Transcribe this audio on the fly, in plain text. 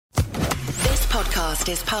podcast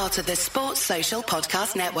is part of the Sports Social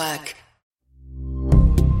Podcast Network.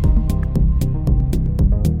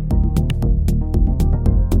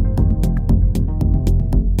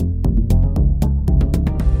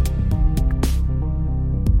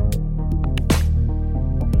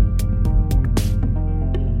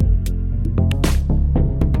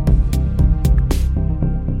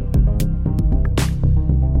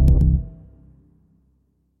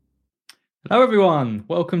 Hello everyone,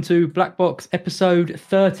 welcome to Black Box episode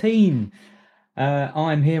 13.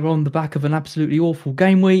 I'm here on the back of an absolutely awful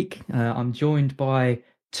game week. I'm joined by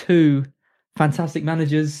two fantastic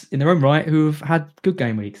managers in their own right who have had good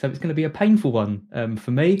game weeks, so it's going to be a painful one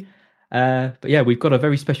for me. But yeah, we've got a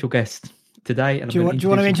very special guest today. And do you want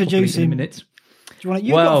to introduce him? In a minute.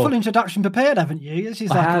 You've got a full introduction prepared, haven't you? This is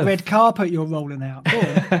like a red carpet you're rolling out.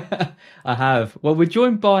 I have. Well, we're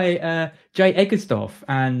joined by Jay Eggersdorf,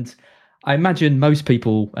 and I imagine most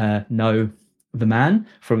people know the man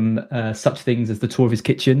from such things as the tour of his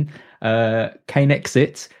kitchen, Kane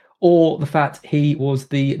Exit, or the fact he was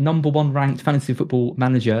the number one ranked fantasy football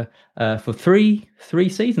manager for three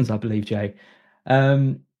seasons, I believe, Jay.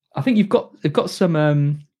 I think you've got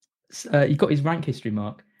some. You've got his rank history,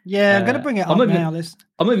 Mark. Yeah, I'm going to bring it up now. I'm not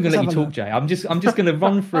even going to let you talk, Jay. I'm just going to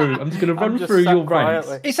run through. I'm just going to run through your ranks.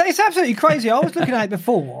 It's absolutely crazy. I was looking at it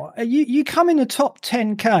before. You come in the top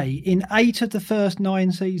 10k in 8 of the first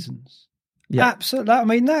 9 seasons. Yeah, absolutely. I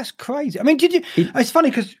mean, that's crazy. I mean, did you? It's funny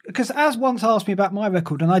because Az once asked me about my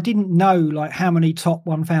record, and I didn't know like how many top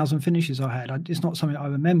 1,000 finishes I had. It's not something I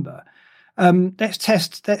remember. Let's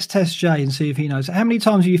test Jay and see if he knows. How many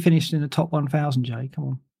times have you finished in the top 1,000, Jay? Come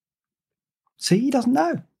on. See, he doesn't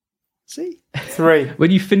know. See? 3. When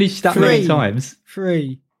you finish that many times?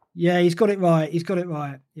 3. Yeah, he's got it right.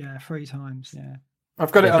 Yeah, 3 times. Yeah.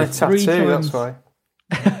 I've got it on a tattoo, that's why.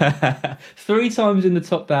 3 times in the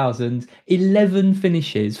top 1,000, 11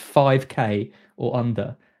 finishes, 5k or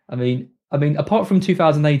under. I mean, apart from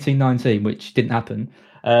 2018-19, which didn't happen,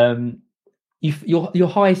 your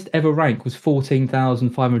highest ever rank was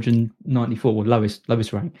 14,594, or lowest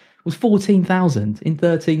rank was 14,000 in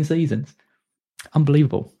 13 seasons.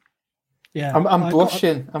 Unbelievable. Yeah, I'm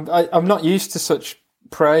blushing. I'm not used to such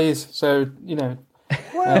praise, so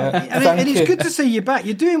Well, and it's good to see you back.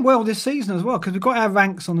 You're doing well this season as well because we've got our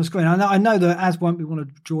ranks on the screen. I know that Az won't be want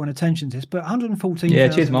to draw an attention to this, but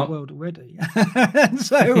 114,000 in the world already.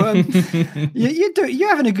 So you're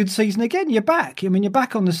having a good season again. You're back. I mean, you're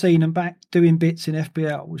back on the scene and back doing bits in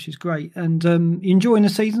FBL, which is great. And you're enjoying the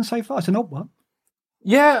season so far. It's an odd one.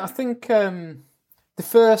 Yeah, I think the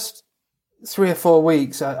first 3 or 4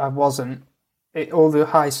 weeks I wasn't. All the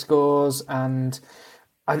high scores, and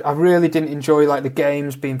I really didn't enjoy like the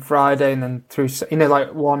games being Friday and then through,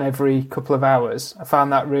 like one every couple of hours. I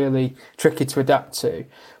found that really tricky to adapt to.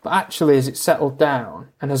 But actually, as it settled down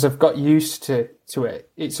and as I've got used to it,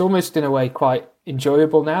 it's almost in a way quite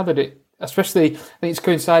enjoyable now that especially, I think it's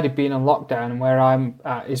coincided being on lockdown, and where I'm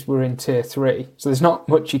at is we're in tier 3. So there's not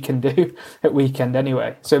much you can do at weekend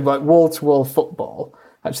anyway. So like wall-to-wall football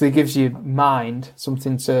actually gives your mind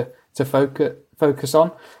something to focus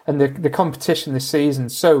on. And the competition this season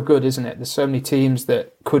is so good, isn't it? There's so many teams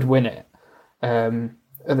that could win it at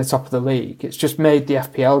the top of the league. It's just made the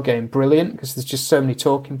FPL game brilliant because there's just so many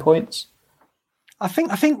talking points. I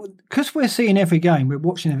think because we're seeing every game, we're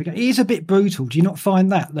watching every game, it is a bit brutal. Do you not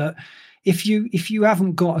find that if you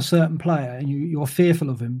haven't got a certain player and you're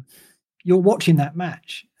fearful of him, you're watching that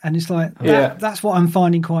match? And it's like, that's what I'm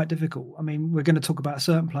finding quite difficult. I mean, we're going to talk about a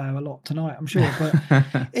certain player a lot tonight, I'm sure. But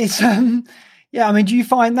it's, yeah, I mean, do you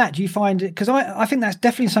find that? Do you find it? Because I think that's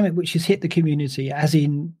definitely something which has hit the community, as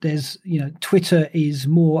in there's, Twitter is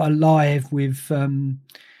more alive with kind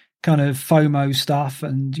of FOMO stuff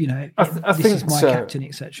and, I this think is my captain,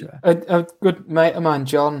 etc. A good mate of mine,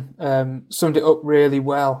 John, summed it up really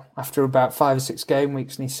well after about 5 or 6 game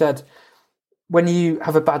weeks. And he said, when you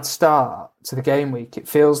have a bad start to the game week, it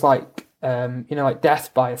feels like, like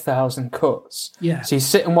death by 1,000 cuts. Yeah. So you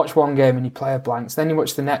sit and watch one game and you play a blanks, then you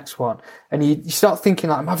watch the next one, and you start thinking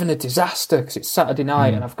like, I'm having a disaster because it's Saturday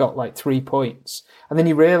night and I've got like 3 points. And then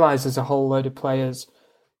you realise there's a whole load of players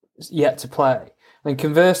yet to play. And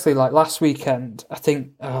conversely, like last weekend, I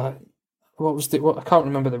think, I can't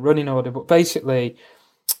remember the running order, but basically,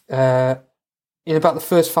 in about the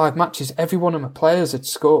first 5 matches, every one of my players had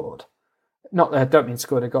scored. I don't mean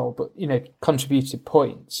scored a goal, but, contributed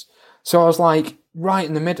points. So I was like, right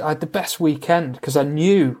in the middle. I had the best weekend because I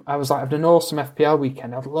knew I was like, I had an awesome FPL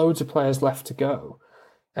weekend. I had loads of players left to go.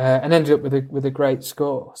 and ended up with a great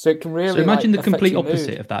score. So it can really. So imagine the affect complete your mood.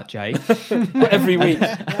 opposite of that, Jay. Every week.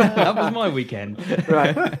 That was my weekend.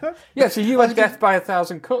 Right. Yeah, so you had death by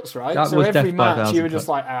 1,000 cuts, right? That so was every death by match you were 1,000 just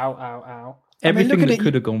like, ow, ow, ow. Everything looking that at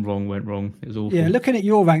could have gone wrong went wrong. It was awful. Yeah, looking at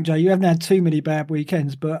your rank, Joe, you haven't had too many bad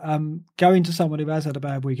weekends, but going to someone who has had a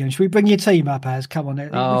bad weekend, should we bring your team up, Az? Come on, we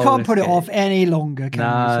can't put it off any longer, can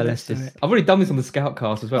we? So let's just... I've already done this on the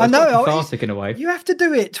Scoutcast as well. I know. It's cathartic in a way. You have to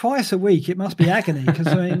do it twice a week. It must be agony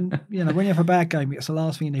because, when you have a bad game, it's the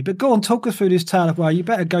last thing you need. But go on, talk us through this tale of woe. You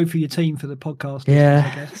better go for your team for the podcast.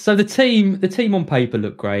 Yeah. I guess. So the team on paper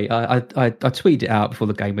looked great. I tweeted it out before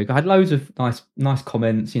the game week. I had loads of nice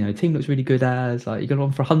comments. Team looks really good, as like you're going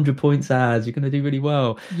on for 100 points, as you're going to do really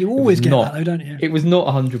well. You always get that though, don't you? It was not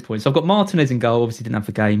 100 points. So I've got Martinez in goal. Obviously didn't have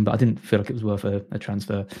the game, but I didn't feel like it was worth a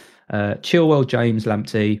transfer. Chilwell, James,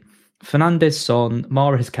 Lamptey, Fernandes, Son,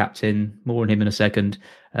 Mahrez captain. More on him in a second.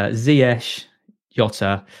 Ziyech,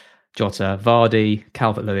 Jota, Vardy,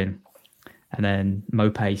 Calvert-Lewin, and then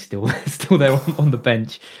Mopé still there on the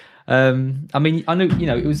bench. I mean, I know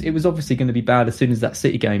it was obviously going to be bad as soon as that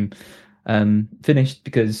City game finished,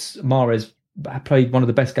 because Mahrez played one of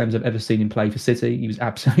the best games I've ever seen him play for City. He was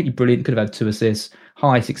absolutely brilliant. Could have had 2 assists,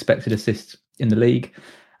 highest expected assists in the league.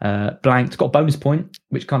 Blanked, got a bonus point,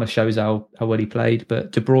 which kind of shows how well he played.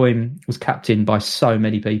 But De Bruyne was captained by so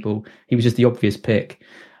many people. He was just the obvious pick.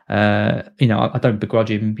 I don't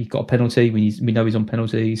begrudge him. He got a penalty. We know he's on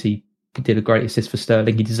penalties. He did a great assist for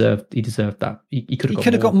Sterling. He deserved that. He could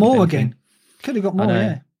have got more again. Could have got more,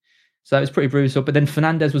 yeah. So it was pretty brutal. But then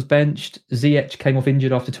Fernandes was benched. Ziyech came off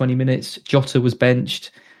injured after 20 minutes. Jota was benched.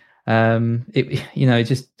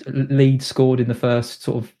 Just Leeds scored in the first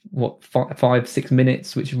sort of 5-6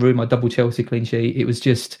 minutes, which ruined my double Chelsea clean sheet.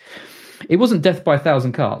 It wasn't death by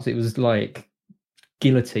 1,000 cuts. It was like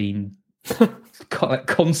guillotine, like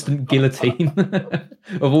constant guillotine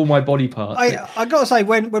of all my body parts. I got to say,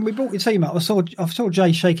 when we brought your team up, I saw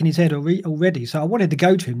Jay shaking his head already, so I wanted to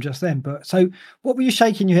go to him just then. But so, what were you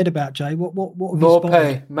shaking your head about, Jay? What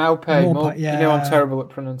Maupay. Yeah. I'm terrible at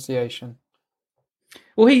pronunciation.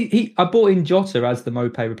 Well, I bought in Jota as the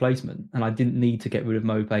Mopé replacement, and I didn't need to get rid of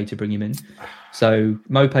Mopé to bring him in. So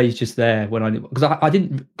Mopé is just there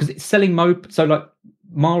because it's selling Mopé. So like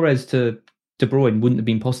Mahrez to De Bruyne wouldn't have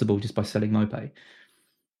been possible just by selling Mopé.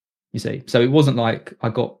 You see, so it wasn't like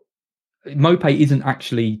Mopé isn't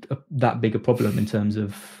actually that big a problem in terms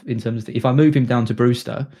of if I move him down to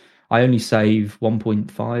Brewster, I only save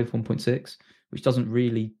 1.5, 1.6, which doesn't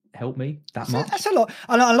really help me that much. That's a lot.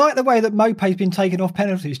 And I like the way that Mopé's been taken off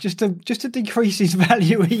penalties just to decrease his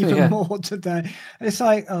value even more today. It's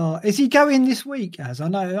like, is he going this week? As I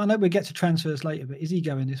know we'll get to transfers later, but is he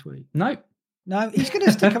going this week? No, he's going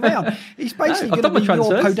to stick around. He's basically going to be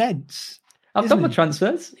your Podence. I've done my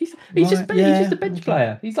transfers. He's just a bench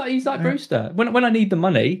player. He's like Brewster. When I need the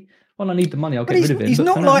money. I'll get rid of him. He's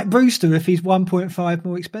not like Brewster if he's 1.5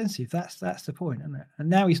 more expensive. That's the point, isn't it? And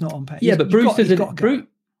now he's not on pay. Yeah, but Brewster's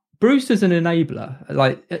an enabler.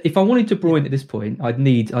 Like, if I wanted De Bruyne at this point, I'd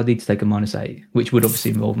need to take a -8, which would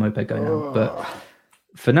obviously involve Mopé going out. But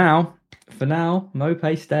for now,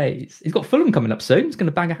 Mopé stays. He's got Fulham coming up soon. He's going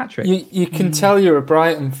to bang a hat-trick. You can tell you're a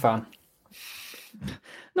Brighton fan.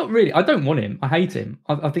 Not really. I don't want him. I hate him.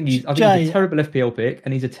 I think he's a terrible FPL pick,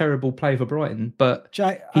 and he's a terrible player for Brighton. But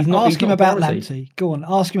Jay, he's not. Ask him about Lamptey. Go on,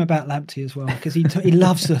 ask him about Lamptey as well, because he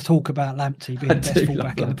loves to talk about Lamptey being the best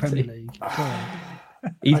fullback in the Premier League. Go on.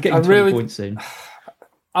 He's getting 20 points soon.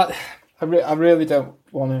 I really don't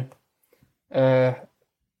want to.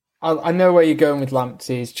 I know where you're going with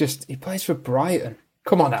Lamptey. It's just he plays for Brighton.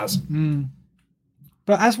 Come on, Az.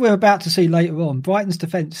 But as we're about to see later on, Brighton's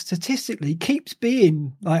defence statistically keeps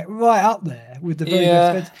being like right up there with the very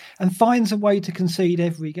good defence and finds a way to concede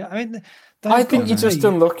every game. I mean, I think you're just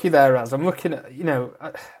unlucky there, Az. I'm looking at your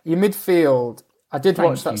midfield. I did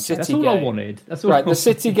watch that City game. That's all I wanted. The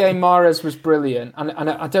City game, Mahrez was brilliant, and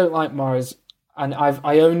I don't like Mahrez, and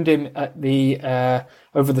I owned him at the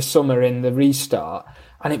over the summer in the restart,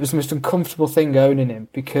 and it was the most uncomfortable thing owning him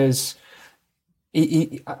because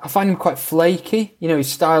I find him quite flaky.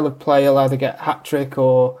 His style of play, he'll either get hat-trick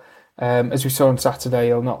or, as we saw on Saturday,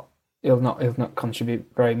 he'll not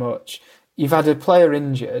contribute very much. You've had a player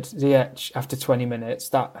injured, Ziyech, after 20 minutes.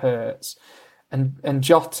 That hurts. And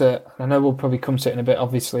Jota, I know we'll probably come to it in a bit,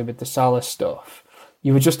 obviously, with the Salah stuff.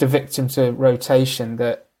 You were just a victim to rotation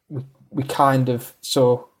that we kind of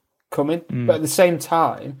saw coming. But at the same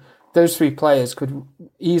time, those 3 players could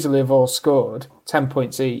easily have all scored 10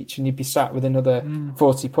 points each, and you'd be sat with another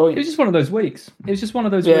 40 points. It was just one of those weeks.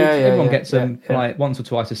 Everyone gets them like once or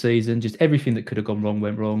twice a season. Just everything that could have gone wrong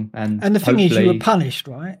went wrong. And the thing is, you were punished,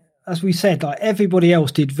 right? as we said, like everybody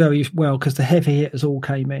else did very well because the heavy hitters all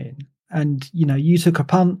came in. And, you took a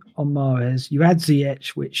punt on Mahrez. You had Ziyech,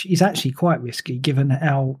 which is actually quite risky given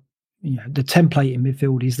how, the template in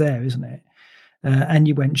midfield is there, isn't it? And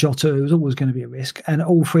you went Jota, who was always going to be a risk. And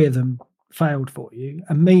all three of them failed for you.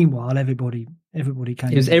 And meanwhile, everybody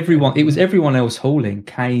came. It was everyone else hauling.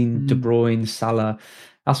 Kane, De Bruyne, Salah.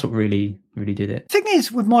 That's what really, really did it. The thing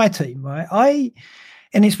is, with my team, right,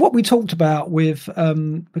 and it's what we talked about with,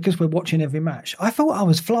 because we're watching every match, I thought I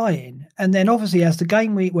was flying. And then obviously as the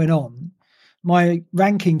game week went on, my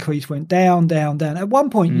rank increase went down, down, down. At one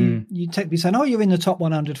point, you take me saying, "Oh, you're in the top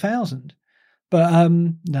 100,000." But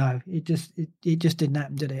no, it just didn't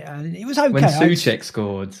happen, did it? And it was okay. When Souček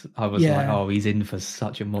scored, I was like, "Oh, he's in for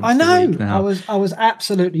such a monster." I know. Week now. I was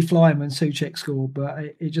absolutely flying when Souček scored, but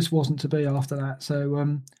it just wasn't to be after that.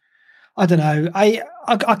 So I don't know.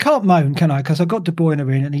 I can't moan, can I? Because I got De Bruyne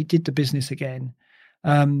in, and he did the business again.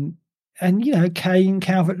 And, Kane,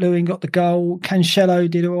 Calvert-Lewin got the goal. Cancelo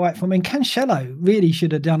did all right for me. And Cancelo really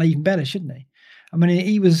should have done even better, shouldn't he? I mean,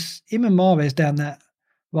 him and Mahrez down that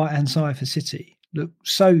right-hand side for City looked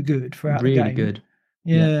so good throughout the game. Really good.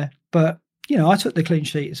 Yeah. But, I took the clean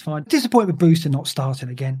sheet. It's fine. Disappointed with Brewster not starting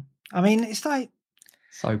again. I mean, it's like...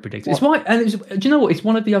 So predictable. It's why, and do you know what? It's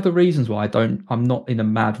one of the other reasons why I'm not in a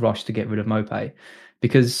mad rush to get rid of Mopé.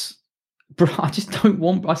 Because... I just don't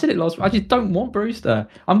want. I said it last week. I just don't want Brewster.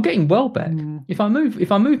 I'm getting Welbeck. If I move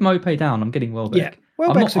Mopé down, I'm getting Welbeck. Yeah,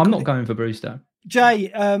 I'm not going for Brewster. Jay,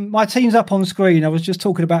 my team's up on screen. I was just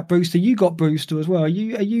talking about Brewster. You got Brewster as well. Are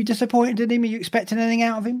you disappointed in him? Are you expecting anything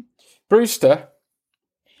out of him? Brewster.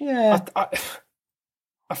 Yeah.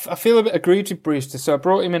 I feel a bit aggrieved with Brewster. So I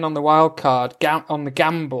brought him in on the wild card on the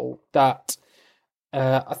gamble that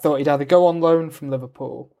I thought he'd either go on loan from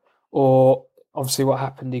Liverpool or. Obviously, what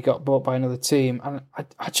happened, he got bought by another team. And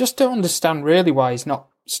I just don't understand really why he's not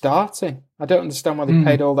starting. I don't understand why they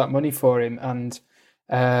paid all that money for him. And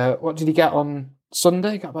what did he get on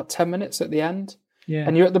Sunday? He got about 10 minutes at the end. Yeah.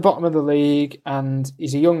 And you're at the bottom of the league, and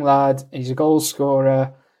he's a young lad, he's a goal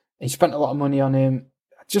scorer, he spent a lot of money on him.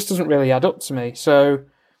 It just doesn't really add up to me. So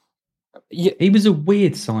he was a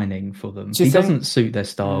weird signing for them. He doesn't suit their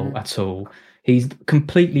style at all. He's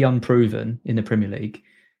completely unproven in the Premier League.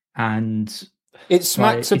 And... It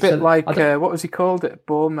smacks a bit like, what was he called at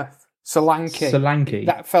Bournemouth? Solanke.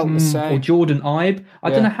 That felt the same. Or Jordan Ibe. I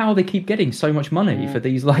don't know how they keep getting so much money for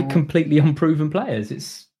these completely unproven players.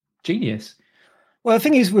 It's genius. Well, the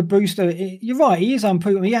thing is with Brewster, you're right, he is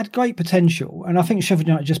unproven. He had great potential. And I think Sheffield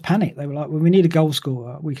United just panicked. They were like, well, we need a goal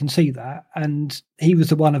scorer. We can see that. And he was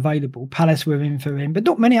the one available. Palace were in for him. But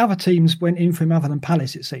not many other teams went in for him other than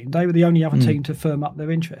Palace, it seemed. They were the only other team to firm up their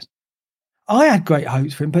interest. I had great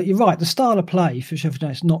hopes for him, but you're right. The style of play for Sheffield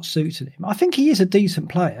United is not suited him. I think he is a decent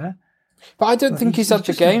player. But I don't think he's had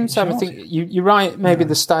the game, Sam. I think you're right, maybe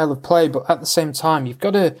the style of play, but at the same time, you've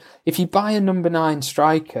got to, if you buy a number 9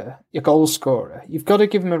 striker, your goal scorer, you've got to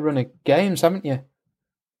give him a run of games, haven't you?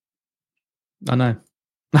 I know.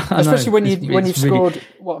 Especially when you've scored,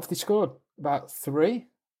 what have they scored? About 3?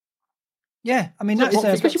 Yeah, I mean, that's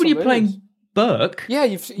especially when you're playing Burke.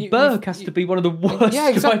 Yeah, Burke has to be one of the worst. Yeah,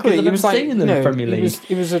 exactly. He was seen in the Premier League.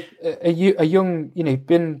 He was a young,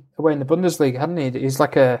 been away in the Bundesliga, hadn't he? He's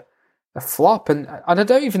like a flop, and I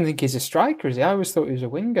don't even think he's a striker, is he? I always thought he was a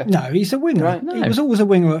winger. No, he's a winger. Right? No. He was always a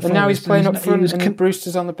winger at Forest. And now he's playing up front, and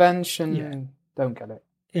Brewster's on the bench, and don't get it.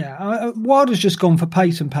 Yeah, Wilder's just gone for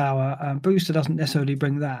pace and power. Brewster doesn't necessarily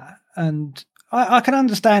bring that, and I can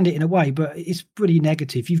understand it in a way, but it's pretty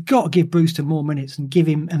negative. You've got to give Brewster more minutes and give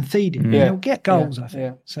him and feed him. He'll get goals, I think.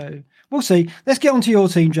 Yeah. So we'll see. Let's get on to your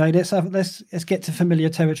team, Jay. Let's get to familiar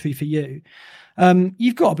territory for you.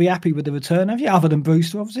 You've got to be happy with the return, have you? Other than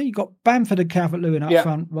Brewster, obviously, you've got Bamford and Calvert-Lewin up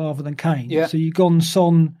front rather than Kane. Yeah. So you've gone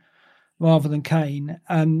Son rather than Kane.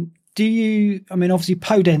 Obviously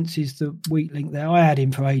Podence is the weak link there. I had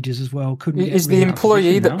him for ages as well. He's the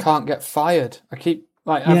employee that can't get fired. I keep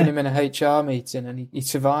having him in a HR meeting, and he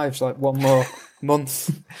survives like one more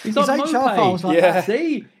month. He's on Mopé. That.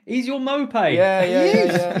 See, he's your Mopé.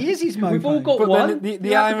 Yeah. He is his Mopé. We've all got one.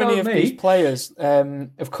 The irony of these players,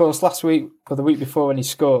 of course, last week or the week before when he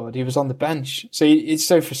scored, he was on the bench. So it's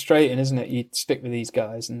so frustrating, isn't it? You stick with these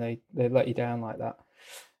guys, and they let you down like that.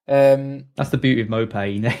 That's the beauty of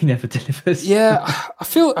Mopé. He never delivers. Yeah, I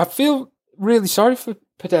feel really sorry for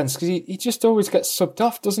Podence because he just always gets subbed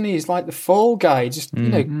off, doesn't he? He's like the fall guy. Just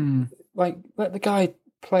let the guy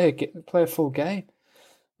play a full game.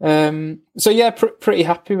 Pretty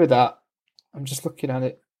happy with that. I'm just looking at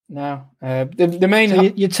it now. The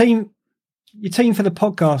main your team for the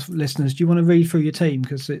podcast listeners. Do you want to read through your team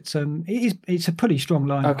because it's a pretty strong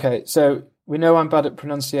line. Okay, so We know I'm bad at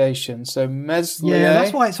pronunciation, so Meslier. Yeah,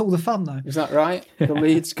 that's why it's all the fun, though. Is that right? The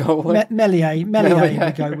Leeds goalie. Melier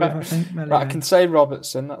we go right. with, I think. Melier. Right, I can say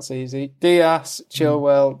Robertson, that's easy. Diaz,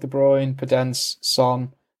 Chilwell, De Bruyne, Podence,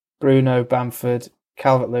 Son, Bruno, Bamford,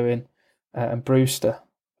 Calvert-Lewin, and Brewster.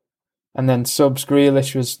 And then subs,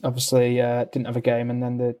 Grealish was obviously didn't have a game, and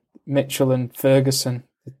then the Mitchell and Ferguson.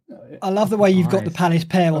 I love the way you've got the Palace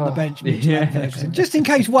pair on the bench, Mitchell and Ferguson, just in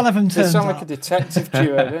case one of them They turns sound up. like a detective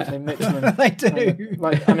duo, don't they, Mitchell and They do.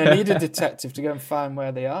 and I need a detective to go and find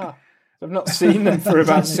where they are. I've not seen them for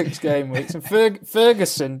about 6 game weeks. And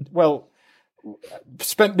Ferguson, well,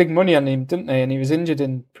 spent big money on him, didn't they? And he was injured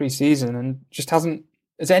in pre-season and just hasn't.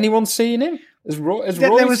 Has anyone seen him? Has Roy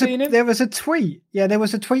seen him? There was a tweet. Yeah, there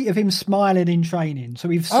was a tweet of him smiling in training. So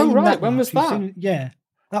we've seen Oh, right. that. When was that?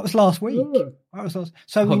 That was last week. That was last.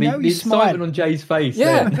 So we know the he's smiling excitement on Jay's face.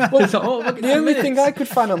 Yeah. Then. Well, It's like, look at the only thing minutes. I could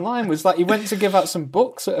find online was like he went to give out some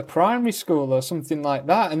books at a primary school or something like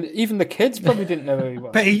that, and even the kids probably didn't know who he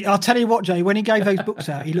was. But I'll tell you what, Jay, when he gave those books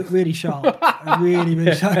out, he looked really sharp. really,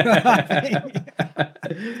 really sharp.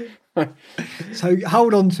 So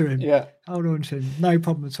hold on to him. Yeah. Hold on to him. No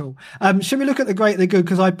problem at all. Should we look at the great and the good?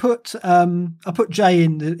 Because I put Jay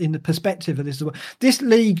in the perspective of this. This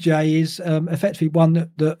league, Jay, is effectively one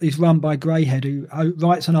that is run by Greyhead, who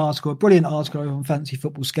writes an article, a brilliant article on Fantasy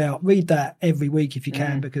Football Scout. Read that every week if you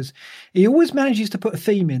can, because he always manages to put a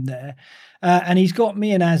theme in there. And he's got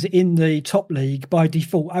me and Az in the top league by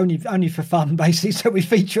default, only for fun, basically. So we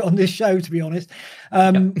feature on this show, to be honest,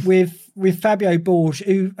 with Fabio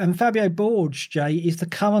Borge, and Fabio Borge, Jay, is the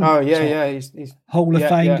current he's Hall of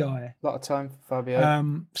Fame guy. A lot of time for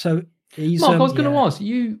Fabio. So he's Mark, I was going to ask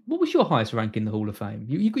you, what was your highest rank in the Hall of Fame?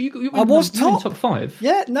 You I was you were in top. top 5.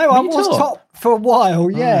 Yeah, no, I was top for a while.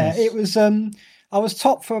 Yeah, Nice. it was. I was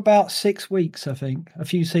top for about 6 weeks, I think, a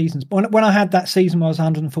few seasons. When I had that season where I was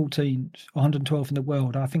 114, 112 in the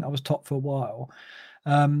world, I think I was top for a while.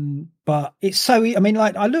 But it's so, I mean,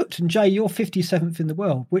 like I looked, and Jay, you're 57th in the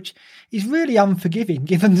world, which is really unforgiving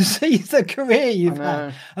given the career you've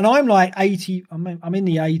had. And I'm like 80, I'm in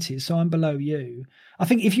the 80s, so I'm below you. I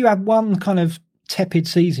think if you have one kind of tepid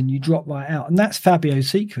season, you drop right out. And that's Fabio's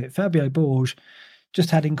secret. Fabio Borge just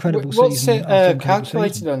had incredible seasons. What's it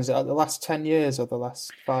calculated on? Is it like the last 10 years or the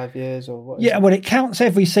last 5 years or what? Yeah, well, it counts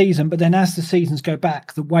every season, but then as the seasons go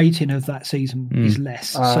back, the weighting of that season is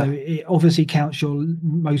less. So it obviously counts your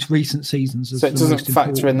most recent seasons. So it doesn't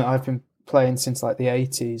factor in that I've been playing since like the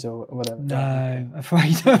 80s or whatever. No,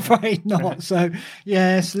 afraid not. So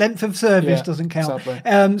yes, length of service doesn't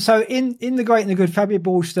count. So in the great and the good, Fabio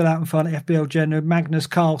Borge still out in front. FBL General Magnus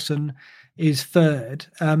Carlsen is third.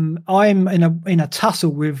 I'm in a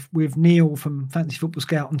tussle with Neil from Fantasy Football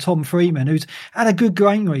Scout and Tom Freeman, who's had a good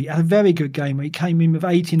game week, had a very good game week. Came in with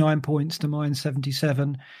 89 points to mine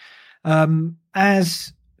 77.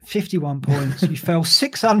 As 51 points, you fell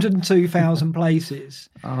 602,000 places.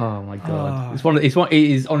 Oh my god! It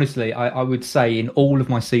is honestly. I would say in all of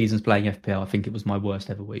my seasons playing FPL, I think it was my worst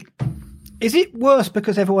ever week. Is it worse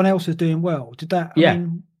because everyone else was doing well? Did that? I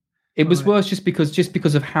mean, it was worse just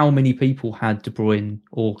because of how many people had De Bruyne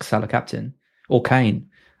or Salah captain or Kane.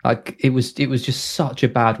 Like it was just such a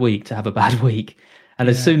bad week to have a bad week. And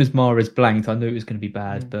as soon as Mahrez blanked, I knew it was going to be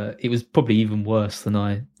bad, but it was probably even worse than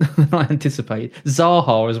I anticipated.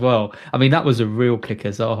 Zaha as well. I mean, that was a real kicker,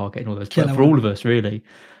 Zaha getting all those points for all of us, really.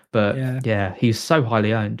 But he's so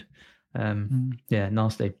highly owned.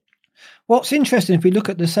 Nasty. What's interesting, if we look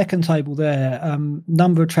at the second table there,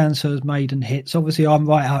 number of transfers made and hits. Obviously, I'm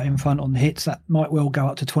right out in front on hits. That might well go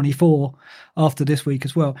up to 24 after this week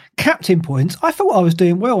as well. Captain points. I thought I was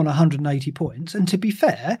doing well on 180 points. And to be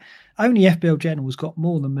fair, only FBL General's got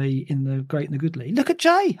more than me in the Great and the Good League. Look at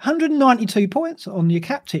Jay, 192 points on your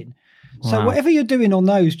captain. Wow. So whatever you're doing on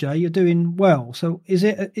those, Jay, you're doing well. So is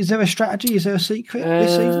there a strategy? Is there a secret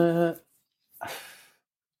this season?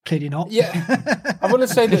 Clearly not. Yeah, I want to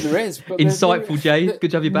say that there is. But Insightful, Jay. Good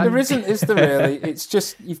to have you back. There isn't, is there really? It's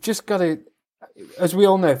just, you've just got to, as we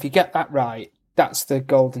all know, if you get that right, that's the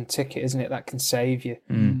golden ticket, isn't it? That can save you.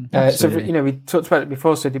 So, we talked about it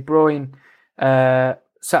before. So De Bruyne,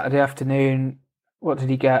 Saturday afternoon, what did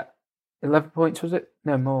he get? 11 points, was it?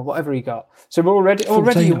 No, more, whatever he got. So we're already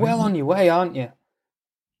you're well on your way, aren't you?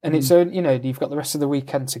 And it's, you've got the rest of the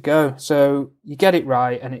weekend to go. So you get it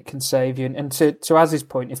right and it can save you. And to Az's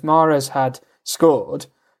point, if Mahrez had scored,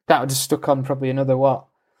 that would have stuck on probably another,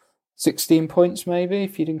 16 points maybe,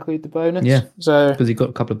 if you'd include the bonus? Yeah, so because he got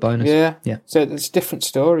a couple of bonus. Yeah. So it's a different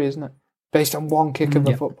story, isn't it? Based on one kick of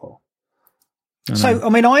the football. So, I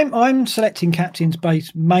mean, I'm selecting captains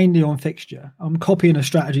based mainly on fixture. I'm copying a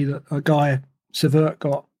strategy that a guy,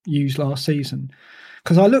 Severt, used last season.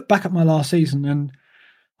 because I look back at my last season and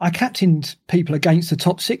I captained people against the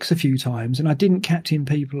top 6 a few times, and I didn't captain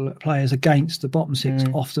players against the bottom 6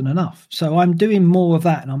 often enough. So I'm doing more of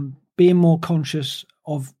that, and I'm being more conscious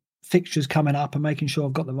of fixtures coming up and making sure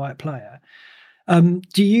I've got the right player.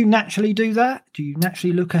 Do you naturally do that? Do you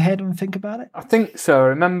naturally look ahead and think about it? I think so. I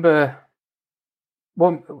remember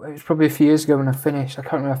it was probably a few years ago when I finished. I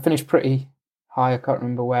can't remember. I finished pretty high. I can't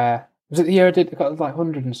remember where. Was it the year I got like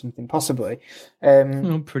 100 and something, possibly?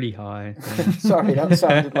 Pretty high. Sorry, that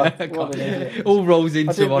sounded like what an idiot. All rolls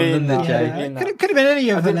into one, doesn't it, Jay? Could have been any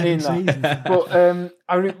of the 11 seasons. But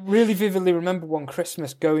I really vividly remember one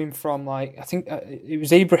Christmas going from like, I think it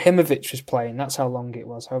was Ibrahimovic was playing. That's how long it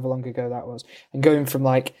was, however long ago that was. And going from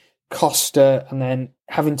like Costa and then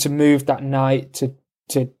having to move that night to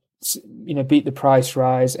beat the price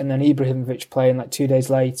rise, and then Ibrahimovic playing like 2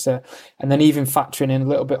 days later, and then even factoring in a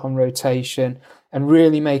little bit on rotation and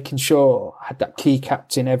really making sure I had that key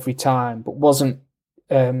captain every time, but wasn't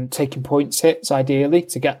taking points hits ideally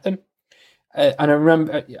to get them. And I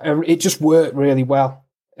remember it just worked really well.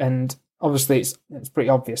 And obviously it's pretty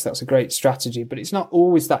obvious that's a great strategy, but it's not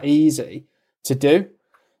always that easy to do.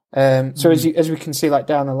 So as we can see, like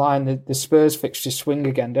down the line, the Spurs fixtures swing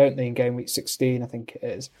again, don't they? In game week 16, I think it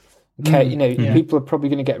is. People are probably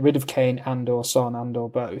going to get rid of Kane and or Son and or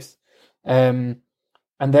both, and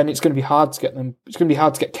then it's going to be hard to get them. It's going to be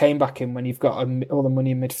hard to get Kane back in when you've got all the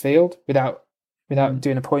money in midfield without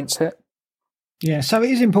doing a points hit. Yeah, so it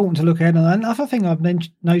is important to look ahead. And another thing I've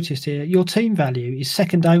noticed here, your team value is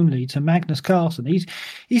second only to Magnus Carlsen.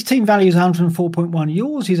 His team value is 104.1.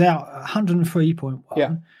 Yours is out at 103.1.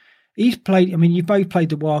 Yeah. He's played. I mean, you've both played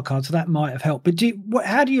the wild card, so that might have helped. But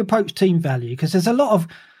how do you approach team value? Because there's a lot of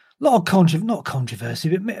not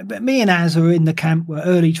controversy, but me and Az are in the camp where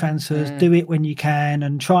early transfers, do it when you can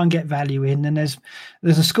and try and get value in. And there's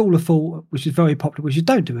a school of thought which is very popular, which is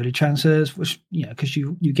don't do early transfers, which because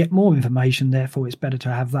you get more information, therefore it's better to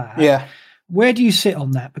have that. Yeah. Where do you sit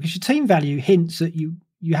on that? Because your team value hints that you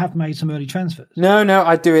have made some early transfers. No,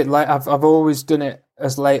 I do it like I've always done it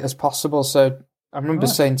as late as possible. So I remember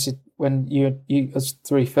saying to you when you as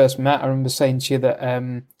three first met, I remember saying to you that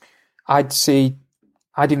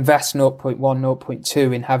I'd invest 0.1,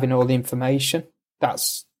 0.2 in having all the information.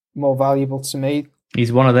 That's more valuable to me.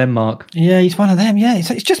 He's one of them, Mark. Yeah, he's one of them. Yeah,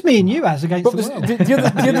 it's just me and you as against the world.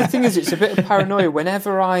 The other thing is, it's a bit of paranoia.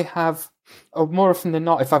 Whenever I have, or more often than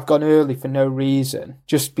not, if I've gone early for no reason,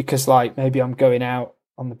 just because like maybe I'm going out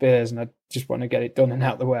on the beers and I just want to get it done and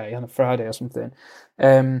out the way on a Friday or something,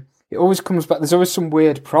 it always comes back. There's always some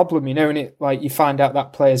weird problem, and it like you find out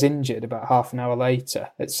that player's injured about half an hour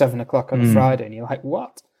later at 7:00 on a Friday, and you're like,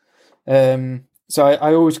 what? So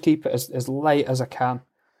I always keep it as late as I can.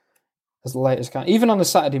 As late as I can. Even on a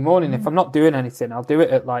Saturday morning, if I'm not doing anything, I'll do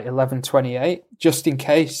it at like 11:28, just in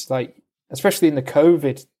case, like, especially in the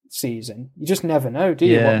COVID season, you just never know, do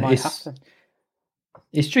you, what might happen?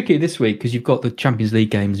 It's tricky this week because you've got the Champions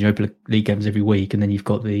League games and Europa League games every week, and then you've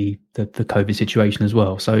got the COVID situation as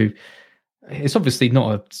well. So it's obviously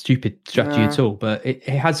not a stupid strategy at all, but it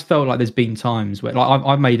has felt like there's been times where, like,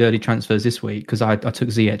 I've made early transfers this week because I took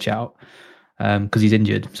Ziyech out because he's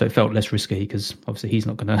injured, so it felt less risky because obviously he's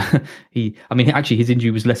not going to. Actually, his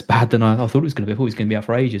injury was less bad than I thought it was going to be. I thought he was going to be out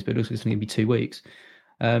for ages, but it looks like it's only going to be 2 weeks.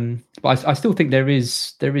 But I still think there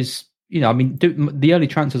is. The early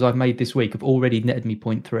transfers I've made this week have already netted me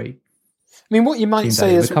 0.3. I mean, what you might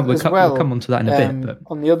say we'll come on to that in a bit. But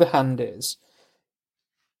on the other hand is,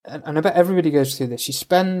 and I bet everybody goes through this, you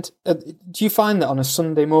spend... do you find that on a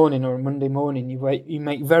Sunday morning or a Monday morning, you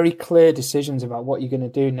make very clear decisions about what you're going to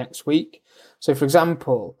do next week? So, for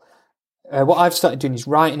example, what I've started doing is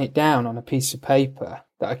writing it down on a piece of paper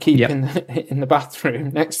that I keep in the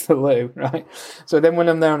bathroom next to the loo, right? So then when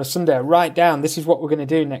I'm there on a Sunday, I write down, this is what we're going to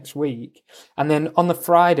do next week. And then on the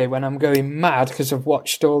Friday, when I'm going mad because I've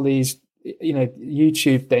watched all these,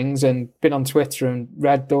 YouTube things and been on Twitter and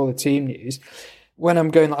read all the team news, when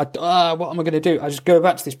I'm going like, what am I going to do? I just go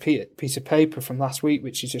back to this piece of paper from last week,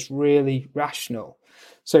 which is just really rational.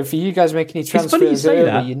 So for you guys making any transfers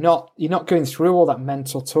early, you're not going through all that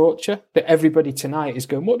mental torture that everybody tonight is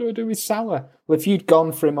going, what do I do with Salah? Well, if you'd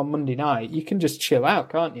gone for him on Monday night, you can just chill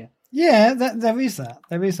out, can't you? Yeah, there is that.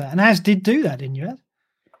 And Az did do that, didn't you?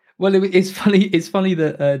 Well, it's funny. It's funny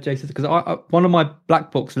that Jason, because one of my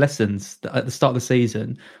black box lessons at the start of the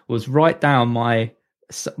season was write down my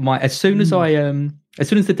as soon as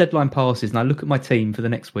the deadline passes and I look at my team for the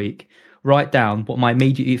next week, write down what my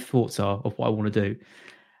immediate thoughts are of what I want to do.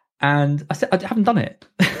 And I said, I haven't done it.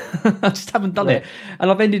 I just haven't done it.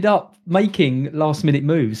 And I've ended up making last minute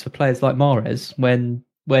moves for players like Mahrez when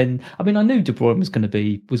when I knew De Bruyne was going to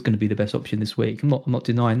be the best option this week. I'm not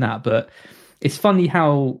denying that, but it's funny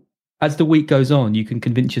how as the week goes on, you can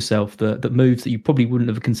convince yourself that moves that you probably wouldn't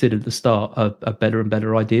have considered at the start are better and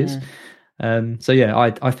better ideas. So yeah,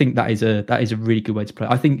 I think that is a really good way to play.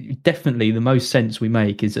 I think definitely the most sense we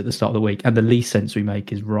make is at the start of the week, and the least sense we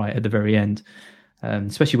make is right at the very end.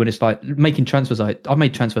 Especially when it's like making transfers. I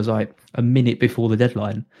made transfers like a minute before the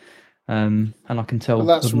deadline, and I can tell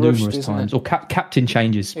of numerous times. Or captain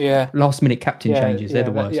changes. Yeah, last minute captain changes. They're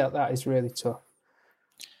the worst. Yeah, that is really tough.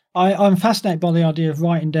 I'm fascinated by the idea of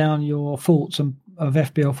writing down your thoughts of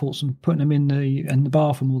FPL thoughts and putting them in the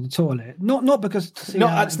bathroom or the toilet. Not because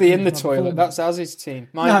not actually in the toilet. That's Az's team.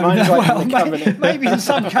 Mine's in the cabinet. Maybe in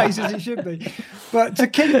some cases it should be, but to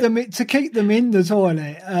keep them in the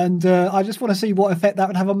toilet. And I just want to see what effect that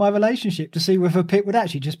would have on my relationship. To see whether Pip would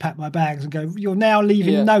actually just pack my bags and go, "You're now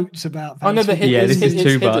leaving notes about." I know this is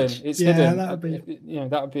too much. It's hidden. That would be.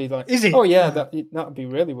 That would be like. Is it? Oh yeah, that would be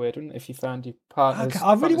really weird, wouldn't it, if you found your partner. Okay,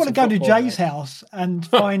 I really want to go to Jay's house and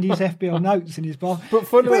find his FPL notes in his bath. But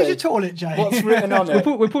funnily, where's your toilet, Jay? What's written on it?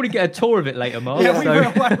 We'll probably get a tour of it later, Mark. Yeah, we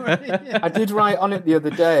will. I did write on it the other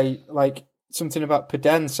day, like something about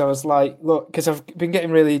Pedence. I was like, look, because I've been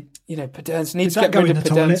getting really, Pedence needs to get rid of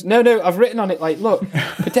Pedence. No, I've written on it like, look,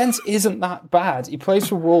 Pedence isn't that bad. He plays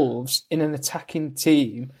for Wolves in an attacking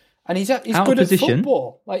team, and he's good at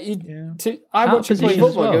football. Like I watch him play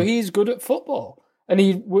football. Well. He's good at football, and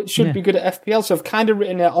he should be good at FPL. So I've kind of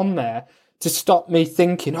written it on there to stop me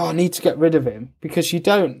thinking, I need to get rid of him, because you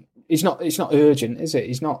don't. It's not urgent, is it?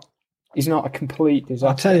 He's not a complete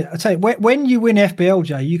disaster. I tell you, when you win FPL,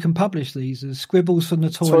 Jay, you can publish these as scribbles from the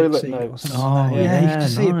toilet seat notes. Or something. You can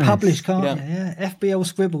see it published, can't you? Yeah, FPL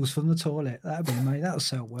scribbles from the toilet. That'd be mate. That'll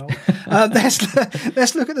sell well.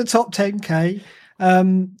 Let's look at the top 10K.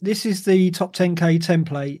 This is the top 10K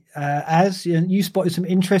template. As you spotted some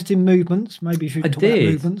interesting movements. Maybe if you could talk about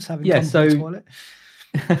movements, having come from the toilet.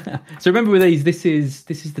 So remember with these, this is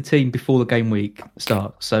the team before the game week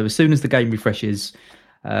starts. So as soon as the game refreshes,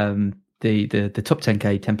 the top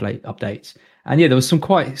 10K template updates, and there was some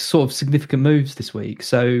quite sort of significant moves this week.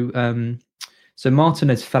 So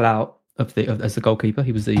Martinez fell out as the goalkeeper.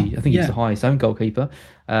 He was he's the highest owned goalkeeper,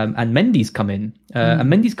 and Mendy's come in,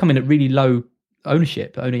 and Mendy's come in at really low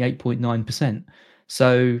ownership, only 8.9%.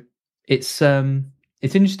 So it's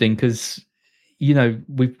interesting because.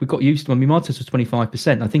 We've got used to. Martinez was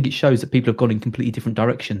 25%. I think it shows that people have gone in completely different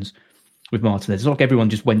directions with Martinez. It's not like everyone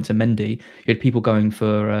just went to Mendy. You had people going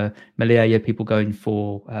for Melia, you had people going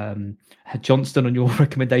for Johnston on your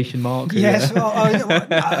recommendation, Mark. Yes.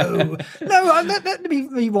 No. Let me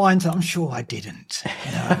rewind. I'm sure I didn't.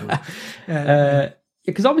 No.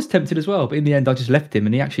 Because I was tempted as well, but in the end I just left him,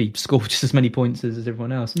 and he actually scored just as many points as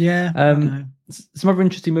everyone else. Yeah. Some other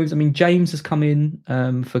interesting moves. James has come in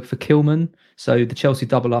for Kilman, so the Chelsea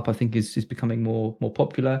double up I think is becoming more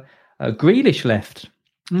popular. Grealish left,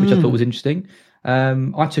 which I thought was interesting.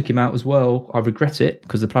 I took him out as well. I regret it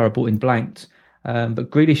because the player I bought in blanked. But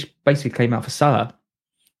Grealish basically came out for Salah,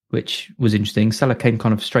 which was interesting. Salah came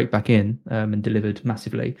kind of straight back in and delivered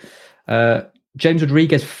massively. James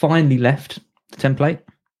Rodriguez finally left the template,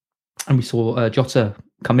 and we saw Jota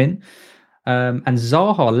come in, and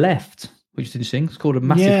Zaha left, which is interesting. It's called a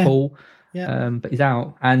massive haul, but he's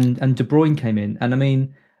out, and De Bruyne came in.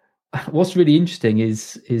 And what's really interesting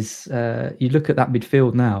is you look at that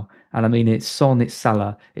midfield now, and it's Son, it's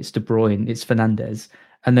Salah, it's De Bruyne, it's Fernandes,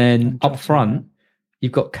 and then up front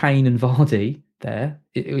you've got Kane and Vardy there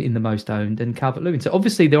in the most owned, and Calvert-Lewin. So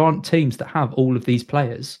obviously there aren't teams that have all of these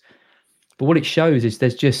players. But what it shows is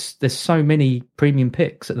there's so many premium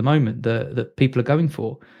picks at the moment that people are going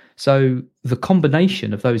for. So the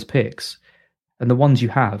combination of those picks and the ones you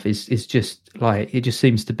have is just like, it just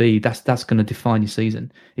seems to be that's going to define your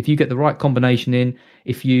season. If you get the right combination in,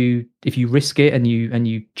 if you risk it and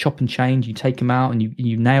you chop and change, you take them out and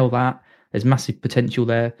you nail that, there's massive potential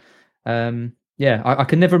there. I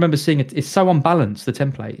can never remember seeing it. It's so unbalanced. The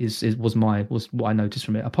template was what I noticed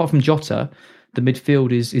from it. Apart from Jota, the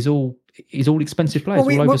midfield is all expensive players.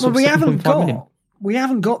 We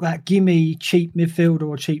haven't got that gimme cheap midfielder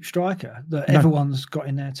or cheap striker that everyone's got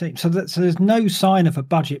in their team. So there's no sign of a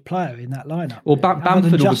budget player in that lineup. Well,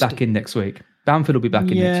 Bamford will be back in next week. Bamford will be back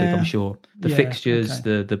in next week, I'm sure. The fixtures,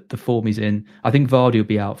 the form he's in. I think Vardy will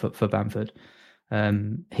be out for Bamford.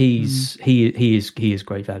 He is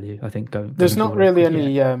great value. I think. There's not really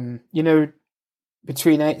any,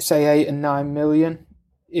 between 8 and 9 million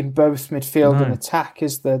in both midfield and attack.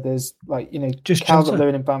 Is there? There's just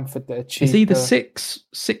Calvert-Lewin and Bamford that are cheap. It's either 6,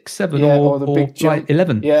 7, or the big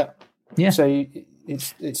 11. Yeah. So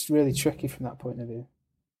it's really tricky from that point of view.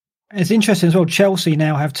 It's interesting as well. Chelsea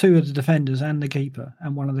now have 2 of the defenders and the keeper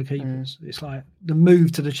and one of the keepers. It's like the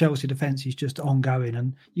move to the Chelsea defence is just ongoing,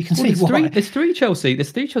 and you can see why. There's three Chelsea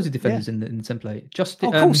defenders in the template. Just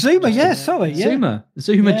of course, Zuma.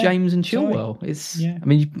 Zuma, Yeah. James, and Chilwell. I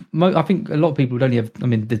mean, I think a lot of people would only have. I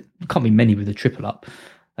mean, there can't be many with a triple up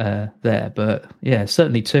there, but yeah,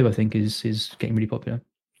 certainly 2. I think is getting really popular.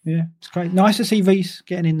 Yeah, it's great. Nice to see Reece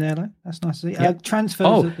getting in there, though. That's nice to see.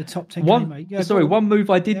 Transfers at the top 10 game, mate. Yeah, one move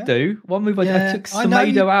I did do. One move I took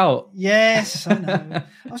Semedo out. Yes, I know.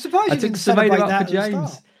 I'm surprised I you took didn't celebrate Semedo out that for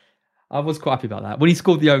James. I was quite happy about that. When he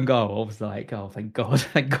scored the own goal, I was like, oh, thank God.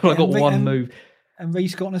 I got one move. And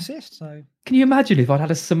Reece got an assist. So can you imagine if I'd had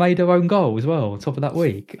a Semedo own goal as well on top of that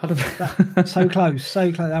week? So close.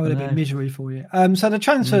 That would have been misery for you. So the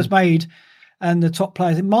transfers made. And the top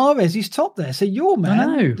players, Mahrez is top there. So your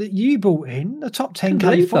man that you brought in, the top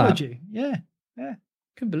 10K followed you. Yeah.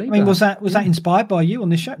 Couldn't believe I mean, that. was that inspired by you on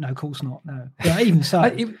this show? No, of course not. No. But even so.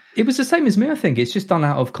 It was the same as me, I think. It's just done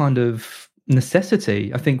out of kind of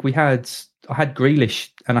necessity. I think I had Grealish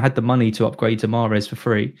and I had the money to upgrade to Mahrez for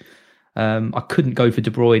free. I couldn't go for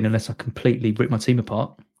De Bruyne unless I completely ripped my team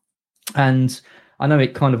apart. And I know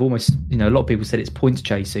it kind of almost, a lot of people said it's points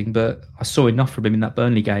chasing, but I saw enough from him in that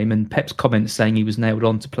Burnley game, and Pep's comments saying he was nailed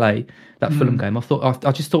on to play that Fulham game. I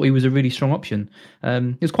just thought he was a really strong option.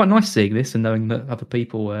 It was quite nice seeing this and knowing that other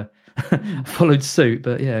people followed suit,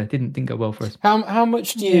 but yeah, it didn't go well for us. How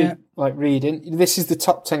much do you read in? This is the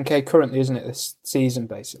top 10K currently, isn't it? This season,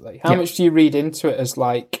 basically. How much do you read into it as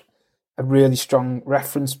like a really strong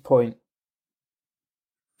reference point?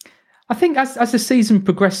 I think as the season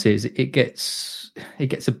progresses, it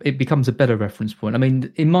becomes a better reference point. I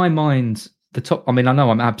mean, in my mind, the top. I mean, I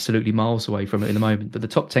know I'm absolutely miles away from it in the moment, but the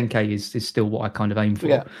top 10K is still what I kind of aim for.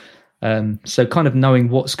 Yeah. So kind of knowing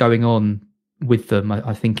what's going on with them,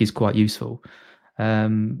 I think is quite useful.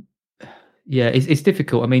 It's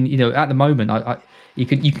difficult. I mean, at the moment, you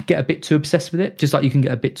can get a bit too obsessed with it, just like you can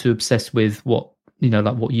get a bit too obsessed with what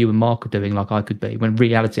like what you and Mark are doing, like I could be. When in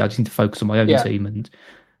reality, I just need to focus on my own team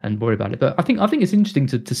and worry about it. But I think it's interesting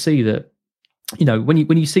to see that, when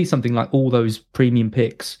you see something like all those premium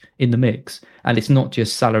picks in the mix, and it's not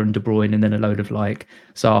just Salah and De Bruyne and then a load of like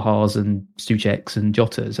Zahas and Součeks and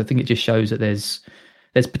Jotas, I think it just shows that there's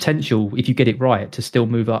potential if you get it right to still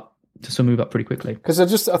move up pretty quickly.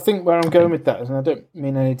 Because I think where I'm going with that is, and I don't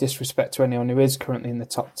mean any disrespect to anyone who is currently in the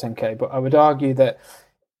top 10K, but I would argue that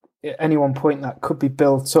at any one point that could be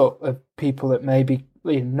built up of people that maybe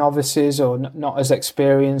novices or not as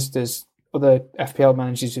experienced as other FPL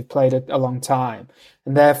managers who've played a long time,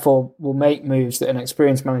 and therefore will make moves that an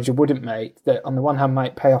experienced manager wouldn't make, that on the one hand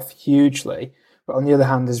might pay off hugely, but on the other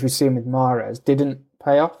hand, as we've seen with Mahrez, didn't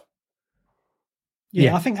pay off.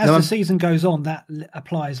 I think as the season goes on, that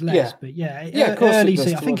applies less. But early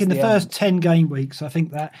season, I think in the first 10 game weeks, I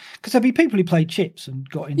think that, because there'll be people who played chips and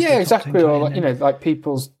got into the top 10K, or like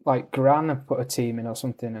people's like Gran have put a team in or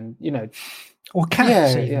something, and or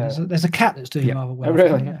cats. There's a cat that's doing rather well. Oh,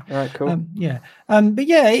 really? Right, cool. But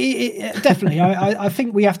definitely. I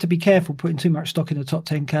think we have to be careful putting too much stock in the top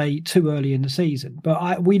 10K too early in the season.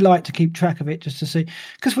 But we like to keep track of it just to see,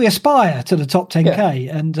 because we aspire to the top 10K,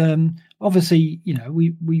 and obviously,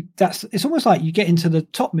 it's almost like you get into the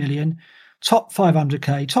top million, top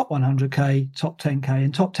 500K, top 100K, top 10K,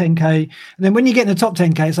 and top 10K. And then when you get in the top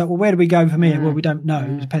 10K, it's like, well, where do we go from here? Well, we don't know.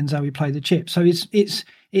 It depends how we play the chip. So it's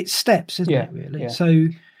steps, isn't it, really? Yeah. So,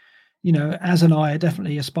 as an eye,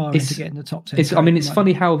 definitely aspiring to get in the top 10. It's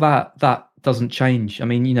funny how that doesn't change. I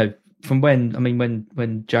mean, from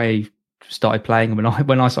when Jay started playing, and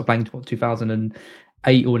when I started playing,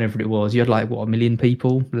 2008 or whenever it was, you had like, 1 million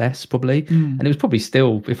people less probably. And it was probably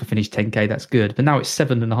still, if I finished 10K, that's good. But now it's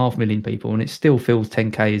 7.5 million people, and it still feels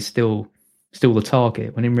 10K is still the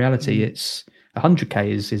target, when in reality it's 100K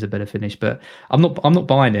is a better finish. But I'm not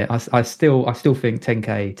buying it. I still think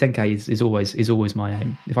 10K is always my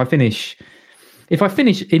aim. If I finish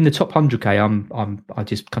in the top 100K, I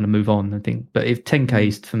just kind of move on, I think. But if 10K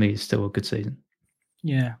is, for me, is still a good season.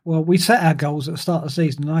 Yeah, well, we set our goals at the start of the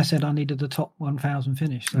season, and I said I needed the top 1,000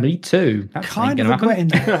 finish. So me too. That's kind of regretting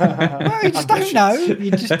that. Well, you just don't know. You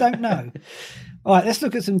just don't know. All right, let's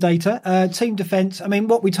look at some data. Team defence. I mean,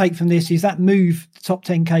 what we take from this is that move top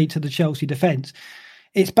 10K to the Chelsea defence.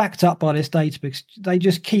 It's backed up by this data because they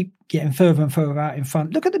just keep getting further and further out in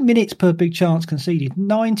front. Look at the minutes per big chance conceded,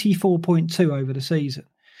 94.2 over the season.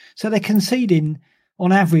 So they're conceding,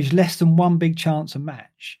 on average, less than one big chance a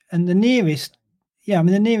match. And the nearest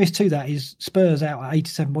to that is Spurs out at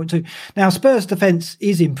 87.2. Now, Spurs' defence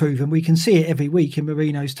is improving. We can see it every week in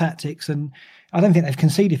Mourinho's tactics, and I don't think they've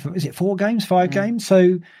conceded for, is it 5 games?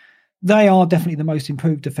 So they are definitely the most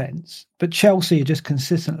improved defence, but Chelsea are just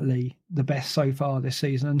consistently the best so far this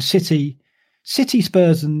season. And City,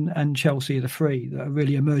 Spurs and Chelsea are the three that are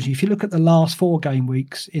really emerging. If you look at the last 4 game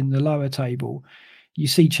weeks in the lower table, you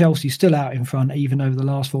see Chelsea still out in front, even over the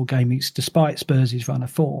last 4 game weeks, despite Spurs' run of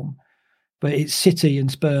form. But it's City and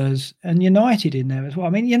Spurs and United in there as well. I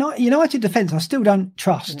mean, United defence, I still don't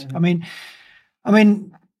trust. Mm. I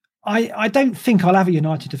mean, I don't think I'll have a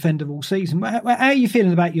United defender all season. How are you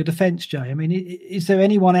feeling about your defence, Jay? I mean, is there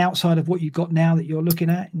anyone outside of what you've got now that you're looking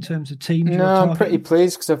at in terms of teams? No, I'm pretty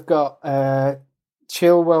pleased because I've got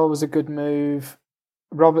Chilwell was a good move.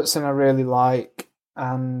 Robertson I really like.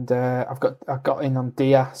 And I got in on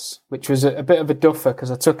Diaz, which was a bit of a duffer because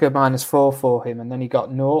I took a -4 for him and then he got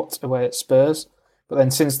 0 away at Spurs. But then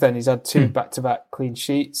since then he's had 2 back-to-back clean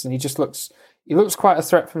sheets and he looks quite a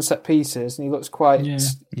threat from set pieces and he looks quite...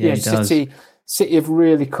 Yeah, City have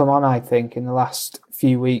really come on, I think, in the last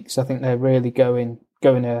few weeks. I think they're really going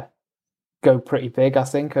to go pretty big, I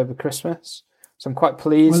think, over Christmas. So I'm quite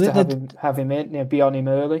pleased to have him in, be on him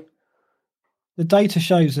early. The data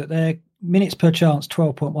shows that they're minutes per chance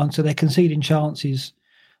 12.1, so they're conceding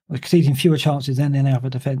fewer chances than any other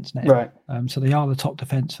defence now. Right. So they are the top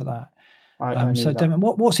defence for that.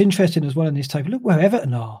 What's interesting as well in this table, look where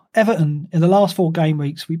Everton are. Everton, in the last 4 game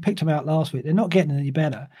weeks, we picked them out last week, they're not getting any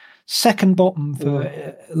better. Second bottom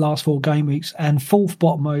for last 4 game weeks and 4th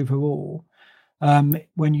bottom overall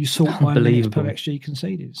when you sort by minutes per XG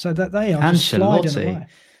conceded. So that they are just sliding away.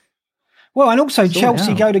 Well, and also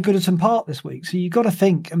Chelsea go to Goodison Park this week. So you've got to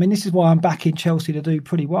think, I mean, this is why I'm backing Chelsea to do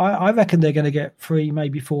pretty well. I reckon they're going to get 3,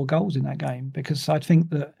 maybe 4 goals in that game because I think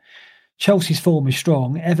that Chelsea's form is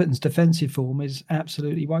strong. Everton's defensive form is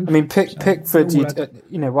absolutely woeful. I mean, Pickford,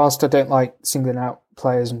 whilst I don't like singling out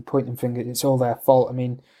players and pointing fingers, it's all their fault. I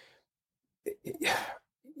mean,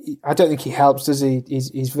 I don't think he helps, does he?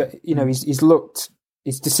 He's looked,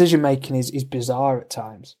 his decision making is bizarre at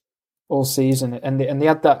times all season. And they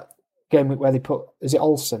had that game where they put, is it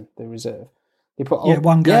Olsen, the reserve? They put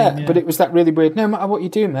one game. Yeah, but it was that really weird. No matter what you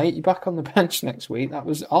do, mate, you're back on the bench next week. That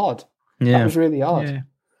was odd. Yeah. That was really odd. Yeah.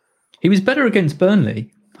 He was better against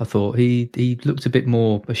Burnley, I thought. He looked a bit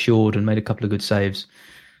more assured and made a couple of good saves.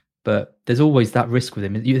 But there's always that risk with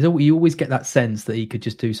him. You always get that sense that he could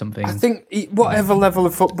just do something. I think whatever level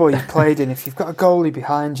of football you've played in, if you've got a goalie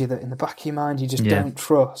behind you that in the back of your mind you just don't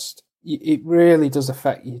trust, it really does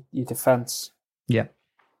affect your defence. Yeah.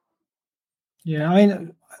 Yeah, I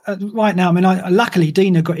mean, right now, luckily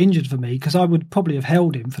Dina got injured for me because I would probably have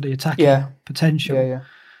held him for the attacking potential. Yeah.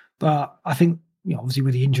 But I think, obviously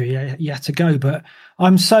with the injury, he had to go. But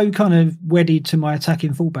I'm so kind of wedded to my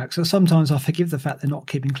attacking fullbacks that sometimes I forgive the fact they're not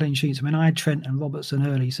keeping clean sheets. I mean, I had Trent and Robertson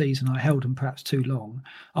early season. I held them perhaps too long.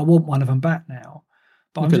 I want one of them back now.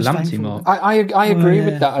 But I'm just thankful. I agree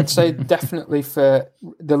with that. I'd say definitely for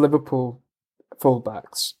the Liverpool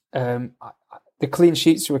fullbacks, the clean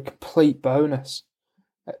sheets are a complete bonus.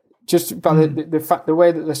 Just by the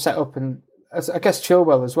way that they're set up, and I guess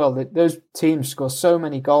Chilwell as well. Those teams score so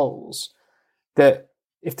many goals that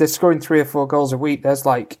if they're scoring 3 or 4 goals a week, there's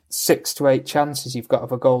like 6 to 8 chances you've got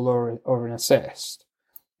of a goal or an assist.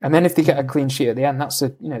 And then if they get a clean sheet at the end, that's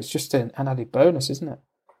it's just an added bonus, isn't it?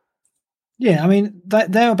 Yeah, I mean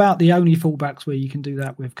they're about the only fullbacks where you can do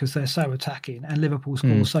that with because they're so attacking, and Liverpool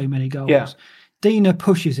score so many goals. Yeah. Dina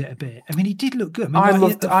pushes it a bit. I mean, he did look good. I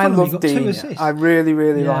love Dina. I really,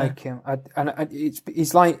 really like him.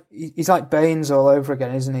 He's like Baines all over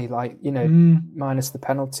again, isn't he? Like minus the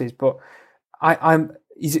penalties. But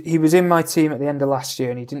he was in my team at the end of last year,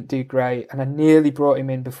 and he didn't do great. And I nearly brought him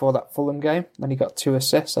in before that Fulham game when he got 2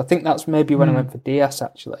 assists. I think that's maybe when I went for Diaz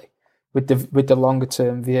actually, with the longer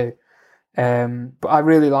term view. But I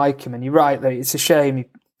really like him, and you're right. Like, it's a shame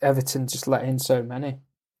Everton just let in so many.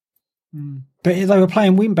 But they were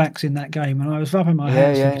playing wing backs in that game, and I was rubbing my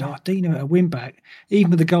hands thinking, Dina at a wing back, even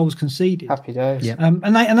with the goals conceded. Happy days. Yeah.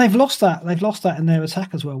 And they've lost that. They've lost that in their attack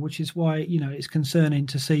as well, which is why it's concerning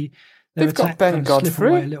to see their attack slip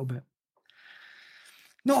away a little bit.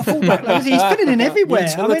 Not a fullback, though, is he? He's fitting in everywhere.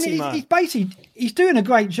 He's basically doing a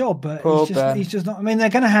great job, but he's just not. I mean, they're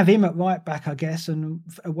going to have him at right back, I guess, and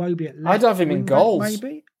Iwobi at left. I'd have him in goals,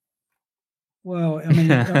 maybe. Well, I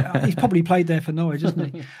mean, he's probably played there for Norwich,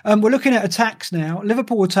 isn't he? We're looking at attacks now.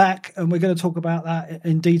 Liverpool attack, and we're going to talk about that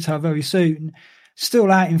in detail very soon.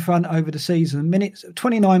 Still out in front over the season.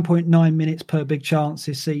 29.9 minutes per big chance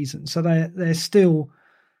this season. So they're still,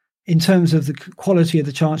 in terms of the quality of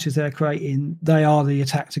the chances they're creating, they are the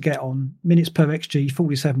attack to get on. Minutes per XG,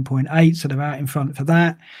 47.8, so they're out in front for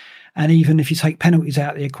that. And even if you take penalties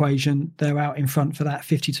out of the equation, they're out in front for that,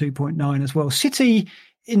 52.9 as well. City,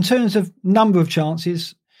 in terms of number of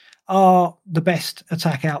chances, are the best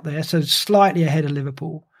attack out there, so slightly ahead of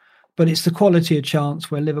Liverpool. But it's the quality of chance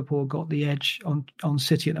where Liverpool got the edge on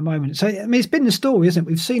City at the moment. So, I mean, it's been the story, isn't it?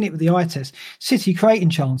 We've seen it with the eye test. City creating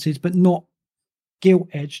chances, but not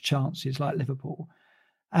gilt-edged chances like Liverpool.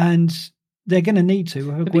 And they're going to need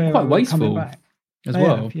to. It'd be quite wasteful as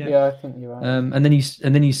well. Yeah, I think you're right. And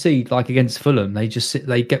then you see, like against Fulham,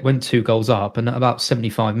 went 2 goals up, and at about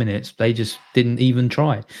 75 minutes, they just didn't even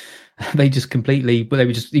try. You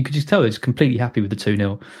could just tell they're just completely happy with the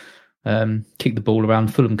 2-0. Kick the ball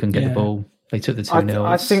around. Fulham couldn't get the ball. They took the 2-0.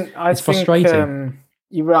 I think it's frustrating.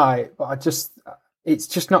 You're right, but it's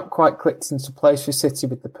just not quite clicked into place for City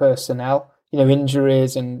with the personnel.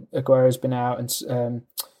 Injuries, and Aguero's been out, and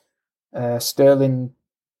Sterling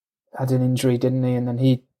had an injury, didn't he? And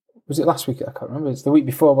then was it last week? I can't remember. It's the week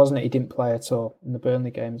before, wasn't it? He didn't play at all in the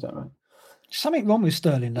Burnley game. Is that right? Something wrong with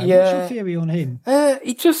Sterling, though. Yeah. What's your theory on him?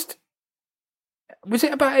 Was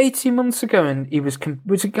it about 18 months ago, and was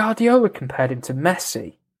it Guardiola compared him to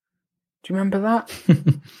Messi? Do you remember that?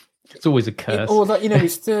 It's always a curse. Or that,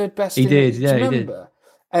 his third best. He did, yeah, he did.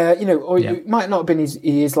 It might not have been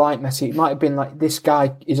he is like Messi. It might have been like this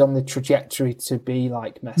guy is on the trajectory to be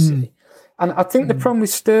like Messi. And I think the problem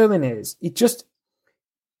with Sterling is he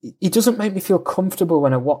doesn't make me feel comfortable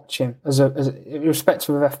when I watch him as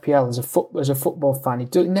irrespective of FPL as a football fan. He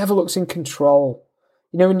never looks in control.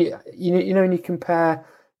 When you compare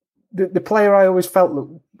the player I always felt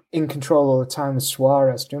looked in control all the time was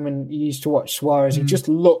Suarez. Do you know when you used to watch Suarez? He just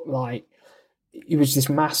looked like he was this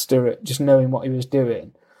master at just knowing what he was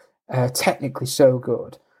doing. Technically so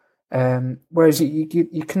good. Whereas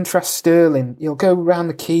you contrast Sterling, he'll go around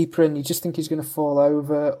the keeper and you just think he's going to fall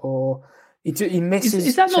over, or he misses.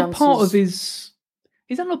 Is that chances. not part of his?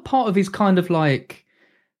 Is that not part of his kind of like?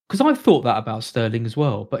 Because I've thought that about Sterling as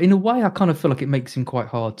well, but in a way, I kind of feel like it makes him quite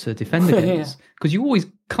hard to defend against. Because you always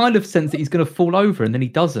kind of sense that he's going to fall over, and then he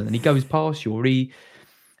doesn't, and he goes past you, or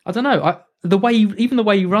I don't know. The way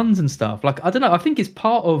he runs and stuff, like I don't know. I think it's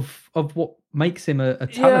part of what makes him a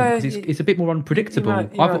talent, because it's a bit more unpredictable.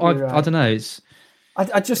 I don't know.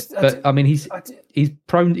 He's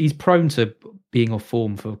prone to being off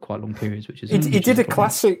form for quite long periods, which is he did a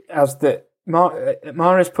classic as that.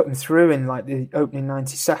 Mahrez put him through in like the opening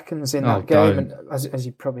 90 seconds in that game, and as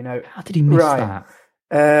you probably know, how did he miss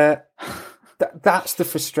that? That's the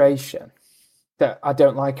frustration that I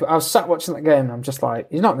don't like. I was sat watching that game, and I'm just like,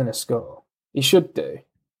 he's not going to score. He should do.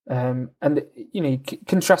 And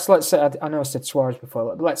contrast. Let's say I know I said Suarez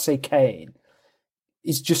before, but let's say Kane.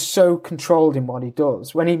 He's just so controlled in what he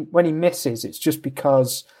does. When he misses, it's just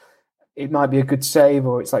because it might be a good save,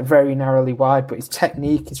 or it's like very narrowly wide, but his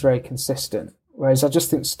technique is very consistent. Whereas I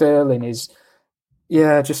just think Sterling is,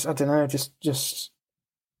 I don't know, just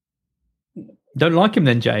don't like him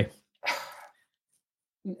then, Jay.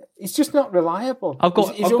 He's just not reliable. I've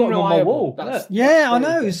got him on my wall. I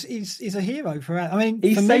know. He's a hero for it. I mean,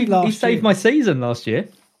 he saved my season last year.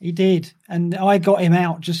 He did, and I got him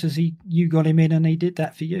out just as you got him in, and he did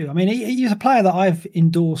that for you. I mean, he's a player that I've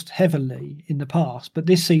endorsed heavily in the past, but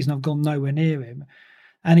this season I've gone nowhere near him,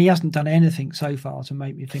 and he hasn't done anything so far to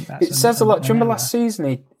make me think that. It says a lot. Do you remember last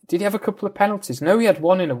season? Did he have a couple of penalties? No, he had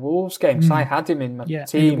one in a Wolves game, because I had him in my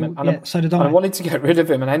team, so did I. I wanted to get rid of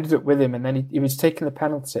him, and I ended up with him, and then he was taking the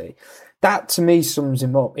penalty. That to me sums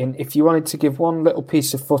him up. If you wanted to give one little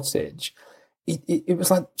piece of footage, it was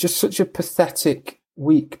like just such a pathetic,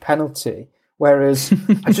 weak penalty. Whereas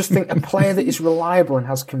I just think a player that is reliable and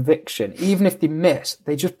has conviction, even if they miss,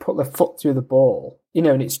 they just put their foot through the ball,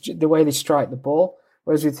 and it's the way they strike the ball.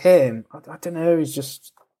 Whereas with him, I don't know,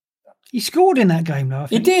 he scored in that game though.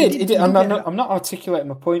 He did. I'm not articulating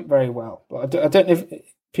my point very well, but I don't know if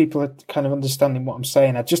people are kind of understanding what I'm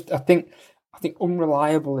saying. I think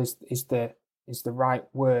unreliable is the right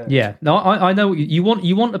word. Yeah, no, I know you want.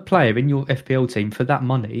 You want a player in your FPL team for that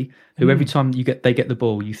money who every time they get the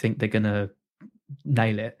ball, you think they're gonna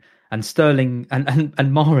nail it. And Sterling and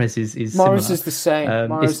Mahrez is Mahrez similar. is the same.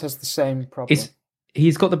 Mahrez has the same problem.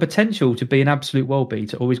 He's got the potential to be an absolute world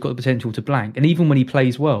beater, or he's got the potential to blank. And even when he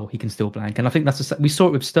plays well, he can still blank. And I think we saw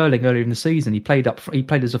it with Sterling earlier in the season. He played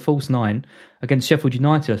as a false 9 against Sheffield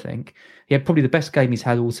United. I think he had probably the best game he's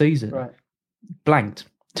had all season. Right. Blanked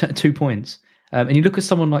 2 points. And you look at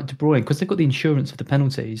someone like De Bruyne, because they've got the insurance of the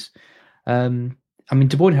penalties. I mean,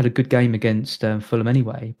 De Bruyne had a good game against Fulham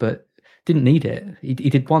anyway, but didn't need it. He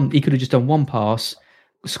did one. He could have just done one pass,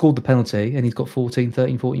 scored the penalty, and he's got 14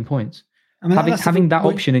 points. I mean, having that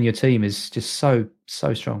option in your team is just so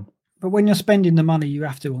strong. But when you're spending the money you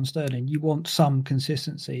have to on Sterling, you want some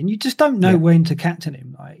consistency, and you just don't know when to captain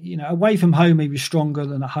him. Like, away from home, he was stronger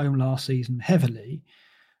than at home last season, heavily.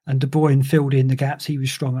 and De Bruyne filled in the gaps. He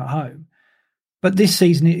was strong at home. But this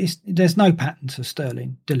season, there's no pattern to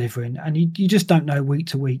Sterling delivering, and you just don't know week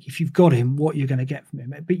to week if you've got him what you're going to get from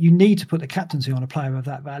him. But you need to put the captaincy on a player of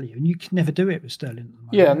that value, and you can never do it with Sterling at the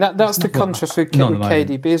moment. Yeah, and that's the contrast with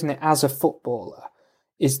KDB, isn't it? As a footballer,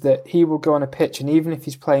 is that he will go on a pitch, and even if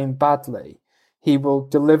he's playing badly, he will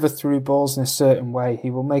deliver through balls in a certain way. He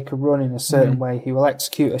will make a run in a certain way. He will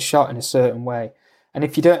execute a shot in a certain way. And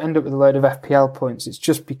if you don't end up with a load of FPL points, it's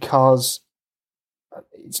just because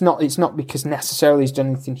it's not because necessarily he's done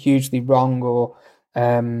anything hugely wrong or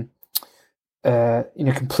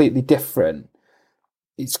completely different.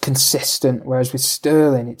 It's consistent. Whereas with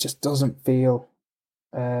Sterling, it just doesn't feel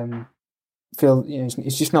it's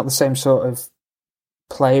just not the same sort of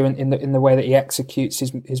player in the way that he executes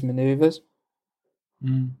his manoeuvres.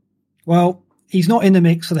 Well, he's not in the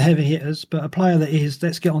mix for the heavy hitters, but a player that is.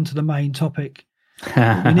 Let's get on to the main topic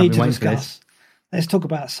we need to discuss. Let's talk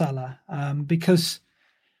about Salah, because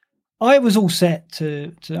I was all set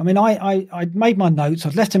to I mean, I made my notes.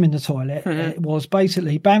 I'd left him in the toilet. It was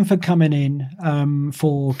basically Bamford coming in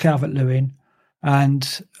for Calvert-Lewin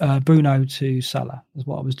and Bruno to Salah is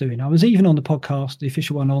what I was doing. I was even on the podcast, the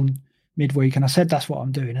official one on midweek, and I said that's what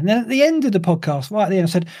I'm doing. And then at the end of the podcast, right at the end, I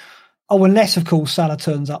said, oh, unless, of course, Salah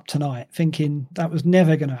turns up tonight, thinking that was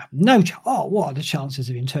never going to happen. What are the chances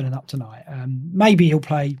of him turning up tonight? Maybe he'll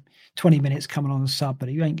play 20 minutes coming on a sub, but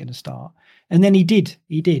he ain't going to start. And then he did.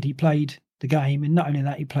 He played the game, and not only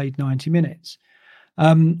that, he played 90 minutes.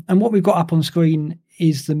 And what we've got up on screen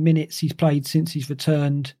is the minutes he's played since he's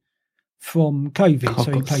returned from COVID.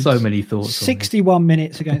 So he played so many thoughts. 61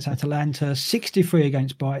 minutes against Atalanta, 63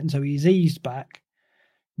 against Brighton, so he's eased back.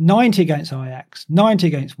 90 against Ajax, 90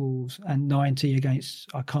 against Wolves, and 90 against,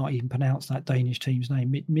 I can't even pronounce that Danish team's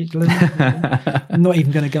name, Midland. I'm not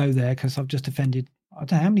even going to go there because I've just offended, I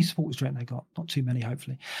don't know how many supporters do you reckon they got? Not too many,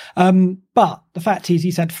 hopefully. But the fact is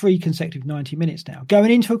he's had 3 consecutive 90 minutes now, going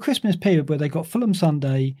into a Christmas period where they got Fulham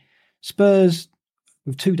Sunday, Spurs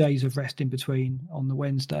with 2 days of rest in between on the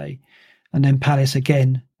Wednesday, and then Palace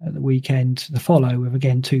again at the weekend, the follow with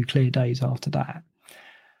again 2 clear days after that.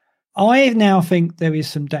 I now think there is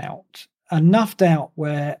some doubt, enough doubt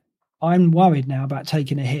where I'm worried now about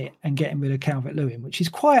taking a hit and getting rid of Calvert-Lewin, which is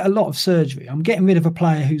quite a lot of surgery. I'm getting rid of a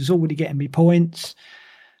player who's already getting me points,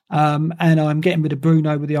 and I'm getting rid of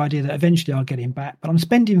Bruno with the idea that eventually I'll get him back, but I'm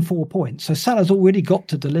spending 4 points. So Salah's already got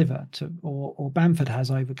to deliver, or Bamford has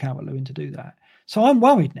over Calvert-Lewin to do that. So I'm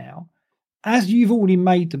worried now, as you've already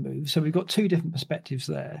made the move, so we've got 2 different perspectives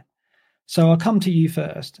there. So I'll come to you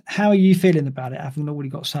first. How are you feeling about it, having already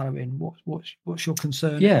got Salah in? What's your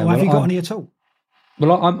concern? Yeah, or have you got any at all?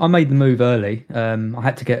 Well, I made the move early. I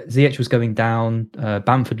had to get Ziyech was going down.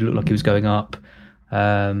 Bamford looked like he was going up,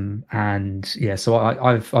 and yeah. So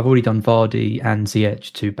I've already done Vardy and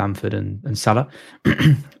Ziyech to Bamford and Salah,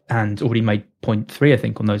 and already made 0.3 I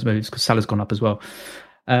think on those moves because Salah's gone up as well.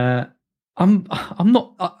 I'm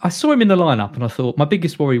not. I saw him in the lineup and I thought my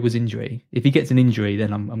biggest worry was injury. If he gets an injury,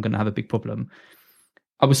 then I'm going to have a big problem.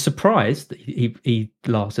 I was surprised that he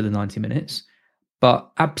lasted the 90 minutes, but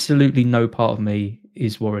absolutely no part of me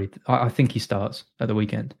is worried. I think he starts at the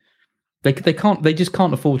weekend. They just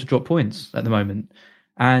can't afford to drop points at the moment,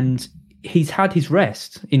 and he's had his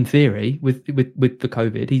rest in theory with the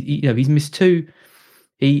COVID. He's missed 2.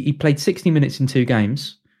 He played 60 minutes in 2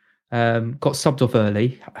 games. Got subbed off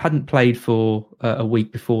early, hadn't played for a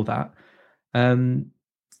week before that.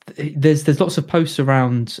 There's lots of posts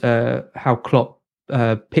around how Klopp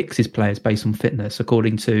picks his players based on fitness,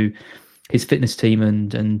 according to his fitness team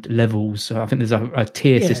and levels. I think there's a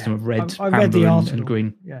tier system of red, amber, and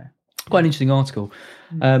green. Yeah, quite an interesting article.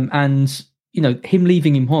 And him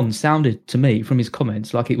leaving him on sounded to me from his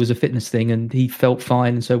comments like it was a fitness thing, and he felt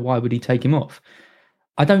fine, and so why would he take him off?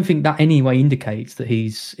 I don't think that anyway indicates that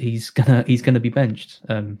he's gonna be benched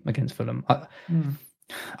against Fulham.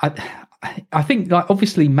 I think like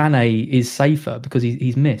obviously Mane is safer because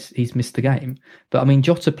he's missed the game, but I mean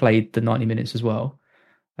Jota played the 90 minutes as well.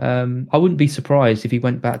 I wouldn't be surprised if he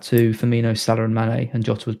went back to Firmino, Salah, and Mane, and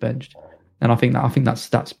Jota was benched. And I think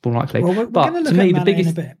that's more likely. Well, but to me, the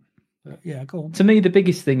biggest go on. To me, the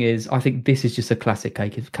biggest thing is I think this is just a classic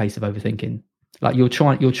case of overthinking. Like you're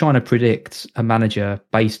trying to predict a manager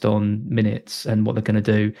based on minutes and what they're going to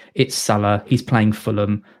do. It's Salah. He's playing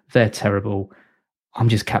Fulham. They're terrible. I'm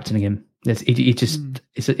just captaining him. It's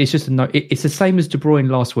just a no. It's the same as De Bruyne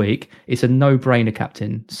last week. It's a no-brainer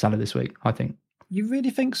captain Salah this week. I think. You really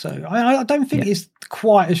think so? I don't think it's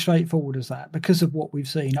quite as straightforward as that because of what we've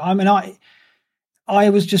seen. I mean,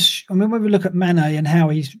 when we look at Mane and how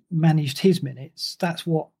he's managed his minutes, that's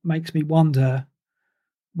what makes me wonder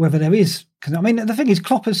whether there is, because I mean the thing is,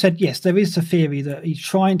 Klopp has said yes, there is a theory that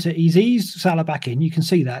he's eased Salah back in. You can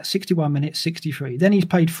see that 61 minutes, 63. Then he's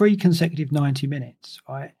played 3 consecutive 90 minutes.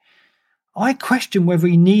 Right. I question whether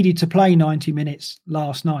he needed to play 90 minutes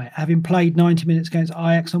last night, having played 90 minutes against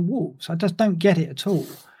Ajax and Wolves. I just don't get it at all.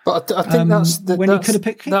 But I think he could have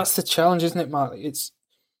picked. That's the challenge, isn't it, Mark? It's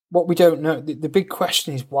what we don't know. The big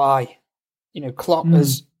question is why. Klopp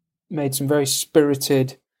has made some very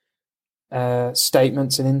spirited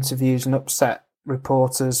statements and interviews and upset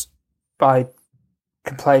reporters by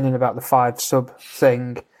complaining about the 5-sub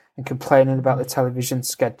thing and complaining about the television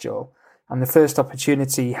schedule. And the first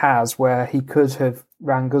opportunity he has where he could have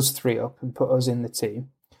rang us 3 up and put us in the team,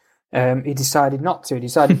 he decided not to. He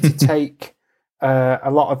decided to take a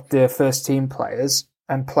lot of the first team players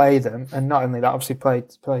and play them. And not only that, obviously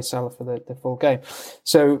play Salah for the full game.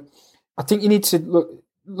 So I think you need to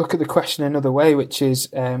look at the question another way, which is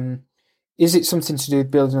it something to do with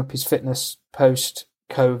building up his fitness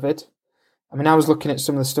post-COVID? I mean, I was looking at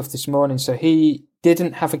some of the stuff this morning. So he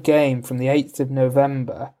didn't have a game from the 8th of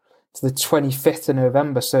November to the 25th of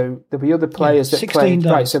November. So there'll be other players that played.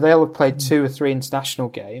 Days. Right, so they'll have played 2 or 3 international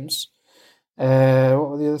games. What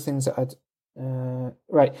were the other things that I'd...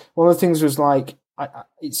 right, one of the things was like,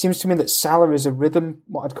 it seems to me that Salah is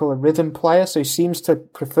what I'd call a rhythm player. So he seems to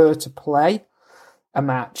prefer to play a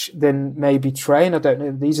match than maybe train. I don't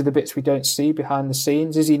know. These are the bits we don't see behind the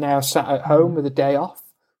scenes. Is he now sat at home with a day off?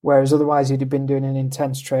 Whereas otherwise he'd have been doing an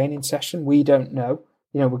intense training session. We don't know.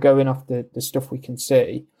 We're going off the stuff we can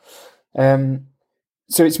see. So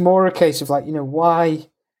it's more a case of like, why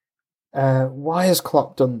has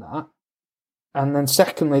Klopp done that? And then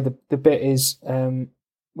secondly, the bit is,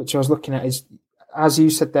 which I was looking at is, as you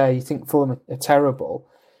said there, you think Fulham are terrible.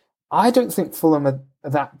 I don't think Fulham are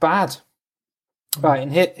that bad. Right,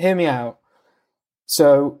 and hear me out.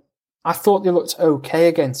 So I thought they looked okay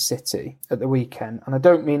against City at the weekend, and I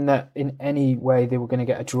don't mean that in any way they were going to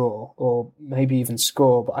get a draw or maybe even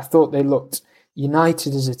score, but I thought they looked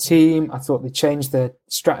united as a team. I thought they changed their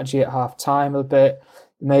strategy at half-time a bit.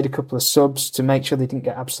 They made a couple of subs to make sure they didn't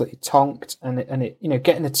get absolutely tonked, and it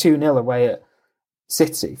getting a 2-0 away at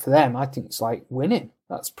City, for them, I think it's like winning.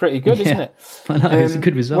 That's pretty good, isn't it? I know, it's a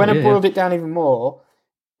good result. When I boiled it down even more,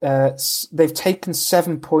 they've taken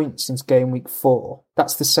 7 points since game week 4.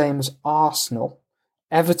 That's the same as Arsenal.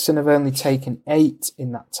 Everton have only taken 8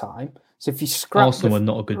 in that time. So if you scrap Arsenal are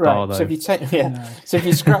not a good bar though. So if you so if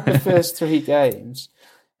you scrap the first 3 games,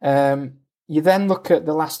 you then look at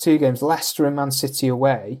the last 2 games, Leicester and Man City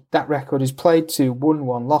away. That record is played 2, won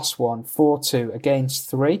 1, lost 1, 4-2 against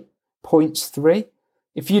 3, points 3.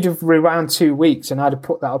 If you'd have rewound 2 weeks and I'd have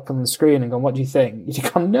put that up on the screen and gone, what do you think? You'd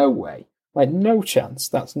have gone, no way. Like, no chance.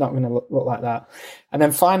 That's not going to look like that. And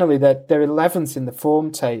then finally, they're 11th in the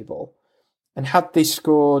form table. And had they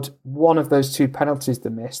scored one of those 2 penalties they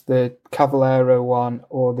missed, the Cavallero one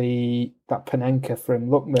or that Panenka from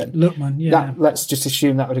Lookman, yeah. Let's just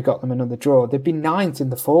assume that would have got them another draw. They'd be 9th in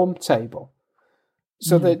the form table.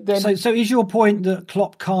 So so is your point that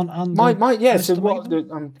Klopp can't I'm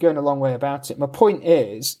going a long way about it. My point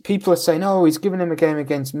is, people are saying, oh, he's given him a game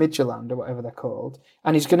against Midtjylland or whatever they're called,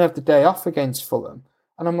 and he's going to have the day off against Fulham.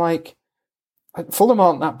 And I'm like, Fulham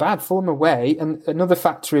aren't that bad. Fulham away, and another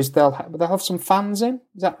factor is they'll have some fans in.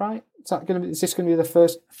 Is that right? Is this going to be the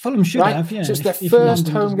first? Fulham should have, yeah. So it's their first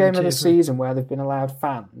home game of the season where they've been allowed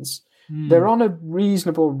fans. They're on a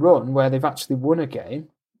reasonable run where they've actually won a game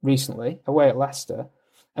recently away at Leicester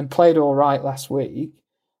and played all right last week.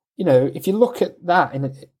 If you look at that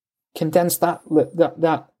and condense that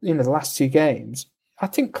the last 2 games, I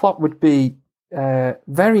think Klopp would be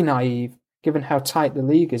very naive, given how tight the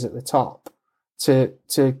league is at the top, to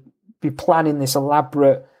be planning this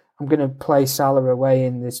elaborate, I'm going to play Salah away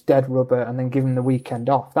in this dead rubber and then give him the weekend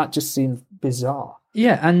off. That just seems bizarre.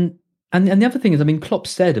 Yeah, and the other thing is, I mean, Klopp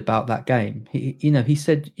said about that game, he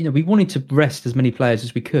said, we wanted to rest as many players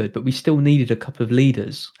as we could, but we still needed a couple of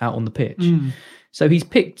leaders out on the pitch. So he's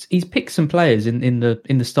picked some players in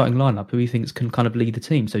the starting lineup who he thinks can kind of lead the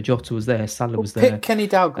team. So Jota was there, Salah was there. Pick Kenny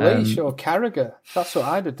Dalglish or Carragher. That's what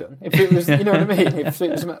I'd have done if it was. You know what I mean? If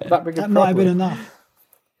it was that big a problem. That might have been enough.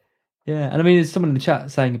 Yeah, and I mean, there's someone in the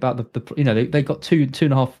chat saying about they got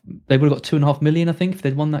 2.5. They would have got 2.5 million, I think, if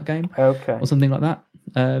they'd won that game. Okay, or something like that.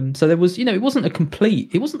 So there was, it wasn't a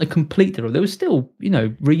complete draw. There was still,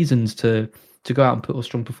 reasons to go out and put a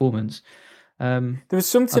strong performance. There was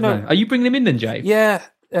something. Are you bringing them in then, Jay? Yeah.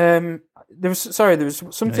 There was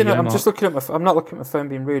something. No, I'm just looking at I'm not looking at my phone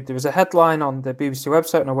being rude. There was a headline on the BBC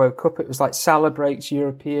website, and I woke up. It was like Salah breaks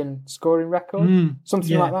European scoring record,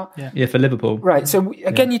 something like that. Yeah, for Liverpool. Right. So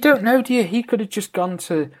again, you don't know, do you? He could have just gone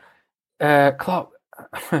to Klopp.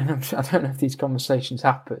 I don't know if these conversations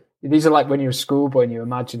happen. These are like when you're a schoolboy and you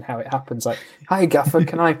imagine how it happens. Like, hi, Gaffer,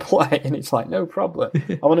 can I play? And it's like, no problem.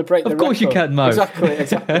 I want to break the record. Of course you can, Mo. Exactly.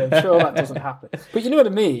 I'm sure that doesn't happen. But you know what I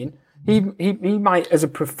mean? He might, as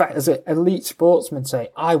an elite sportsman, say,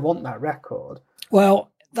 I want that record.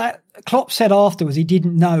 Well, that Klopp said afterwards he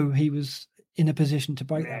didn't know he was in a position to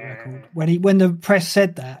break that record. When the press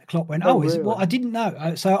said that, Klopp went, "Oh, is it what? I didn't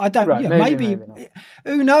know." So I don't. Right, maybe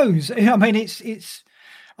who knows? I mean, it's.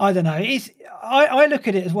 I don't know. I look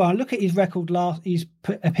at it as well. I look at his record his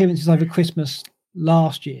appearances over Christmas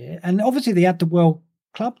last year, and obviously they had the World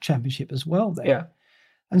Club Championship as well there. Yeah.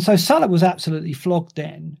 And so Salah was absolutely flogged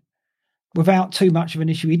then, without too much of an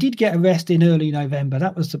issue. He did get a rest in early November.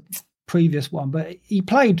 That was the previous one, but he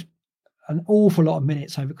played an awful lot of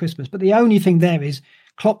minutes over Christmas. But the only thing there is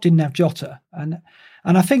Klopp didn't have Jota. And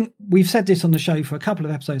I think we've said this on the show for a couple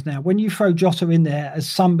of episodes now. When you throw Jota in there as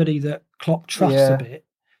somebody that Klopp trusts a bit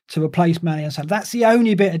to replace Mane and Salah, that's the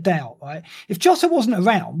only bit of doubt, right? If Jota wasn't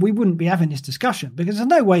around, we wouldn't be having this discussion because there's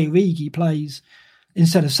no way Origi plays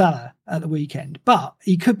instead of Salah at the weekend. But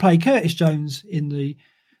he could play Curtis Jones in the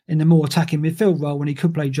more attacking midfield role when he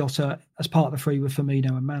could play Jota as part of the three with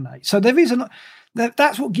Firmino and Mane. So there is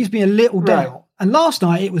that's what gives me a little doubt. Right. And last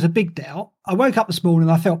night it was a big doubt. I woke up this morning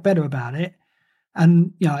and I felt better about it.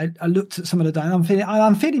 And I looked at some of the data.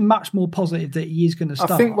 I'm feeling much more positive that he is going to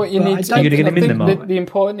start. I think what you need to get him in there, Mark. The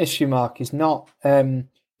important issue, Mark, is not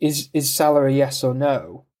is Salah a yes or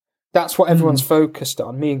no. That's what everyone's focused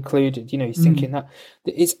on, me included. You're thinking that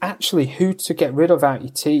it's actually who to get rid of out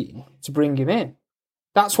your team to bring him in.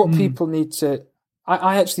 That's what people need to.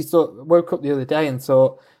 I actually woke up the other day and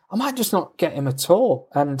thought I might just not get him at all.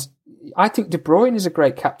 And I think De Bruyne is a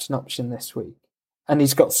great captain option this week, and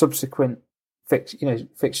he's got subsequent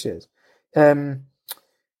fixtures.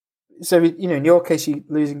 So in your case, you're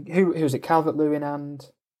losing who is it? Calvert-Lewin and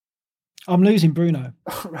I'm losing Bruno.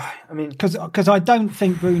 Right. I mean, because I don't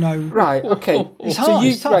think Bruno. Right. Okay. It's hard.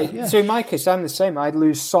 It's tough, right. Yeah. So in my case, I'm the same. I'd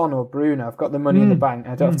lose Son or Bruno. I've got the money in the bank.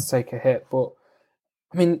 I don't have to take a hit. But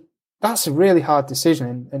I mean, that's a really hard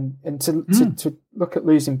decision, and to look at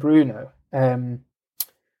losing Bruno,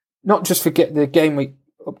 not just for the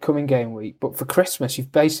upcoming game week, but for Christmas,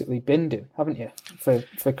 you've basically binned him, haven't you? For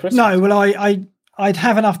Christmas. No. Well, I'd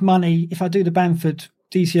have enough money if I do the Bamford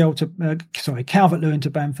DCL to Calvert-Lewin to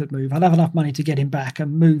Bamford move. I'd have enough money to get him back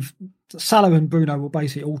and move. Salah and Bruno will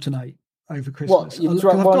basically alternate over Christmas. I've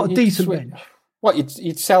got a decent bench. What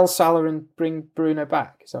you'd sell Salah and bring Bruno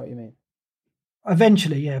back? Is that what you mean?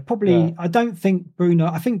 Eventually, yeah, probably. Yeah. I don't think Bruno.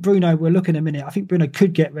 I think Bruno. We're looking a minute. I think Bruno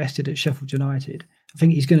could get rested at Sheffield United. I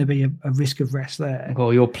think he's going to be a risk of rest there.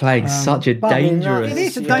 Well, you're playing such a dangerous. It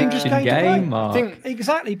is a dangerous game, Mark.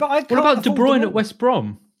 Exactly, but what about De Bruyne at West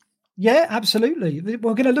Brom? Yeah, absolutely.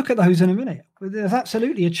 We're going to look at those in a minute. There's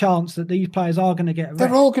absolutely a chance that these players are going to get a rest.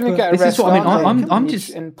 They're all going to get a rest. This is what I mean. I'm just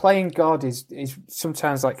and playing God is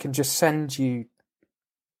sometimes can just send you.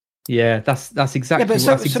 Yeah, that's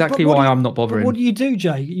exactly why I'm not bothering. What do you do,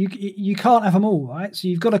 Jay? You can't have them all, right? So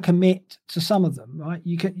you've got to commit to some of them, right?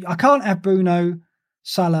 I can't have Bruno,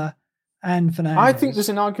 Salah, and Fernandes. I think there's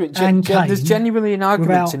an argument. There's genuinely an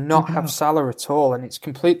argument to not have Salah at all, and it's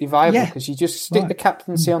completely viable because you just stick the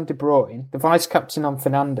captaincy on De Bruyne, the vice captain on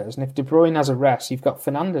Fernandes, and if De Bruyne has a rest, you've got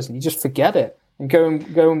Fernandes, and you just forget it. And go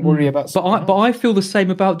and worry about. But I feel the same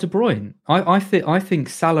about De Bruyne. I think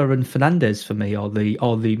Salah and Fernandes for me are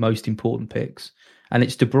the most important picks, and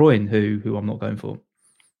it's De Bruyne who I'm not going for.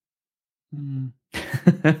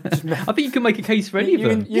 I think you can make a case for any of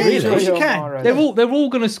them. Yeah, you can. They're all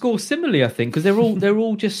going to score similarly, I think, because they're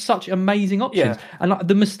all just such amazing options. Yeah. And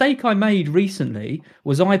the mistake I made recently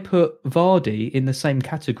was I put Vardy in the same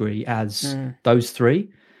category as those three.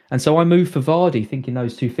 And so I moved for Vardy, thinking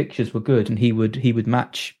those two fixtures were good, and he would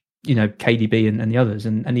match, KDB and the others,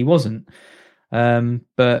 and he wasn't.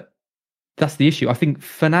 But that's the issue. I think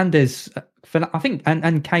Fernandes,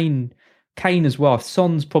 and Kane as well.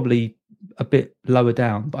 Son's probably a bit lower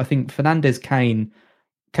down, but I think Fernandes, Kane,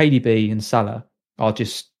 KDB, and Salah are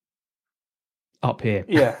just up here.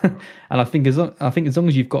 Yeah. And I think as long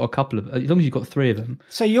as you've got as long as you've got three of them.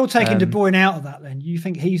 So you're taking De Bruyne out of that, then? You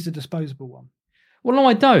think he's the disposable one? Well, no,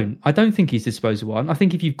 I don't. I don't think he's disposable. I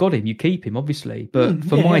think if you've got him, you keep him, obviously. But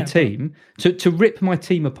for my team, to rip my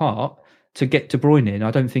team apart to get De Bruyne in,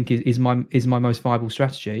 I don't think is my most viable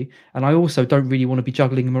strategy. And I also don't really want to be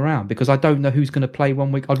juggling them around because I don't know who's going to play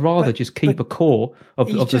one week. I'd rather just keep a core of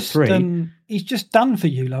the three. He's just done for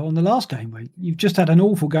you, on the last game week. You've just had an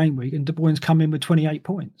awful game week, and De Bruyne's come in with 28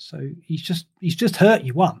 points. So he's just hurt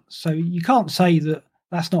you once. So you can't say that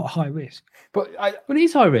That's not a high risk. But Well, it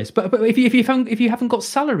is high risk. But if you haven't got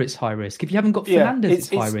Salah, it's high risk. If you haven't got Fernandes, it's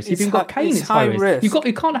high risk. If you haven't got Kane, it's high risk.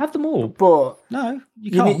 You can't have them all. But No,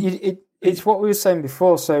 you can't. it's what we were saying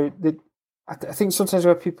before. So I think sometimes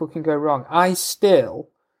where people can go wrong. I still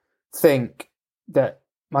think that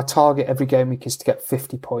my target every game week is to get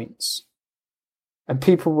 50 points. And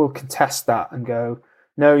people will contest that and go,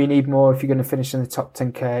 no, you need more if you're going to finish in the top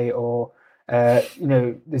 10k, or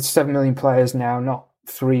there's 7 million players now, not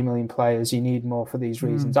 3 million players. You need more for these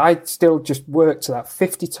reasons. I still just work to that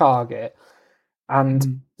 50 target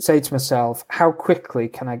and say to myself, how quickly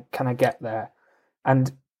can I get there?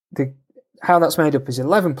 And how that's made up is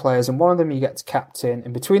 11 players, and one of them you get to captain.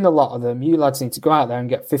 And between the lot of them, you lads need to go out there and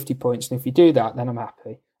get 50 points. And if you do that, then I'm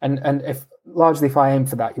happy. And if I aim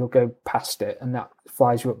for that, you'll go past it, and that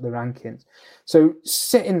flies you up the rankings. So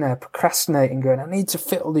sitting there procrastinating, going, I need to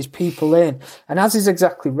fit all these people in. And as is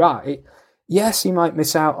exactly right, yes, you might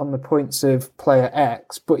miss out on the points of player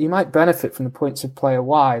X, but you might benefit from the points of player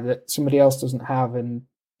Y that somebody else doesn't have. And,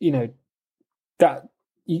 that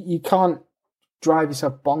you can't drive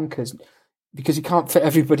yourself bonkers because you can't fit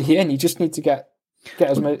everybody in. You just need to get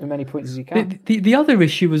as many points as you can. The other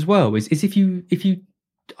issue as well is if you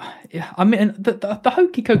I mean, the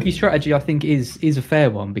hokey cokey strategy I think is a fair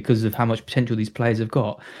one because of how much potential these players have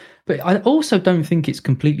got. But I also don't think it's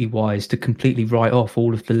completely wise to completely write off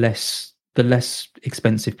all of the less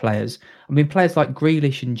expensive players. I mean, players like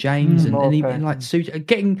Grealish and James and even like Suja,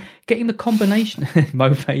 getting the combination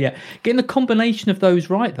Mope, getting the combination of those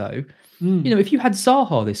right though. If you had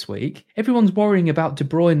Zaha this week, everyone's worrying about De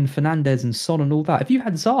Bruyne, Fernandes, and Son and all that. If you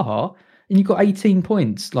had Zaha and you got 18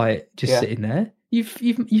 points, like just sitting there,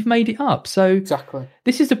 you've made it up. So exactly,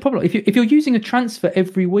 this is the problem. If you're using a transfer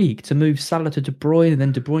every week to move Salah to De Bruyne and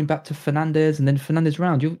then De Bruyne back to Fernandes and then Fernandes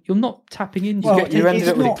round, you're not tapping in. You ended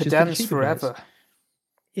up with Podence forever.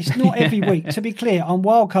 It's not every week. To be clear, I'm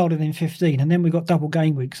wildcarded in 15, and then we've got double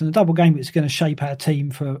game weeks, and the double game weeks are going to shape our team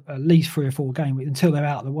for at least 3 or 4 game weeks until they're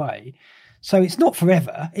out of the way. So it's not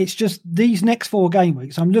forever. It's just these next 4 game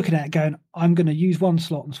weeks, I'm looking at it going, I'm going to use one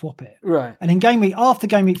slot and swap it. Right. And in after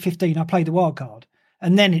game week 15, I play the wild card.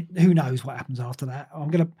 And then who knows what happens after that? I'm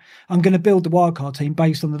gonna build the wildcard team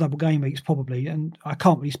based on the double game weeks probably, and I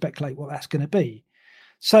can't really speculate what that's going to be.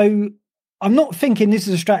 So I'm not thinking this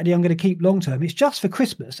is a strategy I'm going to keep long term. It's just for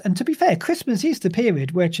Christmas. And to be fair, Christmas is the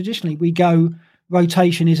period where traditionally we go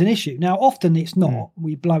rotation is an issue. Now often it's not.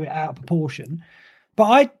 We blow it out of proportion.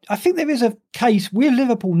 But I think there is a case with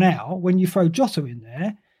Liverpool now when you throw Jota in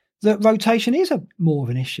there that rotation is more of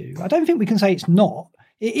an issue. I don't think we can say it's not.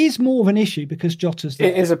 It is more of an issue because Jota's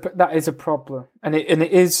there. That is a problem, and it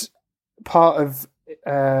is part of.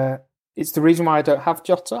 It's the reason why I don't have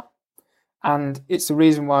Jota, and it's the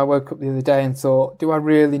reason why I woke up the other day and thought, do I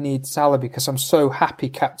really need Salah? Because I'm so happy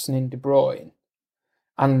captaining De Bruyne,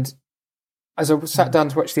 and as I sat down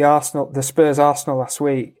to watch the Spurs Arsenal last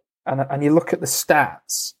week, and you look at the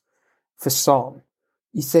stats for Son,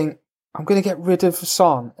 you think, I'm going to get rid of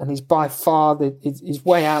Son, and he's by far he's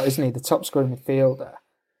way out, isn't he? The top scoring midfielder.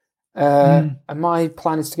 And my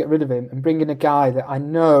plan is to get rid of him and bring in a guy that I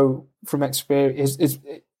know from experience is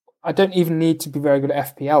I don't even need to be very good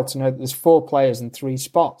at FPL to know that there's 4 players and 3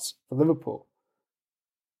 spots for Liverpool.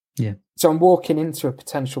 Yeah. So I'm walking into a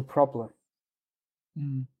potential problem.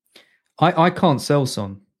 I can't sell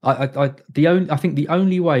Son. I think the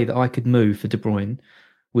only way that I could move for De Bruyne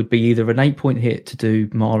would be either an 8-point hit to do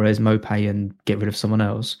Mahrez, Mopé and get rid of someone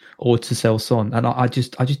else, or to sell Son. And I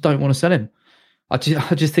just don't want to sell him. I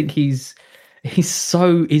just think his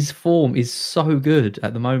form is so good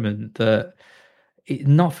at the moment that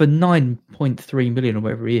not for 9.3 million or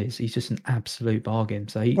whatever he is, he's just an absolute bargain.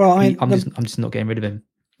 So I'm just not getting rid of him.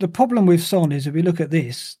 The problem with Son is if we look at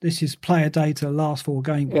this is player data last 4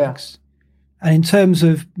 game weeks. And in terms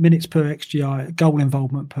of minutes per XGI, goal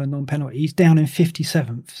involvement per non-penalty, he's down in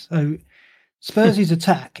 57th. So Spurs'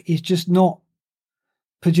 attack is just not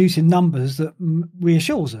producing numbers that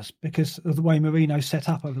reassures us because of the way Mourinho's set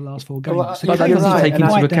up over the last 4 games. Well,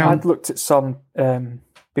 I'd looked at Son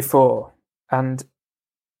before, and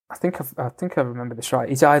I think I remember this right.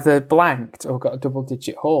 He's either blanked or got a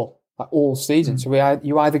double-digit haul like all season. So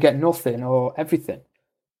you either get nothing or everything.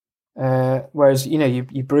 Whereas your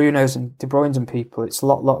Brunos and De Bruyne's and people, it's a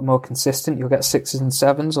lot more consistent. You'll get 6s and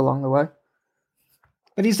 7s along the way.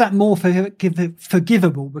 But is that more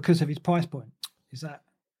forgivable because of his price point? Is that?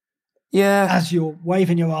 Yeah. As you're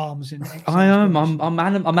waving your arms in. I am. I'm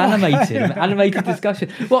animated. Animated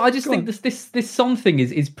discussion. Well, I just think this Son thing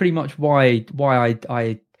is pretty much why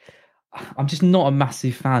I'm just not a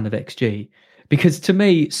massive fan of XG. Because to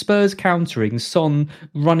me, Spurs countering, Son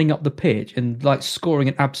running up the pitch and like scoring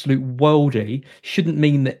an absolute worldie shouldn't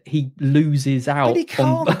mean that he loses out. But he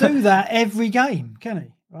can't do that every game, can he?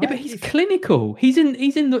 Right? Yeah, but he's clinical. He's in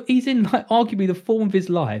like arguably the form of his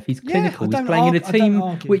life. He's clinical. He's playing in a team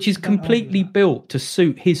which is completely built to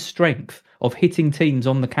suit his strength of hitting teams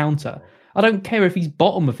on the counter. I don't care if he's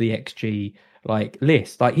bottom of the XG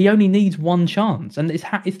list. Like, he only needs one chance, and it's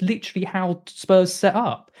literally how Spurs set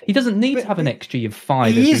up. He doesn't need to have an XG of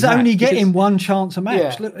 5. He is only getting one chance a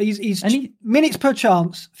match. Yeah. Look, he's minutes per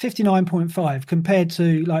chance 59.5 compared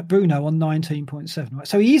to like Bruno on 19.7. Right,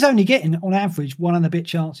 so he's only getting on average 1 and a bit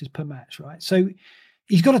chances per match. Right, so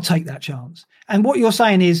he's got to take that chance. And what you're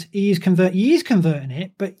saying is he is converting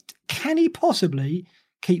it, but can he possibly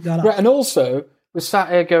keep that up? Right, and also we're sat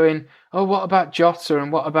here going, oh, what about Jota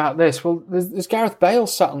and what about this? Well, there's Gareth Bale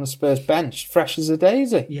sat on the Spurs bench, fresh as a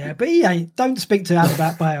daisy. Yeah, but he ain't. Don't speak to Adam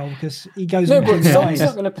about Bale because he goes. No, but he's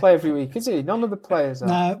not going to play every week, is he? None of the players are.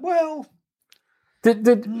 No, well. Of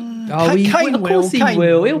course he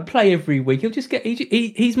will. He'll play every week. He'll just get.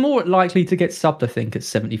 He's more likely to get subbed, I think, at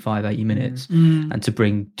 75, 80 minutes, and to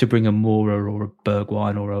bring a Moura or a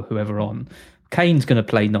Bergwijn or whoever on. Kane's going to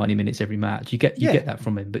play 90 minutes every match. You get that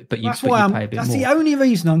from him, but you pay a bit more. That's the only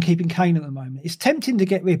reason I'm keeping Kane at the moment. It's tempting to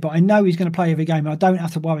get rid, but I know he's going to play every game. I don't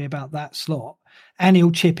have to worry about that slot. And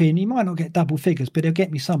he'll chip in. He might not get double figures, but he'll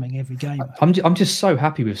get me something every game. I'm just so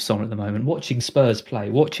happy with Son at the moment. Watching Spurs play,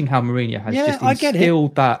 watching how Mourinho has just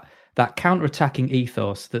instilled that counter-attacking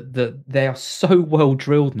ethos that they are so well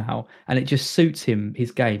drilled now, and it just suits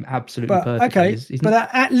his game absolutely perfectly. Okay, but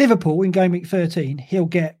at Liverpool in game week 13,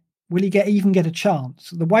 will he even get a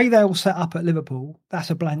chance? The way they're all set up at Liverpool, that's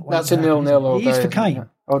a blank one. That's a 0-0 all day. It is for Kane.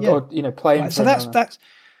 Or playing. Right, so that's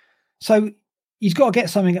so he's got to get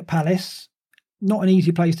something at Palace. Not an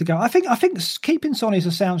easy place to go. I think keeping Son is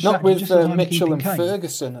a sound shot. Not with Mitchell and Kane.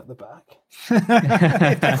 Ferguson at the back.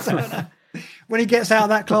 When he gets out of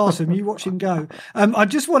that classroom, you watch him go. I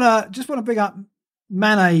just want to bring up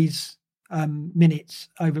Mane's minutes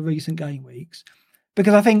over recent game weeks.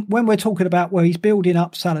 Because I think when we're talking about where he's building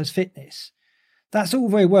up Salah's fitness, that's all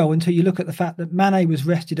very well until you look at the fact that Mane was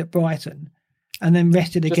rested at Brighton and then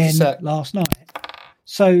rested again last night.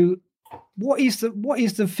 So what is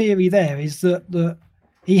the theory there? Is that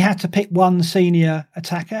he had to pick one senior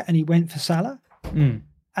attacker and he went for Salah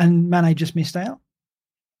and Mane just missed out?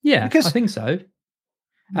 Yeah, I think so.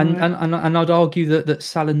 And I'd argue that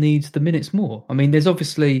Salah needs the minutes more. I mean, there's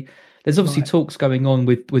obviously talks going on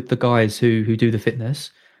with the guys who do the fitness,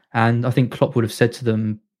 and I think Klopp would have said to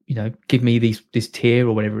them, give me this tier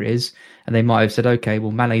or whatever it is, and they might have said, okay,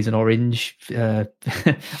 well, Mane's an orange. I'm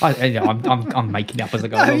making it up as I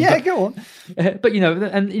go along. Yeah, go on. But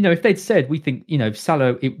if they'd said, we think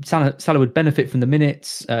Salah would benefit from the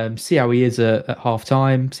minutes, see how he is at half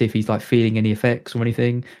time, see if he's like feeling any effects or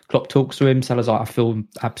anything. Klopp talks to him. Salah's like, I feel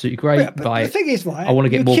absolutely great, but the thing is, right, I want to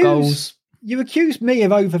get more goals. You accuse me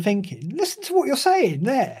of overthinking. Listen to what you're saying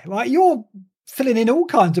there. Right? You're filling in all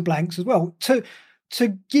kinds of blanks as well to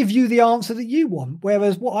give you the answer that you want.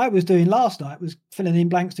 Whereas what I was doing last night was filling in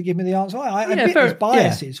blanks to give me the answer. I admit there's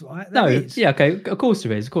biases, right? Okay, of course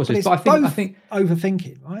there is. Of course there is. But I think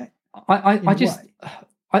overthinking, right?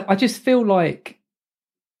 I just feel like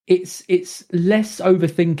it's less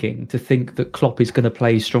overthinking to think that Klopp is going to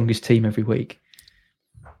play his strongest team every week.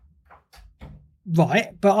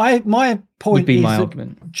 Right, but my point would be is my that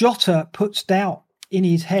argument. Jota puts doubt in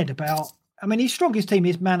his head about. I mean, his strongest team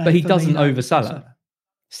is Mane, but he doesn't over Salah.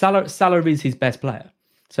 Salah is his best player.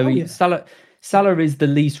 So Salah is the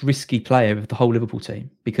least risky player of the whole Liverpool team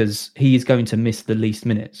because he is going to miss the least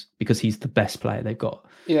minutes because he's the best player they've got.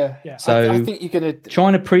 Yeah. So I think you're going to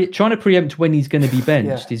trying to preempt when he's going to be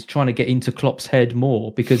benched is trying to get into Klopp's head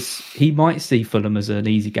more because he might see Fulham as an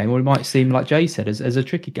easy game or he might see him, like Jay said, as a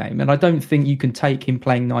tricky game. And I don't think you can take him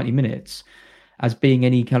playing 90 minutes as being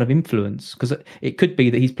any kind of influence because it could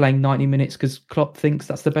be that he's playing 90 minutes because Klopp thinks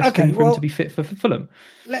that's the best thing for him to be fit for Fulham.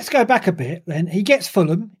 Let's go back a bit then. He gets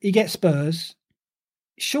Fulham, he gets Spurs.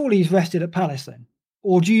 Surely he's rested at Palace then.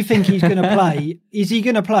 Or do you think he's going to play? Is he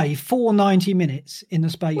going to play 490 minutes in the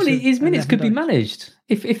space? Well, his minutes could be managed.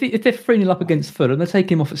 If they're 3-0 up against Fulham, they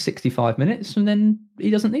take him off at 65 minutes, and then he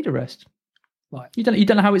doesn't need a rest. Right. You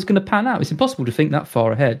don't know how it's going to pan out. It's impossible to think that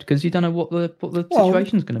far ahead because you don't know what the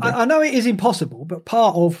situation is going to be. I know it is impossible, but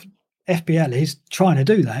part of FPL is trying to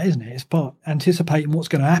do that, isn't it? It's part anticipating what's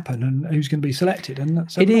going to happen and who's going to be selected. And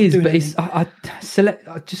so it is, but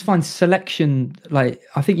I just find selection like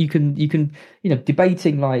I think you can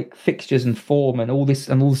debating like fixtures and form and all this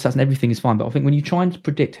and everything is fine. But I think when you're trying to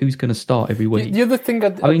predict who's going to start every week, the other thing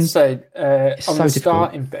I'd say on the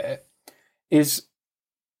starting bit is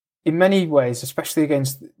in many ways, especially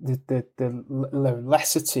against the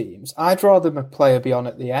lesser teams, I'd rather a player be on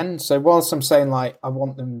at the end. So whilst I'm saying like I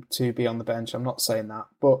want them to be on the bench, I'm not saying that,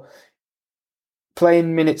 but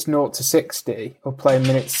playing minutes 0 to 60 or playing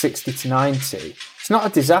minutes 60 to 90, it's not a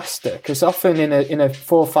disaster, because often in a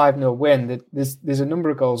 4-5-0 win, there's a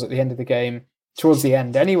number of goals at the end of the game, towards the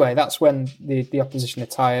end anyway. That's when the opposition are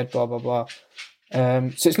tired, blah, blah, blah.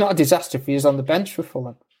 So it's not a disaster if he's on the bench for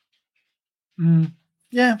Fulham.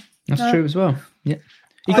 Yeah. That's true as well. Yeah.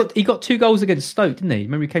 He got 2 goals against Stoke, didn't he?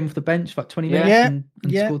 Remember he came off the bench for like 20 minutes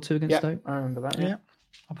and scored 2 against Stoke? I remember that. Yeah.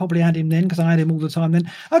 I'll probably add him then, because I had him all the time then.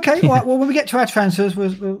 Okay, right, well, when we get to our transfers,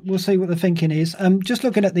 we'll see what the thinking is. Just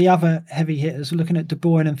looking at the other heavy hitters, looking at De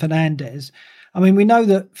Bruyne and Fernandes. I mean, we know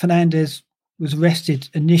that Fernandes was rested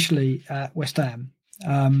initially at West Ham.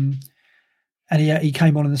 And he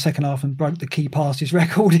came on in the second half and broke the key passes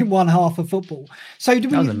record in one half of football. So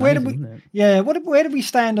where do we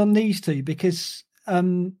stand on these two? Because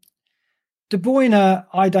De Bruyne,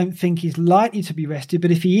 I don't think is likely to be rested,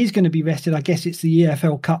 but if he is going to be rested, I guess it's the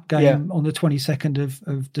EFL Cup game on the 22nd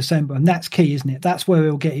of December, and that's key, isn't it? That's where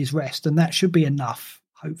he'll get his rest, and that should be enough,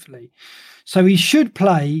 hopefully. So he should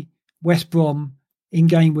play West Brom in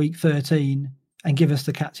game week 13 and give us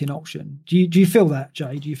the captain option. Do you feel that,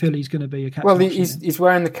 Jay? Do you feel he's going to be a captain? Well, he's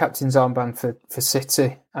wearing the captain's armband for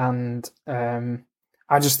City, and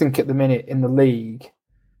I just think at the minute in the league,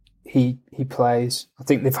 he plays. I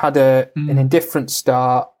think they've had an indifferent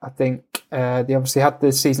start. I think they obviously had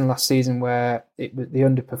the season last season where they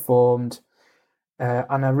underperformed,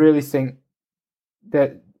 and I really think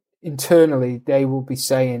that internally they will be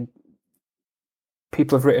saying,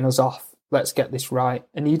 people have written us off, let's get this right.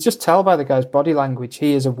 And you just tell by the guy's body language,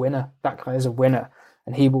 he is a winner. That guy is a winner,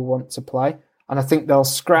 and he will want to play. And I think they'll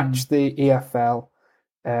scratch the EFL.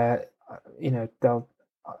 They'll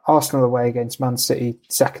Arsenal away against Man City,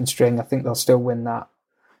 second string. I think they'll still win that.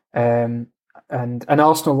 And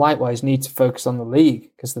Arsenal likewise need to focus on the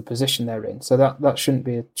league because the position they're in. So that shouldn't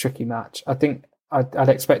be a tricky match. I think I'd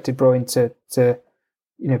expect De Bruyne to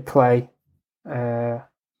play.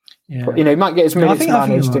 But, he might get his minutes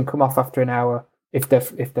managed and come off after an hour if they're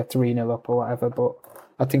 3-0 up or whatever. But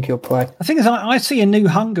I think he'll play. I think I see a new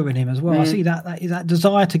hunger in him as well. I see that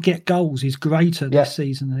desire to get goals is greater this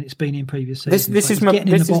season than it's been in previous seasons. This is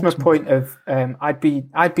my point of I'd be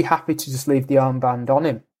happy to just leave the armband on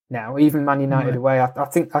him now, even Man United away. I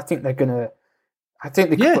think they're gonna. I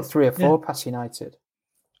think they could put 3 or 4 past United.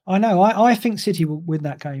 I know. I think City will win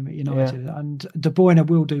that game at United, and De Bruyne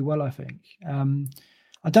will do well. I think.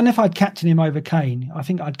 I don't know if I'd captain him over Kane. I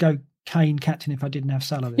think I'd go Kane captain if I didn't have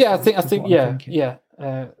Salah. I think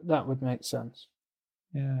that would make sense.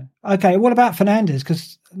 Yeah. Okay. What about Fernandes?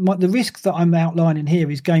 Because the risk that I'm outlining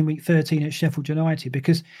here is game week 13 at Sheffield United,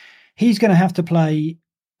 because he's going to have to play.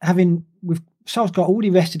 Solskjaer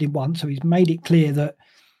already rested him once, so he's made it clear that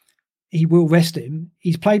he will rest him.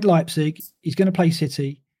 He's played Leipzig. He's going to play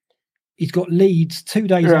City. He's got Leeds 2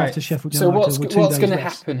 days after Sheffield United. So what's going to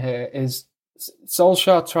happen here is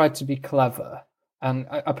Solskjaer tried to be clever, and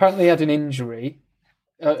apparently he had an injury.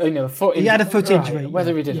 A foot injury. He had a foot injury.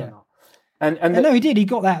 Whether he did or not. No, he did. He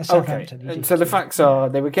got that at Southampton. Okay. So the facts are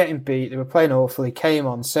they were getting beat. They were playing awful. He came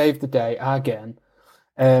on, saved the day again,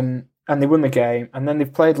 and they won the game. And then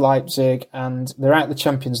they've played Leipzig, and they're out of the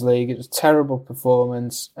Champions League. It was a terrible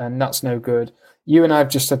performance, and that's no good. You and I have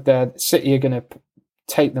just said there, City are going to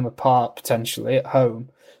take them apart potentially at home.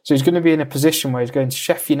 So he's going to be in a position where he's going to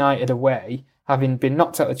Sheffield United away, having been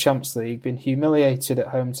knocked out of the Champions League, been humiliated at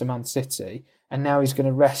home to Man City, and now he's going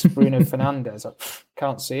to rest Bruno Fernandes. I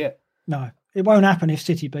can't see it. No, it won't happen if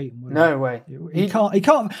City beat him. No way. He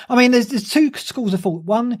can't. I mean, there's 2 schools of thought.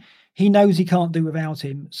 One, he knows he can't do without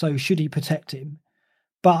him, so should he protect him?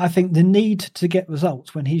 But I think the need to get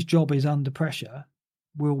results when his job is under pressure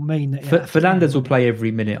will mean that Fernandes will play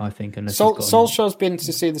every minute, I think. Solskjaer's been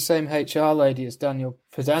to see the same HR lady as Daniel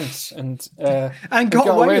Podence and got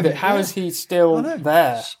away with it. How is he still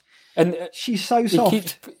there? And she's so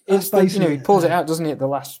soft. He pulls it out, doesn't he, at the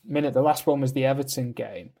last minute? The last one was the Everton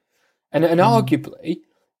game. And arguably,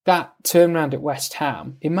 that turnaround at West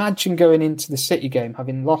Ham, imagine going into the City game,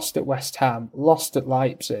 having lost at West Ham, lost at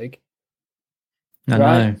Leipzig.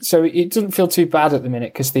 Right? So it doesn't feel too bad at the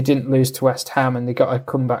minute because they didn't lose to West Ham and they got a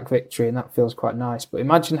comeback victory, and that feels quite nice. But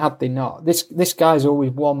imagine had they not. This guy's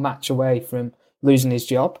always one match away from losing his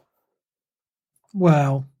job.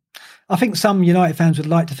 Well, I think some United fans would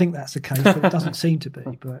like to think that's the case, but it doesn't seem to be.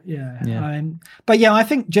 But I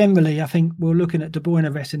think generally, we're looking at De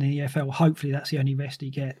Bruyne resting in the EFL. Hopefully, that's the only rest he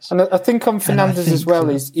gets. And I think on Fernandes as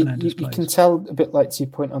well, you can tell a bit like to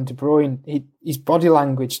your point on De Bruyne. His body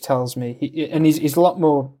language tells me, he's a lot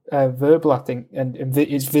more verbal, I think, and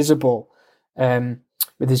it's visible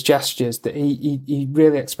with his gestures that he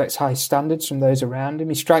really expects high standards from those around him.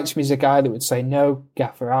 He strikes me as a guy that would say, "No,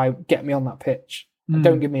 Gaffer, get me on that pitch.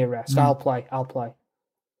 Don't give me a rest. I'll play.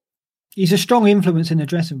 He's a strong influence in the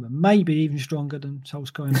dressing room, maybe even stronger than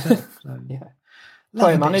Solskjaer himself. So,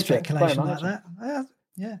 player manager. Speculation like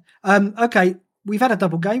that. Okay, we've had a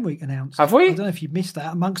double game week announced. Have we? I don't know if you missed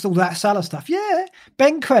that amongst all that Salah stuff. Yeah,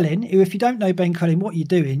 Ben Crellin, who, if you don't know Ben Crellin, what you're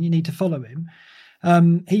doing, you need to follow him.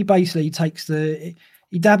 He basically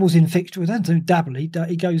he dabbles in fixtures. I don't know, dabble. He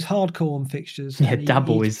goes hardcore on fixtures. Yeah,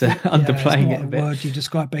 dabble is underplaying it a bit. Word you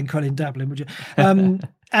describe Ben Crellin dabbling, would you?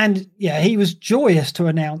 And he was joyous to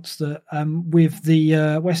announce that with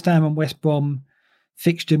the West Ham and West Brom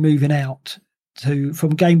fixture moving out from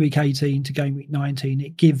game week 18 to game week 19,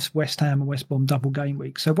 it gives West Ham and West Brom double game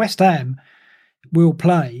week. So West Ham will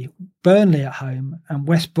play Burnley at home and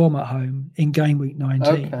West Brom at home in game week 19.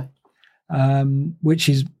 Okay. Which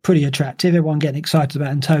is pretty attractive. Everyone getting excited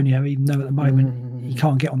about Antonio, even though at the moment he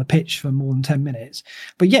can't get on the pitch for more than 10 minutes.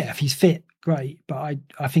 But if he's fit, great. But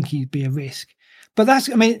I think he'd be a risk. But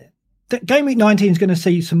game week 19 is going to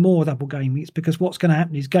see some more double game weeks, because what's going to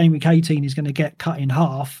happen is game week 18 is going to get cut in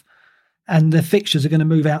half, and the fixtures are going to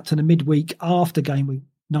move out to the midweek after game week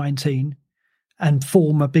 19 and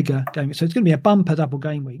form a bigger game week. So it's going to be a bumper double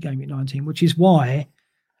game week 19, which is why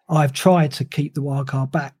I've tried to keep the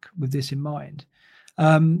wildcard back with this in mind.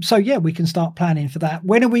 We can start planning for that.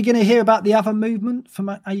 When are we going to hear about the other movement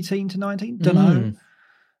from 18 to 19? Don't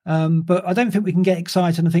know. But I don't think we can get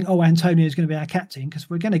excited and think, Antonio is going to be our captain, because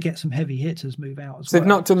we're going to get some heavy hitters move out as well. They've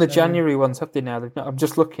not done the January ones, have they now? I'm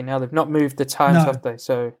just looking now. They've not moved the times, have they?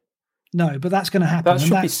 So no, but that's going to happen. That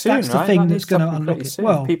should be soon, That's the thing that's going to unlock it.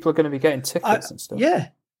 Well, people are going to be getting tickets and stuff. Yeah.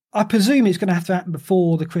 I presume it's going to have to happen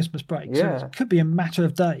before the Christmas break. So it could be a matter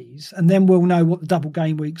of days, and then we'll know what the double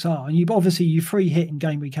game weeks are. And you free hit in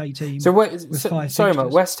game week 18. Sorry, mate.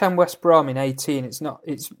 West Ham, West Brom in 18. It's not.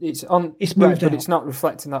 It's on. It's moved, but it's not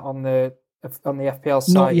reflecting that on the FPL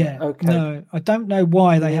site. Not yet. Okay. No, I don't know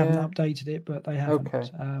why they haven't updated it, but they haven't. Okay.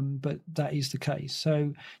 But that is the case.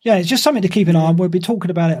 So it's just something to keep an eye on. We'll be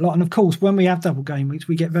talking about it a lot, and of course, when we have double game weeks,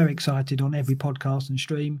 we get very excited on every podcast and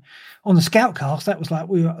stream. On the Scoutcast, that was like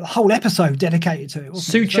a whole episode dedicated to it.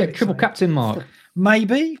 Souček triple captain mark.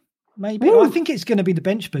 Maybe. I think it's going to be the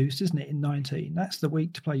bench boost, isn't it? In 19, that's the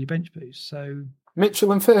week to play your bench boost. So.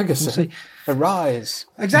 Mitchell and Ferguson, arise.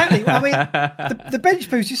 Exactly. I mean, the bench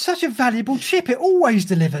boost is such a valuable chip. It always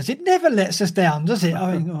delivers. It never lets us down, does it?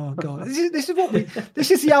 I mean, oh God, this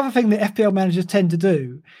is the other thing that FPL managers tend to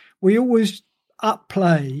do. We always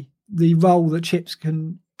upplay the role that chips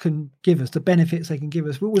can give us, the benefits they can give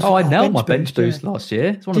us. I nailed my bench boost last year.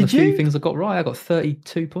 It's one of the few things I got right. I got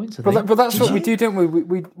 32 points, I think. But that's what we do, don't we?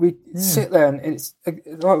 We sit there, and it's like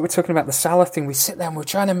we're talking about the Salah thing. We sit there and we're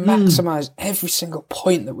trying to maximise every single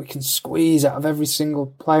point that we can squeeze out of every single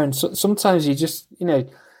player. And sometimes you just, your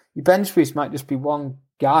bench boost might just be one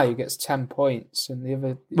guy who gets 10 points and the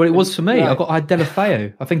other. Well, it was for me. Right. I had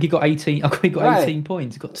Delafeu. I think he got 18. He got 18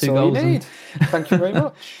 points. He got 2 goals. You need. Thank you very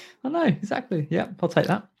much. I know, exactly. Yeah, I'll take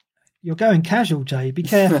that. You're going casual, Jay. Be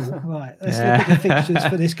careful. Right, let's look at the fixtures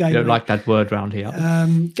for this game. You don't like that word round here.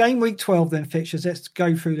 Game week 12 then, fixtures. Let's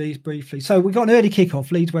go through these briefly. So we've got an early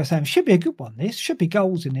kickoff. Leeds West Ham. Should be a good one, this. Should be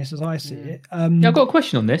goals in this as I see it. I've got a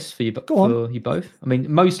question on this for you, you both. I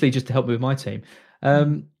mean, mostly just to help me with my team.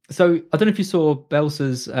 So I don't know if you saw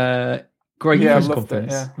Bielsa's great press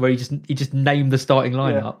conference where he just named the starting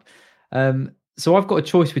lineup. So I've got a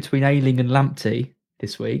choice between Ayling and Lamptey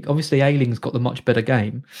this week. Obviously, Ayling's got the much better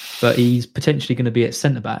game, but he's potentially going to be at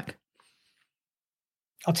centre-back.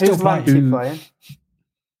 I'd still play. Who's playing?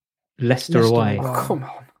 Leicester away. Oh, come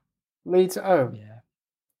on. Leeds at home. Yeah.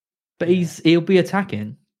 But he'll be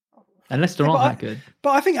attacking. And Leicester aren't that good. But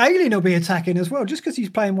I think Ayling will be attacking as well, just because he's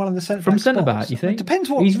playing one of the centre-back From centre-back, you think? It depends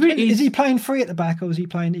what... is he playing free at the back, or is he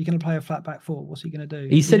going to play a flat-back four? What's he going to do?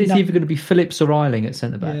 He said it's either going to be Phillips or Ayling at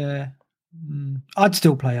centre-back. Yeah. I'd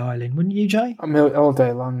still play Ayling, wouldn't you, Jay? I mean, all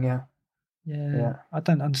day long, yeah. I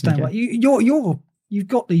don't understand why you've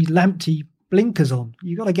got the Lamptey blinkers on.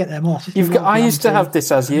 You've got to get them off. I used to have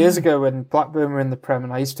this years ago when Blackburn were in the Prem,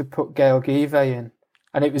 and I used to put Gail Give in,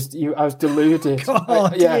 and it was I was deluded.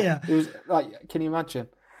 Dear. It was like, can you imagine?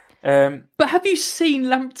 But have you seen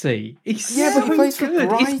Lamptey? He's but he plays for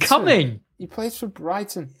Brighton. He's coming. He plays for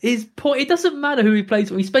Brighton. His point. It doesn't matter who he plays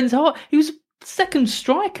for. He spends hard. He was second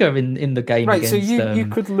striker in the game. Right. Against, So you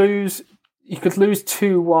could lose. You could lose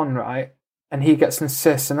 2-1, right? And he gets an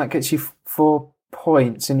assist, and that gets you 4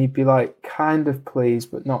 points, and you'd be like kind of pleased,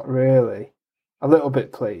 but not really. A little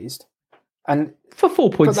bit pleased. And for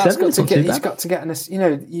 4.7, that's got to get. He's bad. got to get an.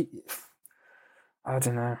 I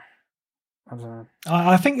don't know.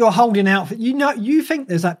 I think you're holding out for you think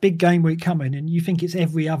there's that big game week coming, and you think it's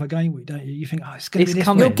every other game week, don't you? You think it's going to be this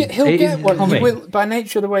coming. week. He'll get one. Coming. He will, by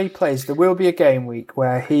nature of the way he plays, there will be a game week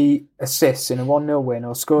where he assists in a 1-0 win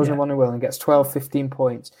or scores in a 1-0 win and gets 12, 15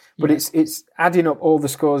 points. But it's adding up all the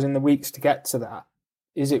scores in the weeks to get to that.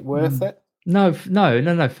 Is it worth it? No.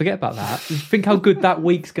 Forget about that. Think how good that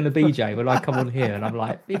week's going to be, Jay. When I come on here and I'm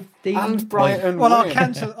like 15. And Brighton. Well, win.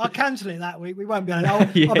 I'll cancel it that week. We won't be able to. I'll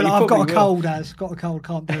be you like, I've got a probably cold, got a cold,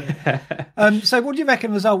 can't do it. So what do you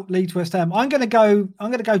reckon result Leeds West Ham? I'm going to go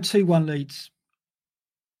 2-1 Leeds.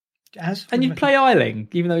 And you'd play Eiling,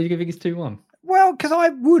 even though you think it's 2-1. Well, because I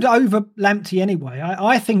would over Lamptey anyway.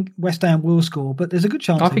 I think West Ham will score, but there's a good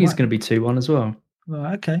chance. I think it's going to be 2-1 as well.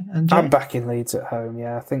 Right, okay. And I'm backing Leeds at home.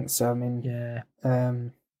 Yeah, I think so. I mean, yeah.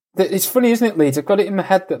 It's funny, isn't it, Leeds? I've got it in my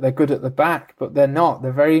head that they're good at the back, but they're not.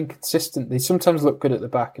 They're very inconsistent. They sometimes look good at the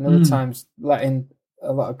back, and other times let in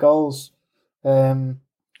a lot of goals.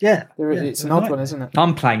 It's an odd one, isn't it?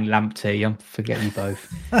 I'm playing Lamptey. I'm forgetting you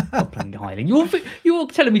both. I'm playing Eiling. You're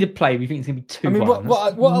telling me to play. You think it's going to be 2-1? I mean,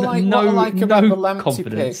 what I like about the Lamptey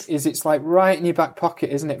confidence. pick is it's like right in your back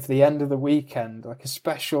pocket, isn't it, for the end of the weekend, like a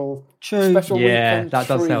special True. weekend that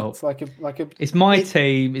does treat, help. like a. It's my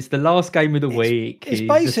team. It's the last game of the week. It's He's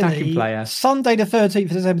basically attacking player. Sunday the 13th of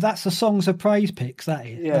December. That's the Songs of Praise picks. That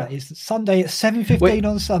is. Yeah. That is Sunday at 7:15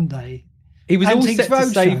 on Sunday. He was all Antiques set to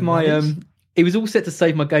Roadshow, save my that is. He was all set to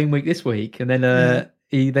save my game week this week, and then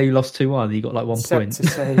they lost 2-1. He got like 1 point. To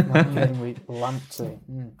save my game week, Lamptey.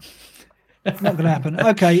 Not going to happen.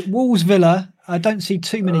 Okay, Wolves Villa. I don't see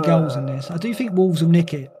too many goals in this. I do think Wolves will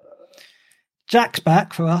nick it. Jack's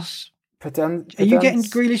back for us. Are you getting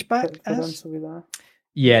Grealish back? Podence will be there.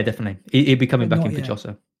 Yeah, definitely. He'll be coming But back not in for yet.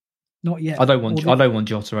 Jota. Not yet. I don't want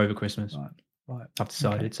Jota over Christmas. Right. I've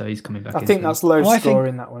decided, so he's coming back. I think that's low I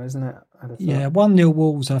scoring, that one, isn't it? Yeah, 1-0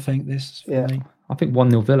 Wolves, I think, this for Yeah. me. I think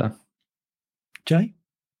 1-0 Villa. Jay?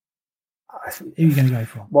 Who are you going to go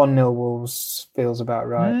for? 1-0 Wolves feels about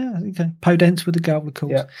right. Yeah, okay. Podence with the goal, of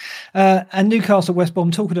course. Yeah. And Newcastle West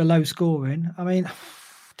Brom, talking of low scoring, I mean,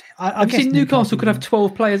 I I've guess seen Newcastle could have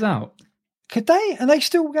 12 players out. Could they? Are they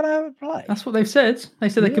still going to play? That's what they've said. They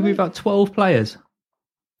said they could be Really? about 12 players.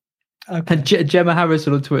 Okay. And Gemma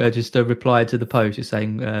Harrison on Twitter just replied to the post, just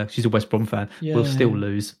saying she's a West Brom fan. We'll still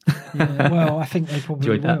lose. Yeah, well, I think they probably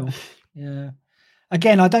Enjoyed that. will. Yeah.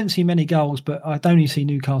 Again, I don't see many goals, but I only see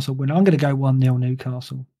Newcastle win. I'm going to go 1-0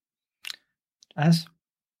 Newcastle. As?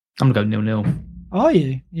 I'm going to go 0-0. Are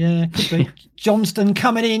you? Yeah, could be. Johnston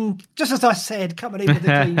coming in, just as I said, coming in with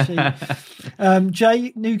the clean sheet.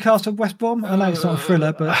 Jay, Newcastle West Brom. I know it's not a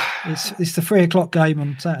thriller, but it's the 3:00 game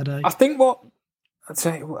on Saturday. I think I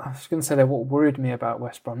was going to say that what worried me about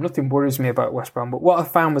West Brom. Nothing worries me about West Brom, but what I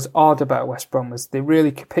found was odd about West Brom was they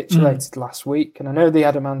really capitulated last week, and I know they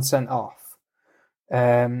had a man sent off.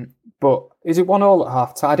 But is it 1-1 at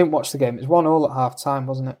half time? I didn't watch the game. It was 1-1 at half time,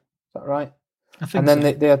 wasn't it? Is that right? I think And then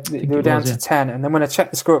so. they were down to 10. And then when I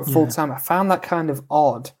checked the score at full time, I found that kind of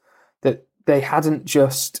odd that they hadn't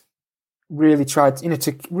just really tried,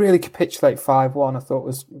 to really capitulate 5-1. I thought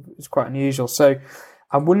was quite unusual. So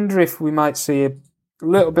I wonder if we might see a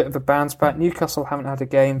little bit of a bounce back. Newcastle haven't had a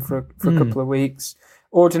game for a couple of weeks.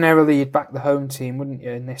 Ordinarily, you'd back the home team, wouldn't you,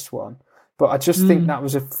 in this one? But I just think that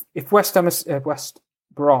was if West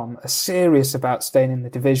Brom are serious about staying in the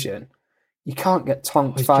division, you can't get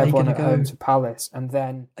tonked 5-1 at home to Palace and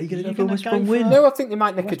then. Are you going to You're go for gonna West go Brom for win? No, I think they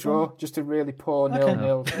might nick a West draw, Brom? just a really poor Okay.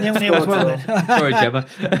 0-0. 0-0 as well then. Sorry,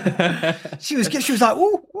 Gemma. She was like,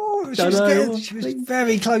 oh, she was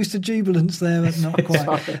very close to jubilance there, but not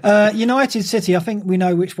quite. United City, I think we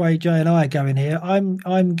know which way Jay and I are going here. I'm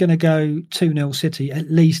going to go 2-0 City, at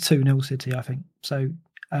least 2-0 City, I think. So,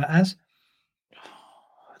 As?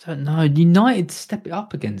 I don't know. United step it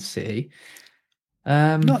up against City.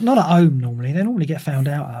 Not at home normally. They normally get found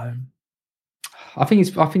out at home. I think it's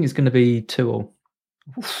going to be 2-2.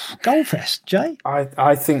 Goalfest, Jay?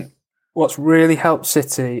 I think what's really helped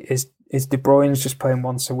City is De Bruyne's just playing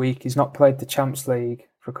once a week. He's not played the Champions League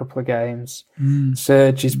for a couple of games.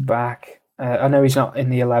 Serge is back. I know he's not in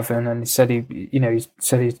the 11, and he said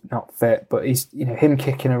he's not fit, but he's him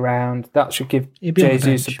kicking around that should give He'll be on the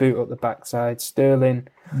Jesus a bench. boot up the backside. Sterling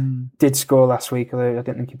did score last week, although I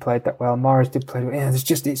didn't think he played that well. Morris did play. Yeah,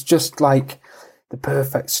 it's just like the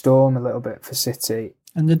perfect storm a little bit for City.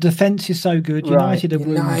 And the defence is so good. United are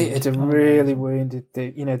really wounded.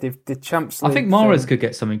 The champs. I think Mahrez could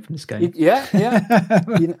get something from this game. Yeah.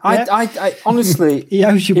 I honestly, he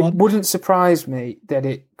owes you one. Wouldn't surprise me that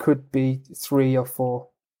it could be 3 or 4.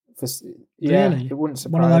 Really? It wouldn't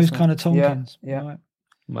surprise me. One of those kind of Tonkins. Yeah. Right.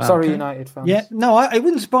 Wow. Sorry, okay. United fans. Yeah, no, it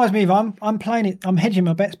wouldn't surprise me if I'm playing it. I'm hedging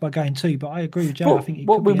my bets by going 2, but I agree with Joe. I think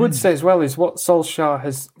what we would say as well is what Solskjaer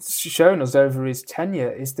has shown us over his tenure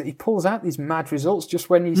is that he pulls out these mad results just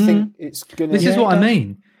when you think it's going to. This is what I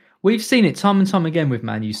mean. We've seen it time and time again with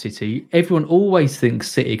Man U City. Everyone always thinks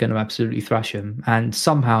City are going to absolutely thrash them, and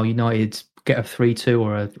somehow United get a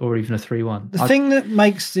 3-2 or even a 3-1. The thing that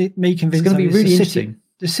makes me convinced it's going to be really interesting.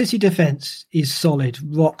 The City defence is solid,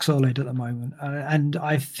 rock solid at the moment, and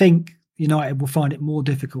I think United will find it more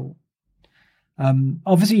difficult.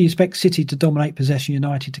 Obviously, you expect City to dominate possession,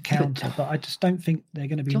 United to counter, but I just don't think they're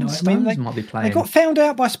going to be. John Stones might be playing. They got found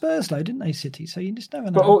out by Spurs, though, didn't they, City? So you just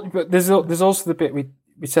never know. But there's also the bit we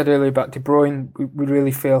said earlier about De Bruyne. We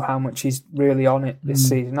really feel how much he's really on it this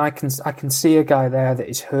season. I can see a guy there that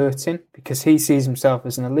is hurting because he sees himself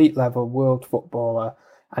as an elite level world footballer,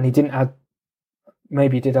 and he didn't add.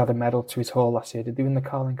 Maybe he did add a medal to his haul last year. Did they win the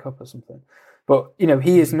Carling Cup or something? But,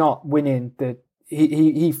 he is not winning.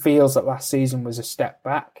 He feels that last season was a step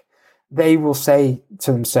back. They will say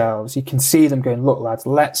to themselves, you can see them going, look, lads,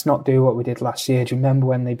 let's not do what we did last year. Do you remember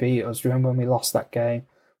when they beat us? Do you remember when we lost that game?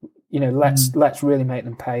 Let's really make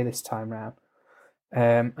them pay this time round.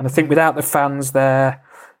 And I think without the fans there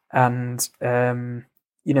and,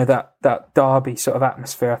 that derby sort of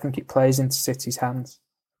atmosphere, I think it plays into City's hands.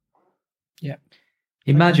 Yeah.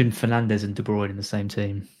 Imagine Fernandes and De Bruyne in the same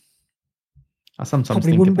team. I sometimes probably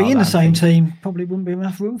think wouldn't about be in the that same team. Probably wouldn't be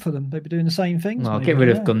enough room for them. They'd be doing the same things. Well, get rid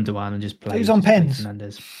of Gundogan and just play. Who's on pens?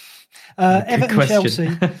 Fernandes. Everton, Chelsea.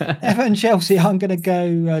 Everton, Chelsea. I'm going to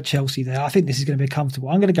go Chelsea there. I think this is going to be comfortable.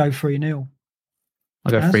 I'm going to go 3-0.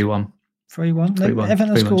 I'll go 3-1. 3-1.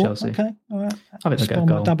 Everton score. Chelsea. Okay, all right. I think they'll get a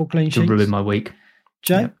goal. Double clean sheet. To ruin my week.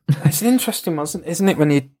 Jay? Yeah. It's an interesting one, isn't it, when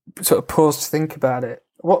you sort of pause to think about it?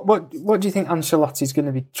 What do you think Ancelotti's going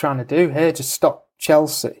to be trying to do here? Just stop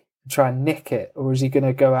Chelsea and try and nick it, or is he going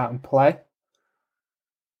to go out and play?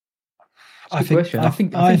 I think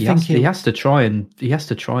he has to try and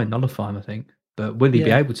nullify him. I think, but will he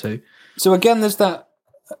be able to? So again, there's that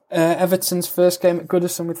Everton's first game at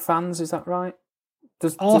Goodison with fans. Is that right?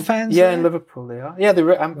 Fans? Yeah, in Liverpool they are. Yeah, they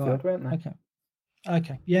were at Anfield, weren't they?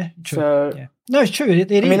 Okay. Yeah, true. So, yeah. No, it's true.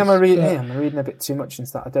 It is. I'm reading a bit too much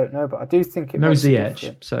into that. I don't know, but I do think it no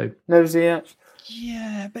Ziyech. So no Ziyech.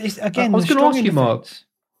 Yeah, but it's, again, I was going to ask you, Mark,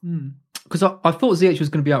 Hmm. Because I thought Ziyech was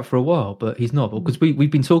going to be out for a while, but he's not. Because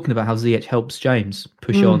we've been talking about how Ziyech helps James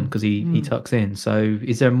push on because he tucks in. So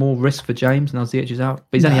is there more risk for James now Ziyech is out?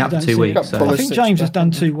 But he's only out for 2 weeks. So. I think James has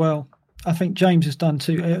done too well. I think James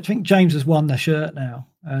has won the shirt now.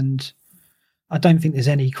 And I don't think there's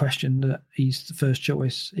any question that he's the first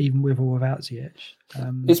choice, even with or without Ziyech.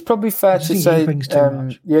 It's probably fair to say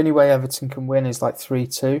the only way Everton can win is like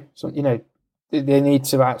 3-2. So, they need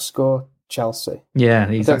to outscore Chelsea. Yeah,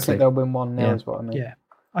 exactly. I don't think they'll win 1-0 is what I mean. Yeah.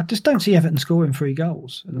 I just don't see Everton scoring 3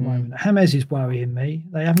 goals at the moment. James is worrying me.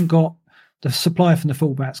 They haven't got the supply from the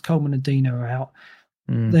fullbacks. Coleman and Dina are out.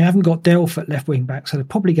 They haven't got Delph at left wing back, so they're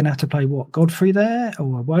probably going to have to play Godfrey there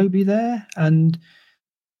or Iwobi there. And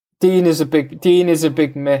Dean is a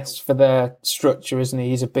big miss for their structure, isn't he?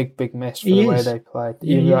 He's a big miss for the way they play.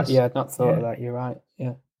 I'd not thought of that. You're right.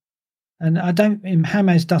 Yeah. And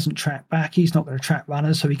James doesn't track back. He's not going to track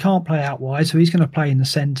runners, so he can't play out wide. So he's going to play in the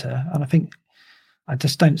centre. And I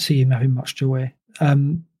just don't see him having much joy.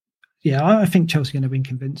 I think Chelsea are going to win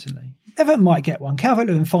convincingly. Everton might get one.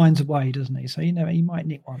 Calvert-Lewin finds a way, doesn't he? So he might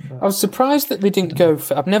nick one. But I was surprised that they didn't go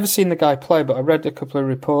for... I've never seen the guy play, but I read a couple of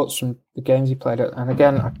reports from the games he played at. And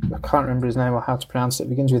again, I can't remember his name or how to pronounce it. It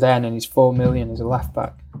begins with N and he's 4 million. He's a left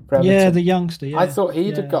back. Yeah, the youngster. Yeah. I thought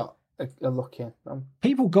he'd have got a look in.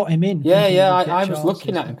 People got him in. I was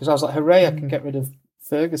looking at him because I was like, hooray, I can get rid of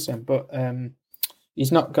Ferguson. But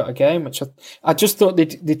he's not got a game, which I just thought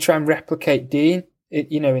they'd try and replicate Dean,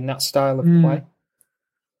 in that style of play.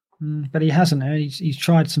 But he hasn't. He's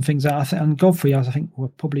tried some things out. And Godfrey, I think, will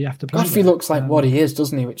probably have to play. Godfrey looks like what he is,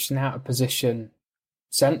 doesn't he? Which is an out of position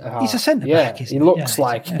centre half. He's a centre back. He looks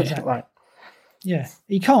like exactly. Yeah,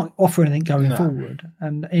 he can't offer anything going forward.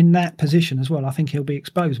 And in that position as well, I think he'll be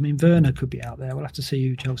exposed. I mean, Werner could be out there. We'll have to see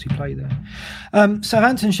who Chelsea play there.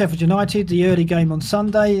 Southampton, Sheffield United, the early game on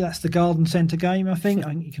Sunday. That's the Garden Centre game, I think. I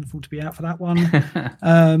think you can afford to be out for that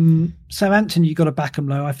one. Southampton, you've got to back them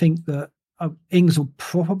low. I think that Ings will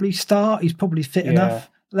probably start. He's probably fit enough.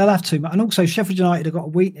 They'll have too much. And also, Sheffield United have got a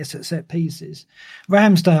weakness at set pieces.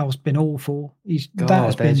 Ramsdale's been awful. That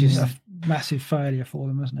has been a massive failure for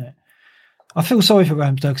them, hasn't it? I feel sorry for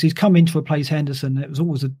Ramsdale because he's come in to replace Henderson. It was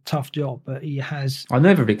always a tough job, but he has. I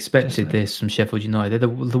never expected this from Sheffield United. They're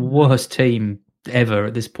the worst team ever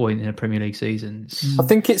at this point in a Premier League season. I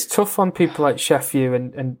think it's tough on people like Sheffield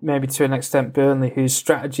and maybe to an extent Burnley, whose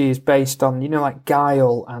strategy is based on, like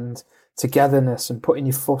guile and togetherness and putting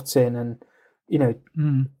your foot in and,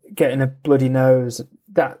 getting a bloody nose.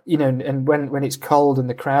 That, and when it's cold and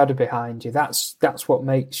the crowd are behind you, that's what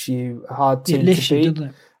makes you a hard team to beat.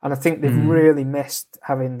 And I think they've really missed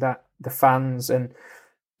having the fans and,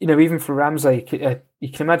 even for Ramsey,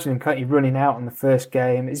 you can imagine him, can't you, running out on the first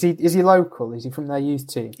game. Is he local? Is he from their youth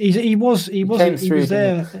team? He was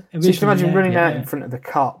there. So you can imagine running out in front of the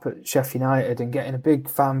Kop at Sheffield United and getting a big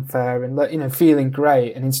fanfare and feeling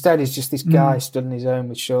great. And instead, he's just this guy stood on his own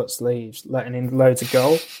with short sleeves, letting in loads of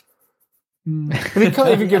goals. But he can't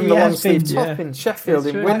even give him the long sleeve top in Sheffield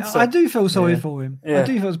in winter. I do feel sorry for him. Yeah. I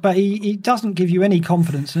do feel, but he doesn't give you any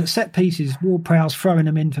confidence. And at set pieces, Ward-Prowse throwing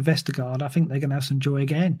them in for Vestergaard, I think they're going to have some joy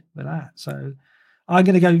again with that. So I'm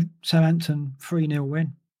going to go Southampton 3-0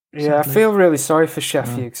 win. Yeah, I feel really sorry for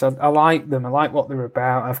Sheffield because I like them. I like what they're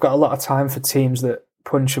about. I've got a lot of time for teams that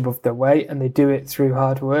punch above their weight and they do it through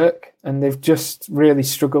hard work. And they've just really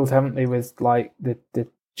struggled, haven't they, with like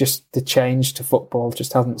the change to football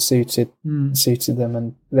just hasn't suited them,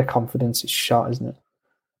 and their confidence is shot, isn't it?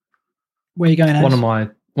 Where are you going? One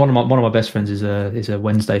of my best friends is a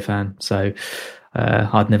Wednesday fan, so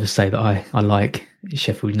I'd never say that I like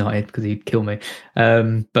Sheffield United because he'd kill me.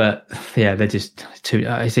 But yeah, they're just it's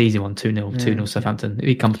an easy one, 2-0, 2-0 Southampton. It'd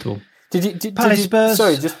be comfortable. Spurs.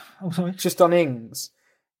 Sorry, just on Ings.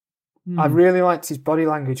 I really liked his body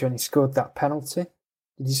language when he scored that penalty.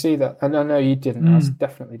 Did you see that? And I know you didn't. I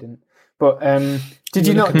definitely didn't. But did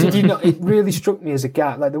you not? It really struck me as a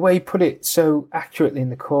guy, like the way he put it so accurately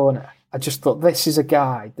in the corner. I just thought this is a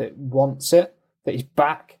guy that wants it, that he's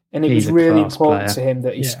back, and it was really important to him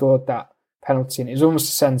that he scored that penalty. And it was almost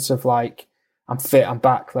a sense of like, I'm fit, I'm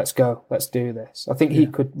back. Let's go, let's do this. I think he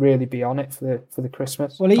could really be on it for the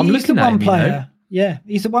Christmas. Well, he's the one player. Yeah,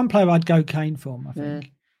 he's the one player I'd go Kane from. I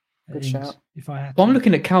think. Good shout. If I had, I'm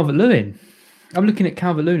looking at Calvert-Lewin. I'm looking at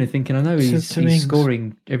Calvert-Lewin and thinking, I know he's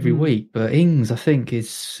scoring every week, but Ings, I think,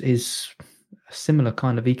 is a similar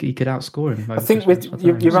kind of. He could outscore him. I think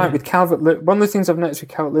you're right with Calvert-Lewin. One of the things I've noticed with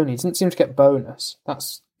Calvert-Lewin, he doesn't seem to get bonus.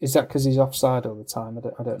 Is that because he's offside all the time?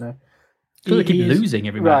 I don't know. I feel like he keeps losing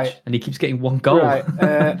every match, and he keeps getting one goal. Right,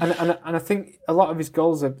 and I think a lot of his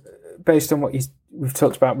goals are based on what we've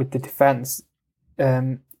talked about with the defence.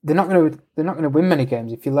 They're not going to win many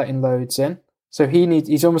games if you're letting loads in. So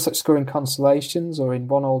he's almost like scoring consolations or in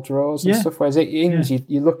 1-1 draws and stuff. Whereas Ings,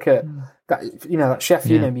 you look at that, that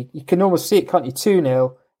Sheffield, you can almost see it, can't you?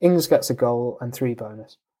 2-0, Ings gets a goal and 3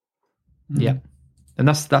 bonus. Yeah, and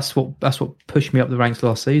that's what pushed me up the ranks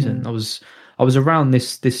last season. I was around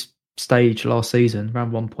this stage last season,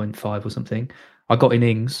 around 1.5 or something. I got in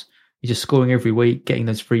Ings. He's just scoring every week, getting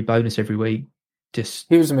those 3 bonus every week.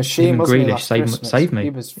 He was a machine. Wasn't he? Saved me. He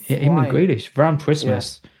was him and Grealish around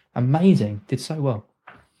Christmas. Yeah. Amazing, did so well.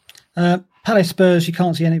 Palace Spurs, you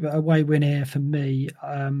can't see any but away win here for me.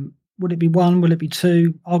 Would it be 1? Will it be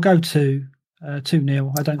 2? I'll go 2.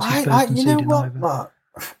 2-0. I don't see Spurs conceding either. Mark?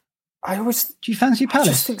 Do you fancy Palace?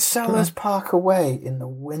 I just think Sellers Park away in the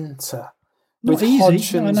winter not with easy,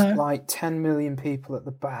 Hodgson's like 10 million people at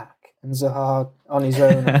the back and Zaha on his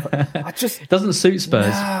own. It doesn't suit Spurs.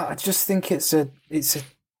 Nah, I just think it's a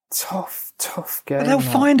tough game. But they'll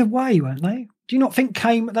find a way, won't they? Do you not think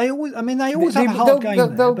Kane? They always have a hard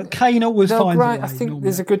game there, but Kane always finds a way. I think normally.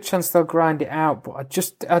 There's a good chance they'll grind it out, but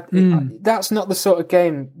that's not the sort of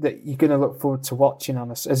game that you're going to look forward to watching on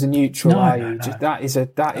as a neutral. No. That is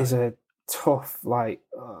a tough like.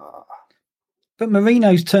 But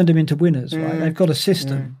Mourinho's turned them into winners, right? They've got a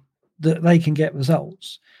system that they can get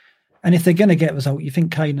results, and if they're going to get results, you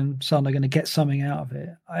think Kane and Son are going to get something out of it.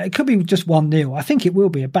 It could be just 1-0. I think it will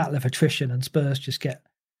be a battle of attrition, and Spurs just get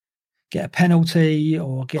a penalty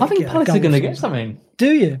or get. I think Palace are going to get something.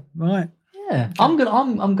 Do you? Right. Yeah, okay.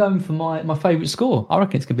 I'm going for my favourite score. I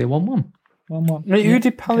reckon it's going to be a 1-1. 1-1. Who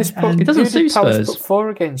did Palace put? It doesn't suit Spurs. Put 4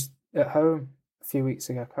 against at home a few weeks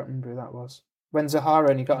ago. I can't remember who that was. When Zaha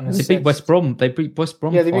only got an assist. They beat West Brom. They beat West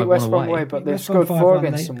Brom. Yeah, they beat West Brom away, but they scored 4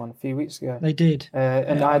 against someone a few weeks ago. They did.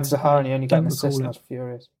 And I had Zaha and he only got an assist. And I was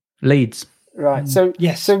furious. Leeds. Right. So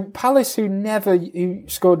Palace, who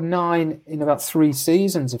scored 9 in about 3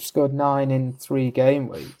 seasons, have scored 9 in 3 game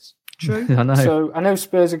weeks. True. I know. So I know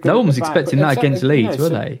Spurs are good. No one was expecting that against Leeds, were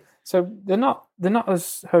they? So they're not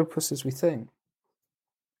as hopeless as we think.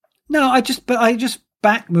 No, I just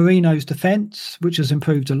back Marino's defence, which has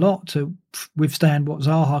improved a lot to withstand what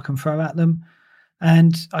Zaha can throw at them.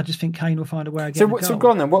 And I just think Kane will find a way again. So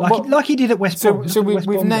go on then. Like he did at West Brom. So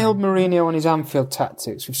we've nailed Mourinho on his Anfield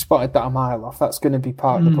tactics. We've spotted that a mile off. That's going to be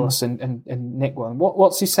part of the bus and Nick one.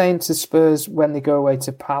 What's he saying to Spurs when they go away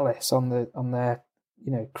to Palace on their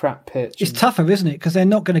crap pitch? It's tougher, isn't it? Because they're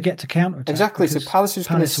not going to get to counter-attack. Exactly. So Palace is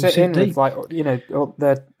going to sit in deep with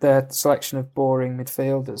their selection of boring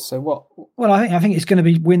midfielders. So what? Well, I think it's going to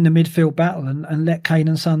be win the midfield battle and let Kane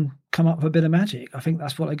and Son come up with a bit of magic. I think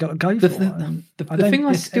that's what they got to go for. The thing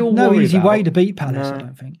I still no worry easy about, way to beat Palace. I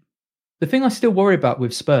don't think. The thing I still worry about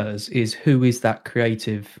with Spurs is who is that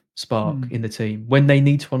creative spark in the team when they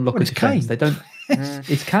need to unlock a defense. They don't.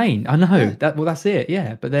 It's Kane. I know that. Well, that's it.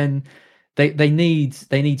 Yeah, but then they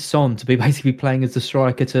need Son to be basically playing as the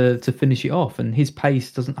striker to finish it off, and his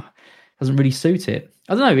pace doesn't really suit it.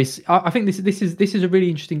 I don't know. I think this is a really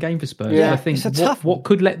interesting game for Spurs. Yeah, I think it's what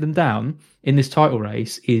could let them down in this title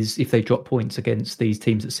race is if they drop points against these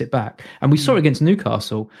teams that sit back. And we saw it against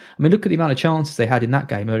Newcastle. I mean, look at the amount of chances they had in that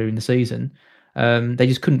game earlier in the season. They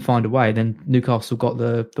just couldn't find a way. Then Newcastle got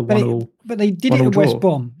the 1-1. But they did it at West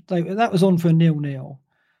Brom. That was on for a 0-0. A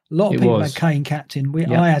lot of people had Kane captain.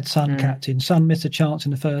 I had Son captain. Son missed a chance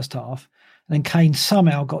in the first half. And then Kane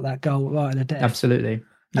somehow got that goal right at the death. Absolutely.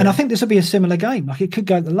 Yeah. And I think this will be a similar game. Like it could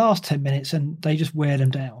go the last 10 minutes and they just wear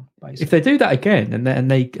them down. Basically. If they do that again and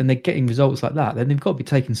they're getting results like that, then they've got to be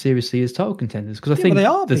taken seriously as title contenders. Because I think they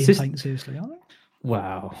are being taken seriously, aren't they?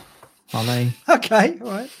 Wow, are they? Okay, all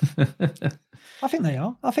right. I think they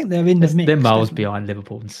are. I think they're in the mix. They're miles behind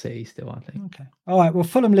Liverpool and City still, I think. Okay. All right. Well,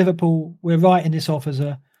 Fulham Liverpool. We're writing this off as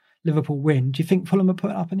a Liverpool win. Do you think Fulham are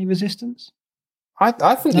putting up any resistance? I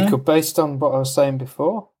think they could, based on what I was saying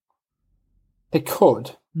before. They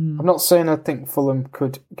could. I'm not saying I think Fulham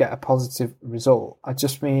could get a positive result. I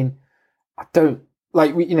just mean I don't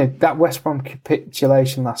like that West Brom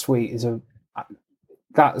capitulation last week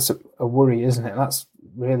that's a worry, isn't it? That's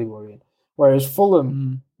really worrying. Whereas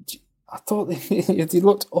Fulham, I thought they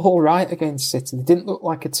looked all right against City. They didn't look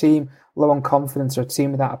like a team low on confidence or a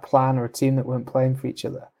team without a plan or a team that weren't playing for each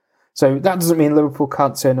other. So that doesn't mean Liverpool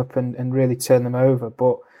can't turn up and really turn them over,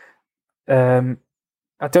 but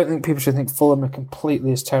I don't think people should think Fulham are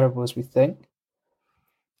completely as terrible as we think.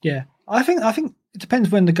 Yeah, I think it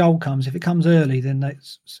depends when the goal comes. If it comes early, then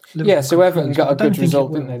that's Liverpool. Yeah. So Everton got a good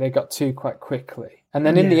result, didn't they? They got two quite quickly, and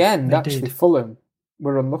then in the end, actually, Fulham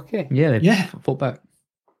were unlucky. Yeah, they fought back.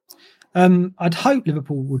 I'd hope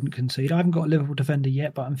Liverpool wouldn't concede. I haven't got a Liverpool defender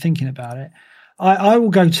yet, but I'm thinking about it. I will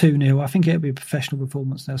go 2-0. I think it'll be a professional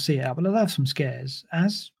performance. They'll see it out, but they'll have some scares.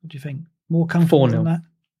 What do you think? More comfortable 4-0. than that?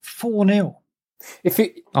 4-0. If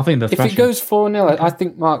it goes 4-0, I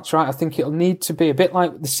think Mark's right. I think it'll need to be a bit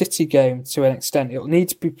like the City game to an extent. It'll need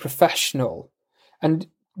to be professional. And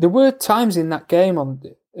there were times in that game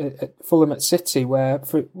at Fulham at City where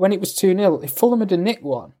when it was 2-0, if Fulham had nicked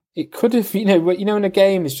one, it could have, when a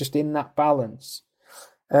game is just in that balance.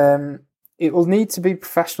 It will need to be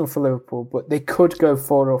professional for Liverpool, but they could go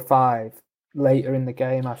 4 or 5 later in the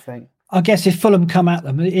game, I think. I guess if Fulham come at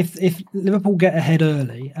them, if Liverpool get ahead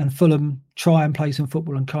early and Fulham try and play some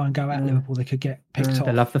football and try and go at Liverpool, they could get picked off.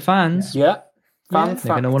 They love the fans. Yeah. They're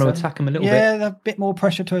going to want to attack them a little bit. Yeah, a bit more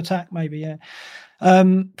pressure to attack, maybe, yeah.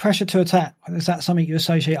 Pressure to attack, is that something you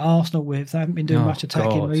associate Arsenal with? They haven't been doing much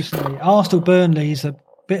attacking recently. Arsenal-Burnley is a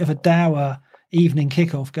bit of a dour evening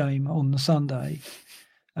kickoff game on the Sunday.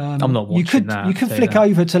 I'm not watching that. You could flick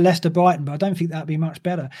over to Leicester-Brighton, but I don't think that'd be much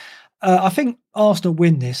better. I think Arsenal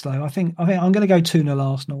win this, though. I think I'm going to go 2-0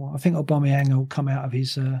 Arsenal. I think Aubameyang will come out of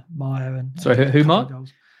his mire. Sorry, who, Mark?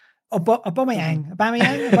 Aubameyang.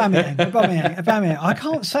 I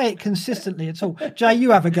can't say it consistently at all. Jay, you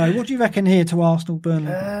have a go. What do you reckon here to Arsenal,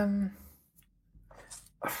 Burnley?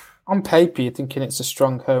 On paper, you're thinking it's a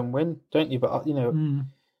strong home win, don't you? But,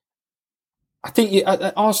 I think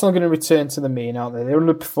Arsenal are going to return to the mean, aren't they? They're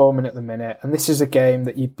underperforming at the minute, and this is a game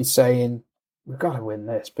that you'd be saying, we've got to win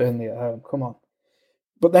this, Burnley at home, come on.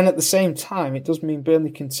 But then at the same time, it does mean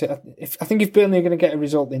Burnley can... I think if Burnley are going to get a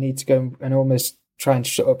result, they need to go and almost try and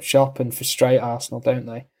shut up shop and frustrate Arsenal, don't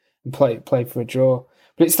they? And play for a draw.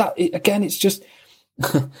 But it's that... Again, it's just...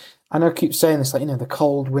 I know I keep saying this, the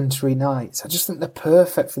cold, wintry nights. I just think they're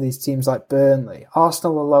perfect for these teams like Burnley.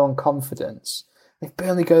 Arsenal are low on confidence. If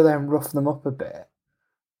Burnley go there and rough them up a bit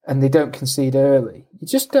and they don't concede early, you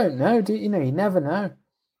just don't know, do you? You never know.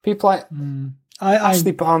 People like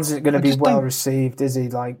Ashley Barnes isn't going to be well received, is he?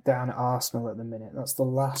 Like down at Arsenal at the minute. That's the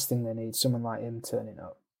last thing they need. Someone like him turning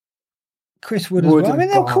up. Chris Wood as well. I mean,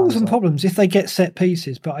 they'll cause them problems if they get set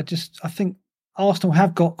pieces, but I think Arsenal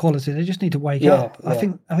have got quality. They just need to wake up. I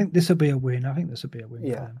think this will be a win. I think this will be a win for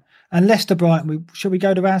them. And Leicester Brighton, should we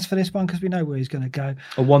go to Raz for this one? Because we know where he's going to go.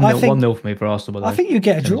 A 1-0 for me for Arsenal. I think you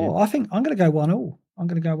get a draw. I think I'm going to go 1-1. I'm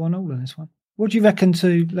going to go 1-1 in this one. What do you reckon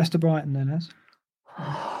to Leicester Brighton then, Ez?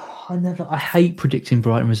 I hate predicting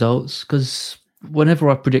Brighton results because whenever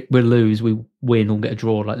I predict we'll lose, we win or get a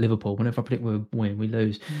draw like Liverpool. Whenever I predict we'll win, we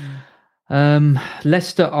lose.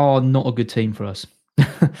 Leicester are not a good team for us.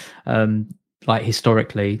 Like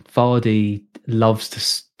historically, Vardy loves to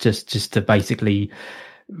just to basically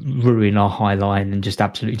ruin our high line and just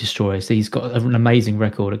absolutely destroy us. He's got an amazing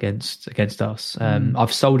record against us.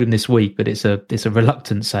 I've sold him this week, but it's a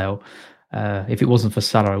reluctant sale. If it wasn't for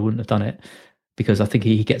Salah, I wouldn't have done it because I think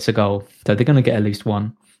he gets a goal. So they're going to get at least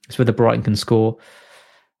one. It's whether Brighton can score.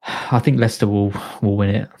 I think Leicester will win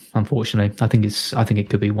it. Unfortunately, I think it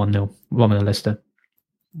could be 1-0 Leicester.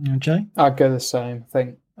 Jay, I'd go the same.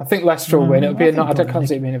 I think Leicester will win. It'll be I can't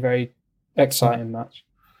see it being a very exciting match.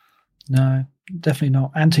 No, definitely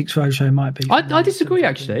not. Antiques Roadshow might be. I disagree.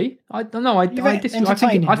 Actually, I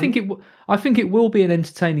disagree. I think it will be an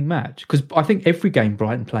entertaining match because I think every game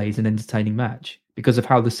Brighton plays an entertaining match because of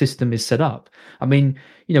how the system is set up. I mean,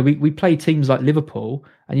 we play teams like Liverpool,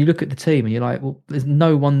 and you look at the team and you're like, well, there's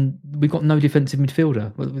no one. We've got no defensive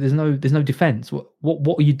midfielder. There's no defense.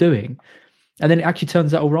 What are you doing? And then it actually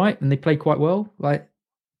turns out all right, and they play quite well. Like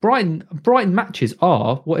Brighton matches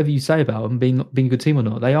are, whatever you say about them being a good team or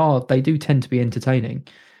not, they do tend to be entertaining.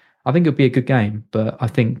 I think it'll be a good game, but I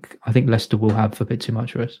think Leicester will have a bit too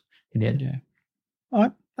much for us in the end. Yeah. All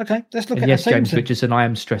right. Okay. Let's look at yes, James Richardson. I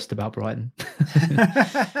am stressed about Brighton.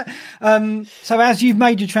 So as you've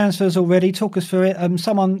made your transfers already, talk us through it.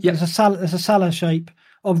 There's a Salah shape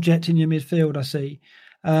object in your midfield, I see.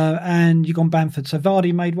 And you've gone Bamford. So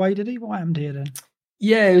Vardy made way, did he? What happened here then?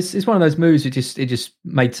 Yeah, it's one of those moves. It just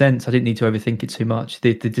made sense. I didn't need to overthink it too much.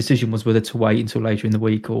 The decision was whether to wait until later in the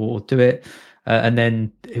week or do it. And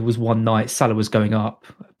then it was one night. Salah was going up.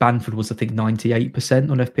 Bamford was, I think, 98%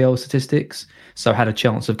 on FPL statistics, so had a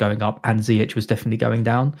chance of going up. And Ziyech was definitely going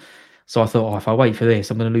down. So I thought, if I wait for this,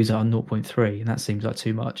 I'm going to lose it on 0.3, and that seems like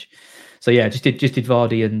too much. So yeah, just did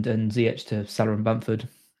Vardy and Ziyech to Salah and Bamford.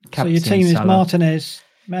 So your team is Martinez,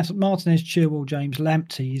 Chilwell, James,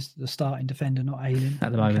 Lamptey is the starting defender, not Ayling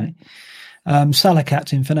at the moment. Okay. Salah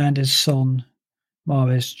captain, Fernandes, Son,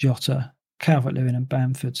 Mahrez, Jota, Calvert-Lewin and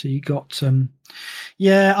Bamford. So you got,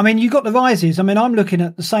 you got the rises. I mean, I'm looking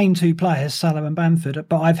at the same two players, Salah and Bamford,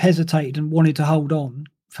 but I've hesitated and wanted to hold on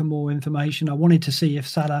for more information. I wanted to see if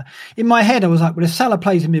Salah, in my head, I was like, well, if Salah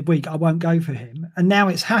plays in midweek, I won't go for him. And now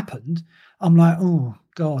it's happened. I'm like, oh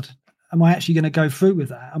God, am I actually going to go through with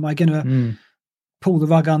that? Am I going to pull the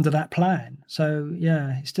rug under that plan? So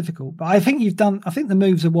yeah, it's difficult, but I think I think the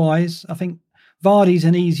moves are wise. I think Vardy's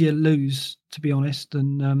an easier lose, to be honest,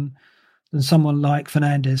 than someone like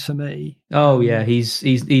Fernandes for me. Oh yeah, he's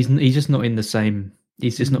just not in the same.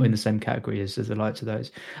 He's just not in the same category as the likes of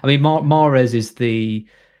those. I mean, Mahrez is the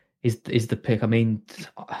pick. I mean,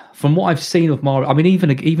 from what I've seen of Mahrez, I mean,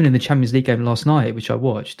 even in the Champions League game last night, which I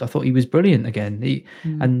watched, I thought he was brilliant again.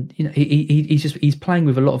 And he's playing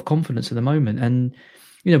with a lot of confidence at the moment. And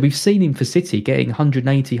we've seen him for City getting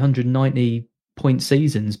 180, 190 point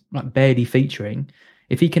seasons, like barely featuring.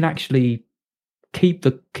 If he can actually keep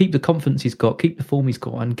the confidence he's got, keep the form he's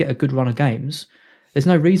got, and get a good run of games, there's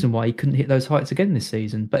no reason why he couldn't hit those heights again this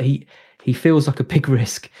season. But he feels like a big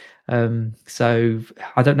risk. So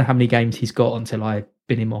I don't know how many games he's got until I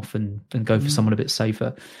bin him off and go for someone a bit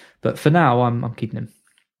safer. But for now, I'm keeping him.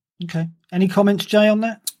 Okay. Any comments, Jay, on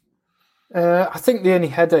that? I think the only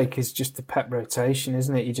headache is just the Pep rotation,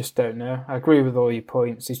 isn't it? You just don't know. I agree with all your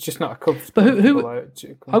points. It's just not a comfortable. But who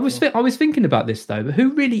I was thinking about this though. But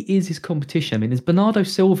who really is his competition? I mean, there's Bernardo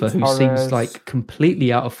Silva, who seems like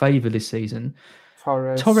completely out of favour this season.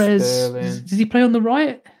 Torres, Sterling. Does he play on the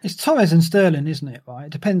right? It's Torres and Sterling, isn't it? Right.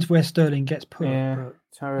 It depends where Sterling gets put. Yeah,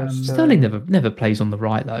 Torres, Sterling never plays on the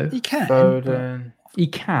right though. He can. He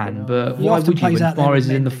can, but why would you when Mahrez is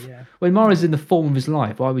in when Mahrez is in the form of his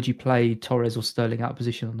life? Why would you play Torres or Sterling out of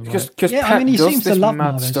position on the right? Because Pep he does this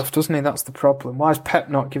mad stuff, doesn't he? That's the problem. Why is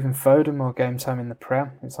Pep not giving Foden more game time in the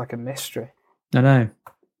Prem? It's like a mystery. I know.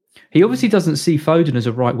 He obviously doesn't see Foden as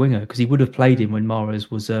a right winger because he would have played him when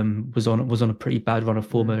Mahrez was on a pretty bad run of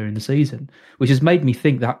form earlier in the season, which has made me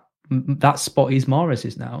think that spot is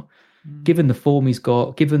Mahrez's now, given the form he's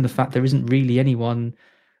got, given the fact there isn't really anyone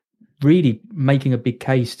really making a big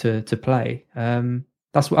case to play.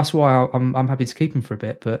 That's why I'm happy to keep him for a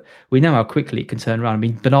bit. But we know how quickly it can turn around. I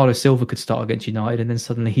mean, Bernardo Silva could start against United, and then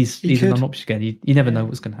suddenly he's an option again. You never know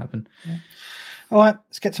what's going to happen. Yeah. All right,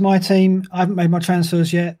 let's get to my team. I haven't made my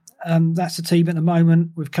transfers yet. That's the team at the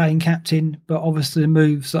moment with Kane captain. But obviously, the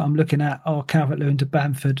moves that I'm looking at are Calvert-Lewin to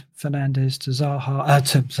Bamford, Fernandes to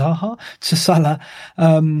to Salah,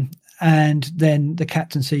 and then the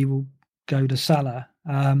captaincy will go to Salah.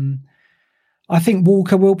 I think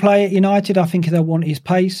Walker will play at United. I think they'll want his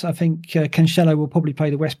pace. I think Cancelo will probably play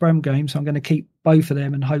the West Brom game, so I'm going to keep both of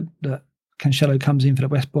them and hope that Cancelo comes in for the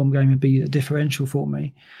West Brom game and be a differential for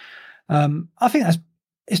me. I think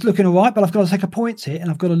it's looking all right, but I've got to take a points hit and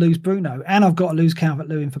I've got to lose Bruno and I've got to lose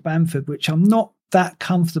Calvert-Lewin for Bamford, which I'm not that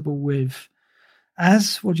comfortable with.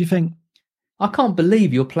 What do you think? I can't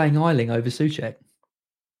believe you're playing Ayling over Souček.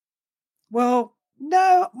 Well,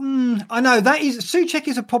 no, I know Souček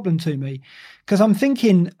is a problem to me because I'm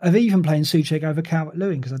thinking of even playing Souček over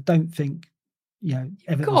Calvert-Lewin because I don't think, Everton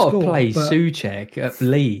Got to score, play but Souček at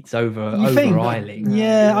Leeds over Ayling.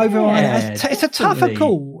 Yeah, over Yeah, Ayling. It's a tougher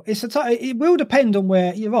call. It will depend on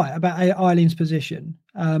where you're right about Ayling's position.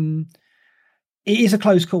 It is a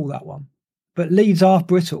close call, that one, but Leeds are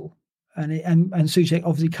brittle. And Souček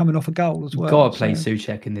obviously coming off a goal as well. Got to play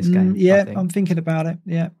Souček in this game. Yeah, I'm thinking about it.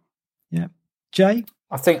 Yeah. Jay?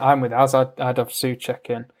 I think I'm with Az. I'd have Souček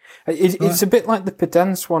in. It's a bit like the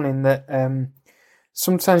Podence one in that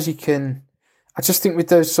sometimes you can... I just think with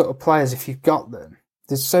those sort of players, if you've got them,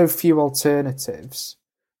 there's so few alternatives.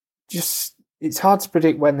 It's hard to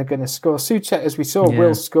predict when they're going to score. Souček, as we saw,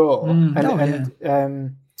 will score.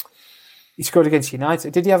 He scored against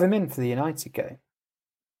United. Did he have him in for the United game?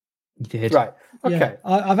 He did. Right. Okay. Yeah,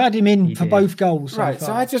 I've had him in for both goals. Right. So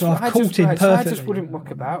So I just wouldn't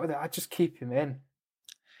muck about with it. I'd just keep him in.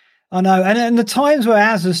 I know. And the times where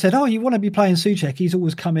Az has said, "Oh, you want to be playing Souček," he's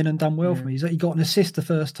always come in and done well for me. He got an assist the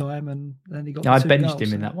first time, and then he got. I benched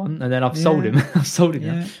him in that one, and then I've sold him. I've sold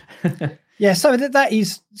him. Yeah. So that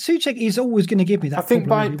is Souček is always going to give me that. I think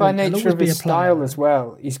by nature of his style as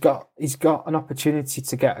well, he's got an opportunity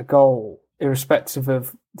to get a goal irrespective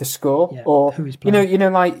of the score or who he's playing.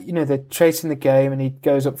 They're chasing the game and he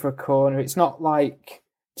goes up for a corner. It's not like,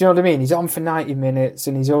 do you know what I mean? He's on for 90 minutes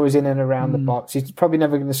and he's always in and around the box. He's probably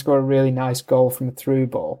never going to score a really nice goal from a through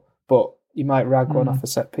ball, but he might rag one off a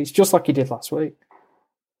set piece, just like he did last week.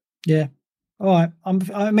 Yeah. All right. I'm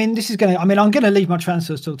going to leave my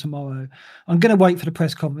transfers till tomorrow. I'm going to wait for the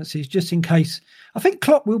press conferences just in case. I think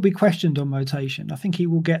Klopp will be questioned on rotation. I think he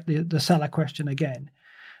will get the Salah question again.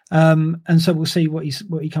 And so we'll see what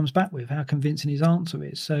he comes back with, how convincing his answer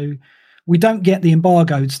is. So we don't get the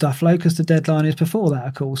embargoed stuff, though, because the deadline is before that,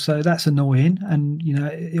 of course. So that's annoying. And,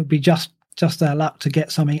 it'll be just our luck to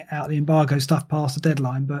get something out of the embargo stuff past the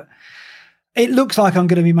deadline. But it looks like I'm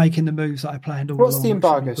going to be making the moves that I planned all along. What's the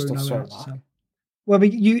embargo stuff, sorry, Mark? Well,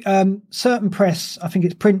 certain press, I think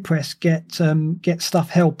it's print press, get stuff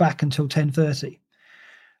held back until 10:30.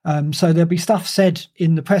 So there'll be stuff said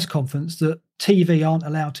in the press conference that TV aren't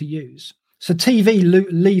allowed to use. So TV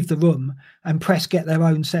leave the room and press get their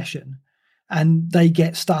own session, and they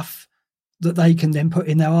get stuff that they can then put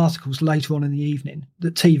in their articles later on in the evening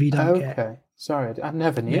that TV don't get. Okay, sorry, I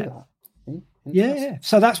never knew that. Yeah.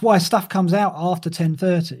 So that's why stuff comes out after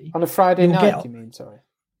 10:30 on a Friday night. You mean? Sorry.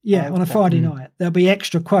 Yeah, on a Friday night. There'll be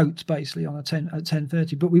extra quotes basically at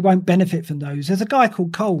 10:30, but we won't benefit from those. There's a guy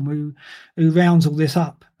called Colm who rounds all this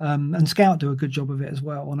up, and Scout do a good job of it as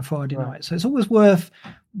well on a Friday night. So it's always worth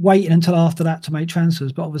waiting until after that to make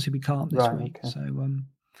transfers, but obviously we can't this week. Okay. So,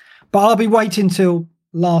 but I'll be waiting till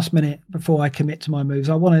last minute before I commit to my moves.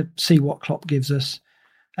 I want to see what Klopp gives us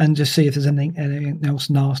and just see if there's anything else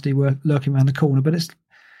nasty lurking around the corner. But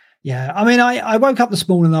I woke up this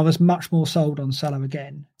morning and I was much more sold on Salah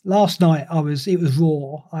again. Last night it was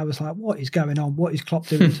raw. I was like, what is going on? What is Klopp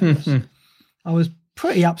doing to us? I was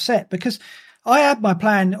pretty upset because I had my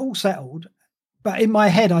plan all settled, but in my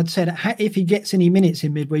head I'd said if he gets any minutes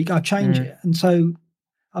in midweek, I'd change it. And so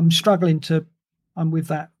I'm with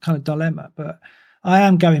that kind of dilemma, but I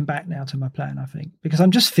am going back now to my plan, I think, because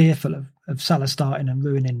I'm just fearful of Salah starting and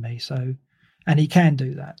ruining me. So, and he can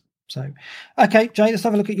do that. So, okay, Jay, let's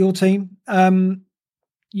have a look at your team.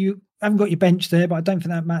 You haven't got your bench there, but I don't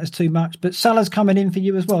think that matters too much. But Salah's coming in for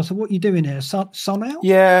you as well. So what are you doing here? Son out?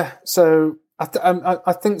 Yeah, so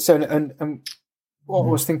I think so. And what I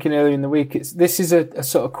was thinking earlier in the week, this is a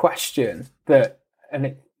sort of question that,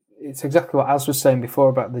 and it's exactly what Az was saying before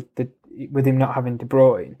about the with him not having De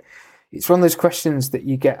Bruyne. It's one of those questions that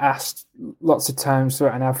you get asked lots of times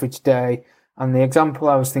throughout an average day. And the example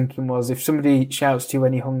I was thinking was if somebody shouts to you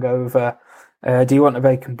when you're hungover, do you want a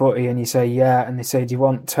bacon butty? And you say, yeah. And they say, do you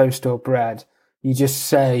want toast or bread? You just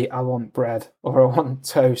say, I want bread or I want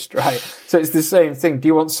toast, right? So it's the same thing. Do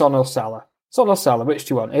you want Son or Salah? Son or Salah, which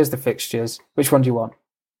do you want? Here's the fixtures. Which one do you want?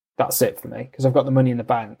 That's it for me because I've got the money in the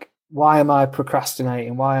bank. why am I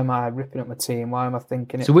procrastinating? Why am I ripping up my team? Why am I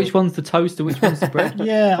thinking? So which one's the toast and which one's the bread?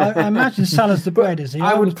 Yeah, I imagine Salah's the bread, is he?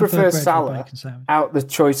 I would prefer bread with Salah bacon sandwich. out the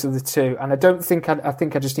choice of the two, and I don't think I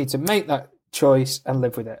think I just need to make that choice and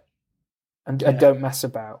live with it, and don't mess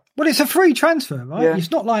about. Well, it's a free transfer, right? Yeah.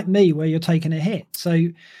 It's not like me where you're taking a hit. So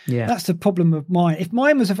that's the problem of mine. If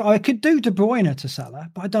mine was, I could do De Bruyne to Salah,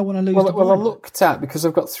 but I don't want to lose. De Bruyne. Well, I looked at, because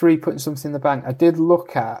I've got 3 putting something in the bank. I did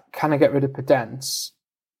look at, can I get rid of Podence?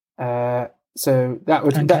 So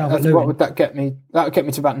what would that get me? That would get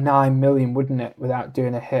me to about 9 million, wouldn't it, without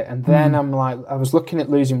doing a hit? And then I'm like, I was looking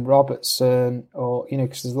at losing Robertson, or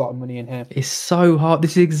because there's a lot of money in here. It's so hard.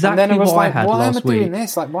 This is exactly and then I was what like, I had why last am I week. doing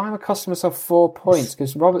this? Like, why am I costing myself 4 points?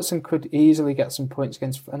 Because Robertson could easily get some points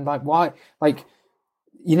against, and like, why? Like,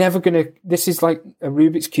 you're never gonna. This is like a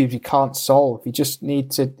Rubik's cube you can't solve. You just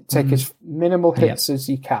need to take as minimal hits as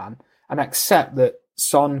you can and accept that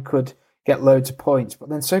Son could get loads of points, but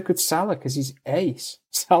then so could Salah because he's ace.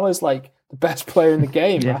 Salah's like the best player in the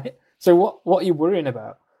game, right? So what are you worrying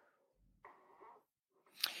about?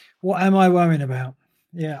 What am I worrying about?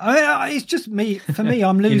 Yeah, it's just me. For me,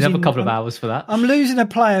 I'm losing. You have a couple of hours for that. I'm losing a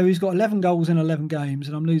player who's got 11 goals in 11 games,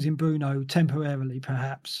 and I'm losing Bruno temporarily,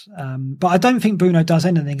 perhaps. But I don't think Bruno does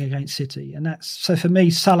anything against City, and that's so for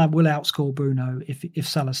me. Salah will outscore Bruno if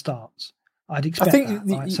Salah starts. I'd expect. I think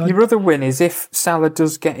that, right? So your other win is if Salah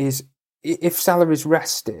does get his. If Salah is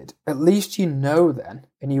rested, at least you know then,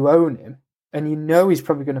 and you own him, and you know he's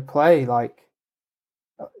probably going to play like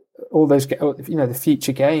all those, the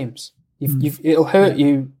future games. It'll hurt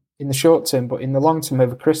you in the short term, but in the long term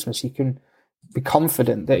over Christmas, you can be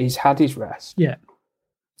confident that he's had his rest. Yeah,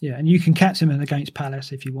 and you can catch him against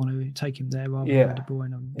Palace if you want to take him there rather than De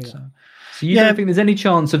Bruyne. So you don't think there's any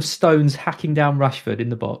chance of Stones hacking down Rashford in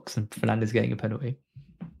the box and Fernandes getting a penalty?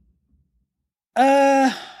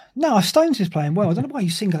 No, Stones is playing well. I don't know why you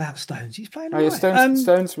single out Stones. He's playing well.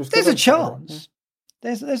 Stones was there's good a chance.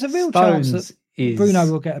 There's a real chance that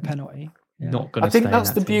Bruno will get a penalty. Not going to. I think that's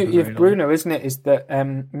the beauty of Bruno, isn't it? Is that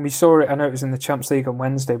we saw it. I know it was in the Champions League on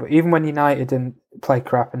Wednesday, but even when United didn't play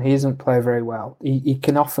crap and he doesn't play very well, he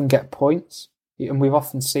can often get points, and we've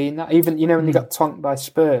often seen that. Even when he got tonked by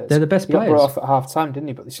Spurs, they're the best he players. Got brought off at half time, didn't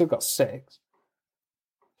he? But they still got 6.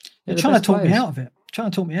 They're trying to talk me out of it. Trying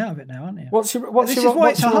to talk me out of it now, aren't you? What's your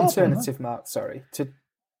alternative, Mark? Sorry.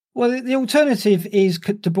 Well, the alternative is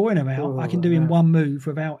De Bruyne out. I can do in one move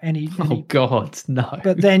without any. Oh God, no!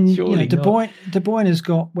 But then De Bruyne has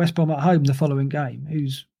got West Brom at home the following game.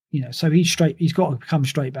 Who's so he's got to come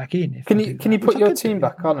straight back in. Can you put your team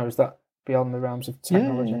back on, or is that beyond the realms of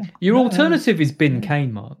technology? Yeah. Your alternative is Bin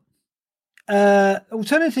Kane, Mark.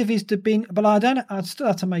 Alternative is to Bin, but I'd still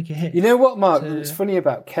have to make a hit. You know what, Mark? It's funny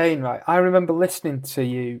about Kane, right? I remember listening to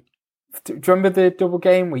you. Do you remember the double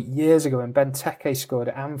game week years ago when Benteke scored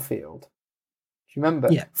at Anfield? Do you remember?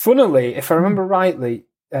 Yeah. Funnily, if I remember rightly,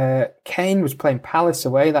 Kane was playing Palace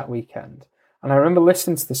away that weekend. And I remember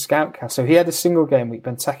listening to the Scoutcast. So he had a single game week,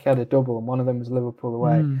 Benteke had a double, and one of them was Liverpool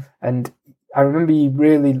away. And I remember you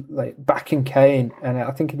really backing Kane. And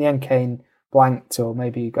I think in the end, Kane blanked, or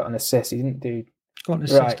maybe he got an assist. He didn't do... Got an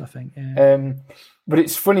assist, I think, yeah. But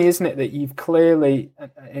it's funny, isn't it, that you've clearly...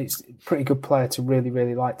 It's a pretty good player to really,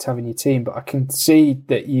 really like to have in your team, but I can see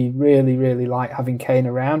that you really, really like having Kane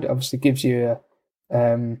around. It obviously gives you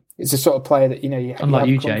it's a sort of player that, you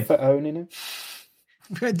have comfort owning him.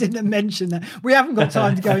 I didn't mention that. We haven't got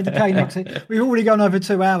time to go into Kane next week. We've already gone over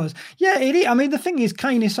 2 hours. Yeah, I mean, the thing is,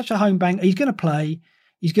 Kane is such a home bank. He's going to play.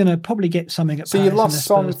 He's going to probably get something at Palace. So you lost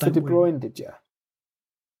Son for De Bruyne, did you?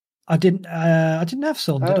 I didn't have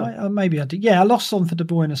Son, did I? Or maybe I did. Yeah, I lost Son for De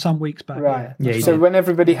Bruyne some weeks back. Right. Yeah. So when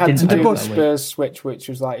everybody had to do the Spurs switch, which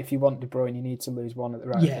was like, if you want De Bruyne, you need to lose one at the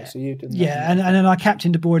right place. So you didn't. Yeah, and then I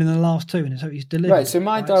captained De Bruyne in the last 2, and so he's delivered. Right. So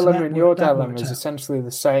my dilemma and your dilemma is essentially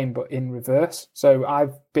the same, but in reverse. So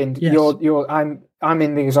I've been I'm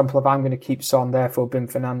in the example of I'm going to keep Son, therefore bin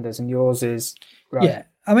Fernandes, and yours is right. Yeah.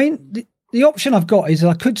 I mean, the option I've got is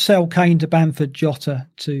I could sell Kane to Bamford, Jota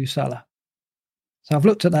to Salah. So I've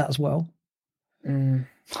looked at that as well.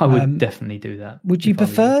 I would definitely do that. Would you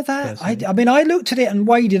prefer that? I mean, I looked at it and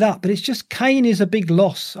weighed it up, but it's just Kane is a big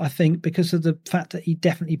loss, I think, because of the fact that he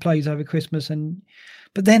definitely plays over Christmas.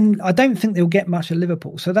 But then I don't think they'll get much at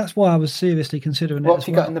Liverpool. So that's why I was seriously considering it. What have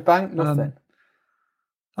you got in the bank? Nothing.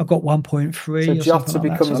 I've got 1.3. So Jota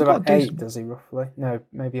becomes about 8, does he, roughly? No,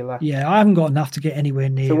 maybe less. Yeah, I haven't got enough to get anywhere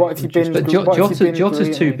near. So what have you been... But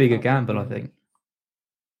Jota's too big a gamble, I think.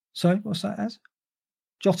 Sorry, what's that as?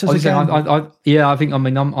 Jota's I think. I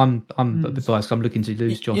mean, I'm a bit biased. I'm looking to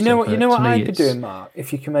lose Jota. You know what I'd be doing, Mark?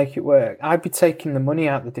 If you can make it work, I'd be taking the money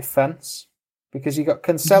out of the defence, because you got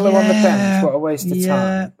Cancelo on the bench. What a waste of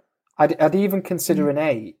time. I'd even consider an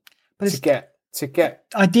 8 to get.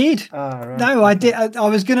 I did. Right. No, I did. I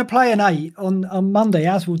was going to play an 8 on Monday,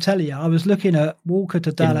 as we'll tell you. I was looking at Walker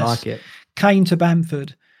to Dallas, Kane to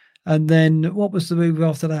Bamford, and then what was the move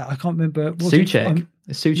after that? I can't remember. Souček.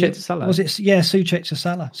 Souček to Salah. Was it? Yeah, Souček to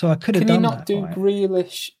Salah. So I could have done that. Can you not do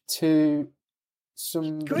Grealish to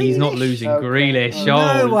some? He's not losing Grealish.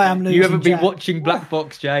 No way I'm losing. You haven't been watching Black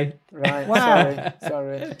Box, Jay. Right. Wow.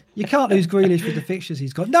 Sorry. You can't lose Grealish with the fixtures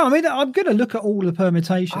he's got. No, I mean, I'm going to look at all the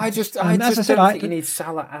permutations. I just don't think you need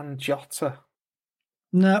Salah and Jota.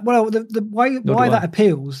 No, well, the way why that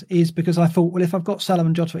appeals is because I thought, well, if I've got Salah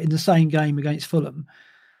and Jota in the same game against Fulham,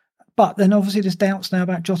 but then obviously there's doubts now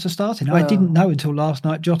about Jota starting. I didn't know until last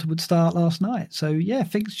night Jota would start last night. So yeah,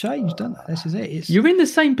 things changed, don't they? This is it. You're in the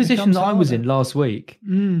same position that I was in last week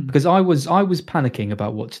because I was panicking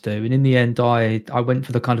about what to do, and in the end, I went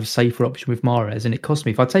for the kind of safer option with Mahrez, and it cost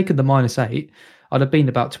me. If I'd taken the -8, I'd have been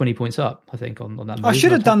about 20 points up, I think, on that move. I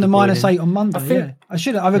should have done the -8 on Monday. I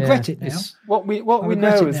should have. I regret it now. What we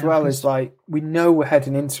know as well is like we know we're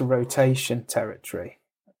heading into rotation territory.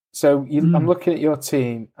 So I'm looking at your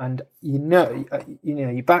team, and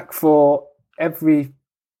you back for every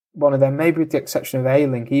one of them. Maybe with the exception of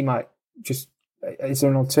Ayling, he might just. Is there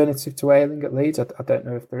an alternative to Ayling at Leeds? I don't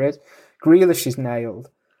know if there is. Grealish is nailed.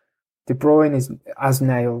 De Bruyne is as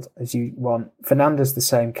nailed as you want. Fernandes the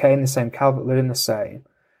same. Kane the same. Calvert-Lewin the same.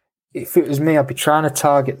 If it was me, I'd be trying to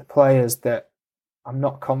target the players that I'm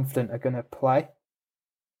not confident are going to play.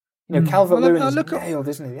 Calvert-Lewin is nailed,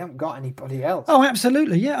 isn't he? They haven't got anybody else. Oh,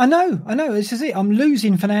 absolutely. Yeah, I know. This is it. I'm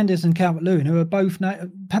losing Fernandes and Calvert-Lewin, who are both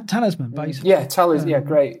talisman, basically. Yeah, talisman.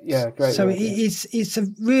 Great. So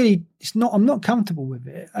I'm not comfortable with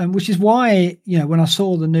it, which is why when I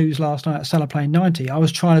saw the news last night, Salah playing 90, I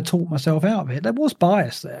was trying to talk myself out of it. There was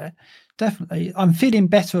bias there, definitely. I'm feeling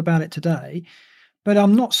better about it today. But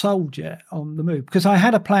I'm not sold yet on the move because I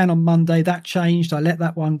had a plan on Monday that changed. I let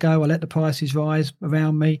that one go. I let the prices rise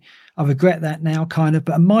around me. I regret that now, kind of.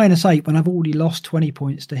 But a -8 when I've already lost 20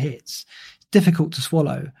 points to hits, it's difficult to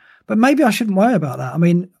swallow. But maybe I shouldn't worry about that. I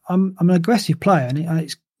mean, I'm an aggressive player, and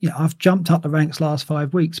it's I've jumped up the ranks last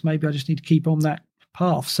 5 weeks. Maybe I just need to keep on that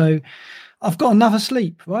path. So I've got another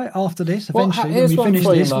sleep right after this. Eventually, when we finish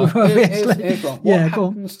this, here's one. What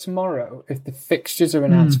happens tomorrow if the fixtures are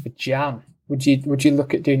announced for Jan? Would you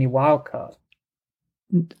look at doing your wild card?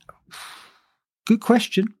 Good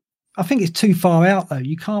question. I think it's too far out though.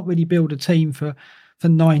 You can't really build a team for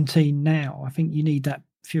 19 now. I think you need that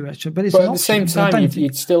few extra. But at the same time,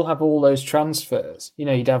 you'd still have all those transfers.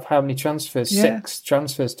 You'd have how many transfers? Yeah. 6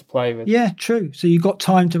 transfers to play with. Yeah, true. So you've got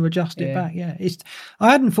time to adjust it back. Yeah,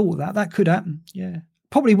 I hadn't thought of that. That could happen. Yeah.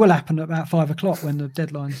 Probably will happen at about 5 o'clock when the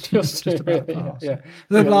deadline's just about passed.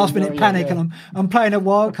 The last minute panic, and I'm playing a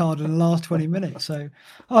wild card in the last 20 minutes. So,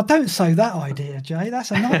 don't say that idea, Jay.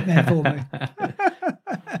 That's a nightmare for me.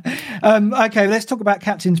 Okay, let's talk about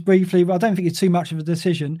captains briefly. I don't think it's too much of a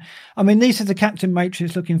decision. I mean, these are the captain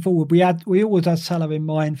matrix looking forward. We always had Salah in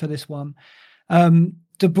mind for this one.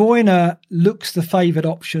 De Bruyne looks the favoured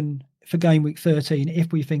option for game week 13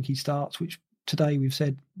 if we think he starts, which. Tonight we've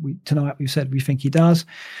said we think he does,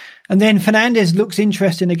 and then Fernandes looks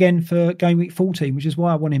interesting again for game week 14, which is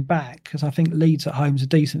why I want him back because I think Leeds at home is a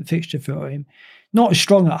decent fixture for him. Not as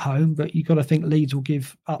strong at home, but you've got to think Leeds will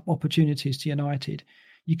give up opportunities to United.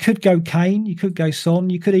 You could go Kane, you could go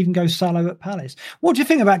Son, you could even go Salah at Palace. What do you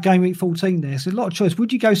think about game week 14? There's a lot of choice.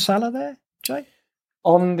 Would you go Salah there, Jay?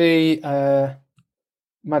 On the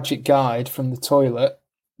magic guide from the toilet.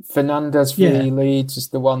 Fernandes for Leeds is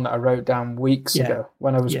the one that I wrote down weeks ago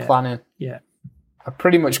when I was planning. Yeah, I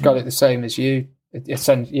pretty much got it the same as you.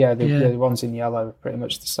 The ones in yellow are pretty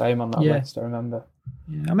much the same on that list. I remember.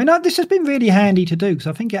 Yeah, I mean, this has been really handy to do because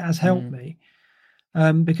I think it has helped me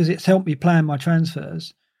because it's helped me plan my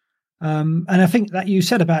transfers. And I think that you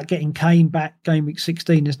said about getting Kane back game week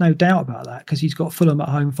 16. There's no doubt about that because he's got Fulham at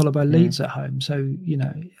home, followed by Leeds at home. So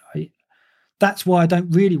that's why I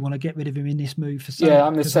don't really want to get rid of him in this move for Salah. Yeah,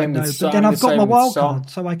 I'm the same with Son. But then I've got my wild card,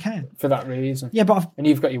 so I can. For that reason. Yeah, but and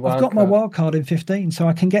you've got your wild I've got card. my wild card in 15, so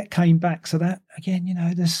I can get Kane back. So that, again,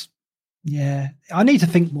 I need to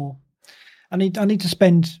think more. I need to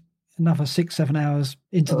spend another 6-7 hours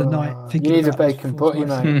into the night thinking. You need a bacon butty,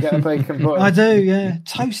 mate. Get a bacon butty. I do, yeah.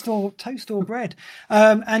 Toast or bread.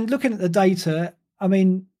 And looking at the data, I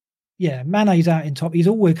mean, Mane's out in top. He's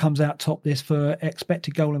always comes out top this for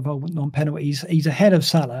expected goal involvement, non-penalties. He's ahead of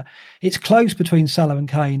Salah. It's close between Salah and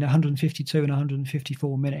Kane, 152 and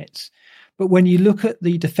 154 minutes. But when you look at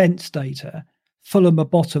the defence data, Fulham are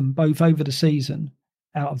bottom both over the season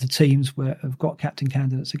out of the teams where have got captain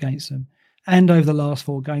candidates against them. and over the last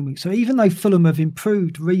 4 game weeks. So even though Fulham have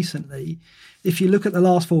improved recently, if you look at the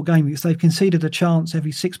last 4 game weeks, they've conceded a chance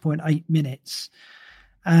every 6.8 minutes,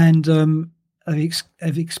 and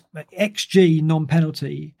XG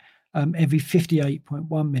non-penalty every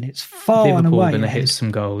 58.1 minutes. Far and Liverpool away. are going to hit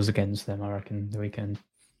some goals against them, I reckon, the weekend.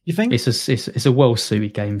 You think? It's a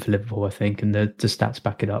well-suited game for Liverpool, I think, and the stats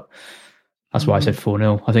back it up. That's why I said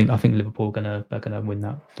 4-0. I think Liverpool are gonna win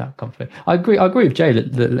that comfortably. I agree with Jay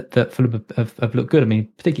that Fulham have looked good. I mean,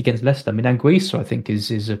 particularly against Leicester. I mean, Anguissa, I think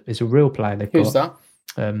is a real player. Who's that?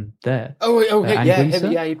 There.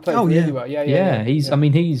 Yeah, he played really well. Yeah. He's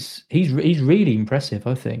really impressive.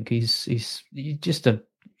 I think he's just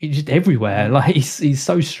everywhere. Like he's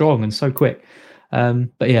so strong and so quick.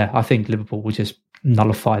 But yeah, I think Liverpool will just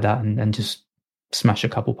nullify that and just smash a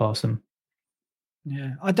couple past them.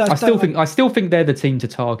 Yeah, I still think they're the team to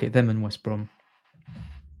target, them and West Brom.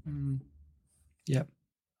 Yeah.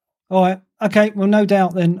 All right. Okay. Well, no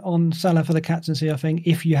doubt then on Salah for the captaincy. I think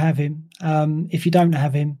if you have him, if you don't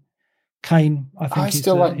have him, Kane. I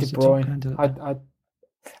still like De Bruyne.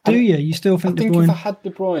 Do you? You still think De Bruyne? I think if I had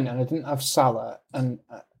De Bruyne and I didn't have Salah, and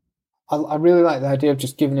I really like the idea of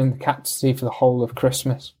just giving him the captaincy for the whole of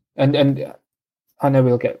Christmas. And I know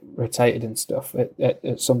he'll get rotated and stuff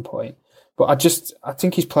at some point. But I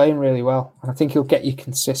think he's playing really well, and I think he'll get you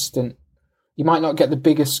consistent. You might not get the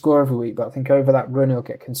biggest score every week, but I think over that run he'll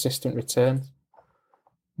get consistent returns.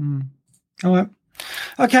 All right.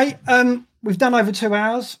 Okay. We've done over 2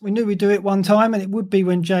 hours. We knew we'd do it one time, and it would be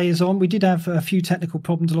when Jay is on. We did have a few technical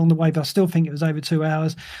problems along the way, but I still think it was over 2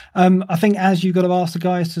 hours. I think as you've got to ask the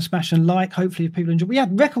guys to smash and like, hopefully if people enjoy. We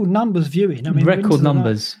had record numbers viewing. I mean, record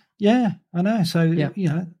numbers. Yeah, I know. So,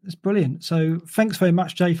 it's brilliant. So thanks very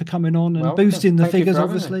much, Jay, for coming on and boosting the figures,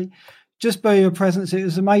 obviously. Just by your presence, it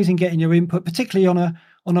was amazing getting your input, particularly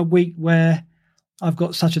on a week where I've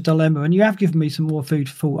got such a dilemma. And you have given me some more food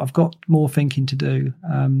for thought. I've got more thinking to do,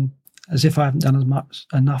 as if I haven't done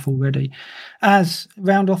enough already. As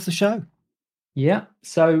round off the show. Yeah,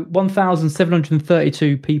 so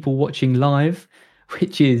 1,732 people watching live,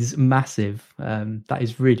 which is massive. That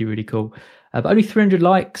is really, really cool. But only 300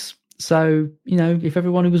 likes. So, if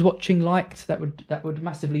everyone who was watching liked, that would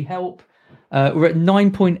massively help. We're at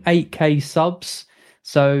 9.8k subs.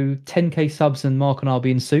 So 10k subs and Mark and I'll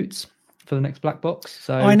be in suits for the next Black Box.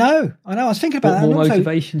 So I know. I was thinking about that. What more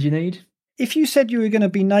motivation do you need? If you said you were going to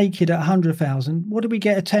be naked at 100,000, what did we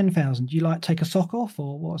get at 10,000? Do you take a sock off,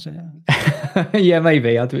 or what was it? Yeah,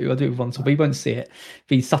 maybe. I'll do it with one sock, but you won't see it.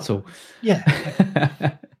 Be subtle. Yeah.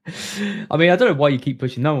 I mean, I don't know why you keep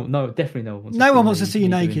pushing. No, definitely no one wants. No one wants to see you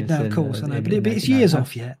naked. No, of course, I know. But it's years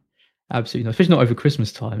off yet. Absolutely not, especially not over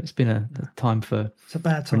Christmas time. It's been a time for it's a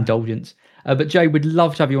bad time for indulgence. But Jay, we'd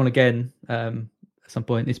love to have you on again at some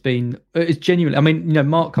point. It's genuinely. I mean,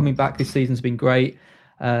 Mark coming back this season's been great.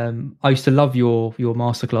 I used to love your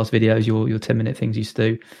masterclass videos, your 10-minute things you used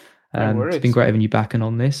to do. It's been great having you back and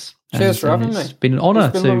on this. Cheers for having me. It's been an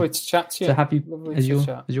honour to chat to you. To have you as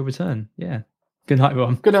your return. Yeah. Good night,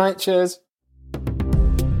 everyone. Good night. Cheers.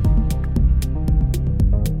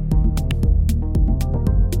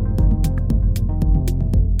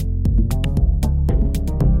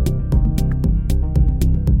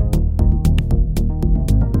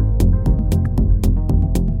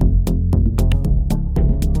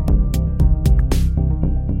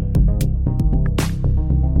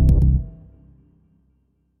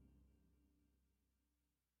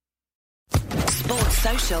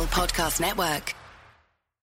 Social Podcast Network.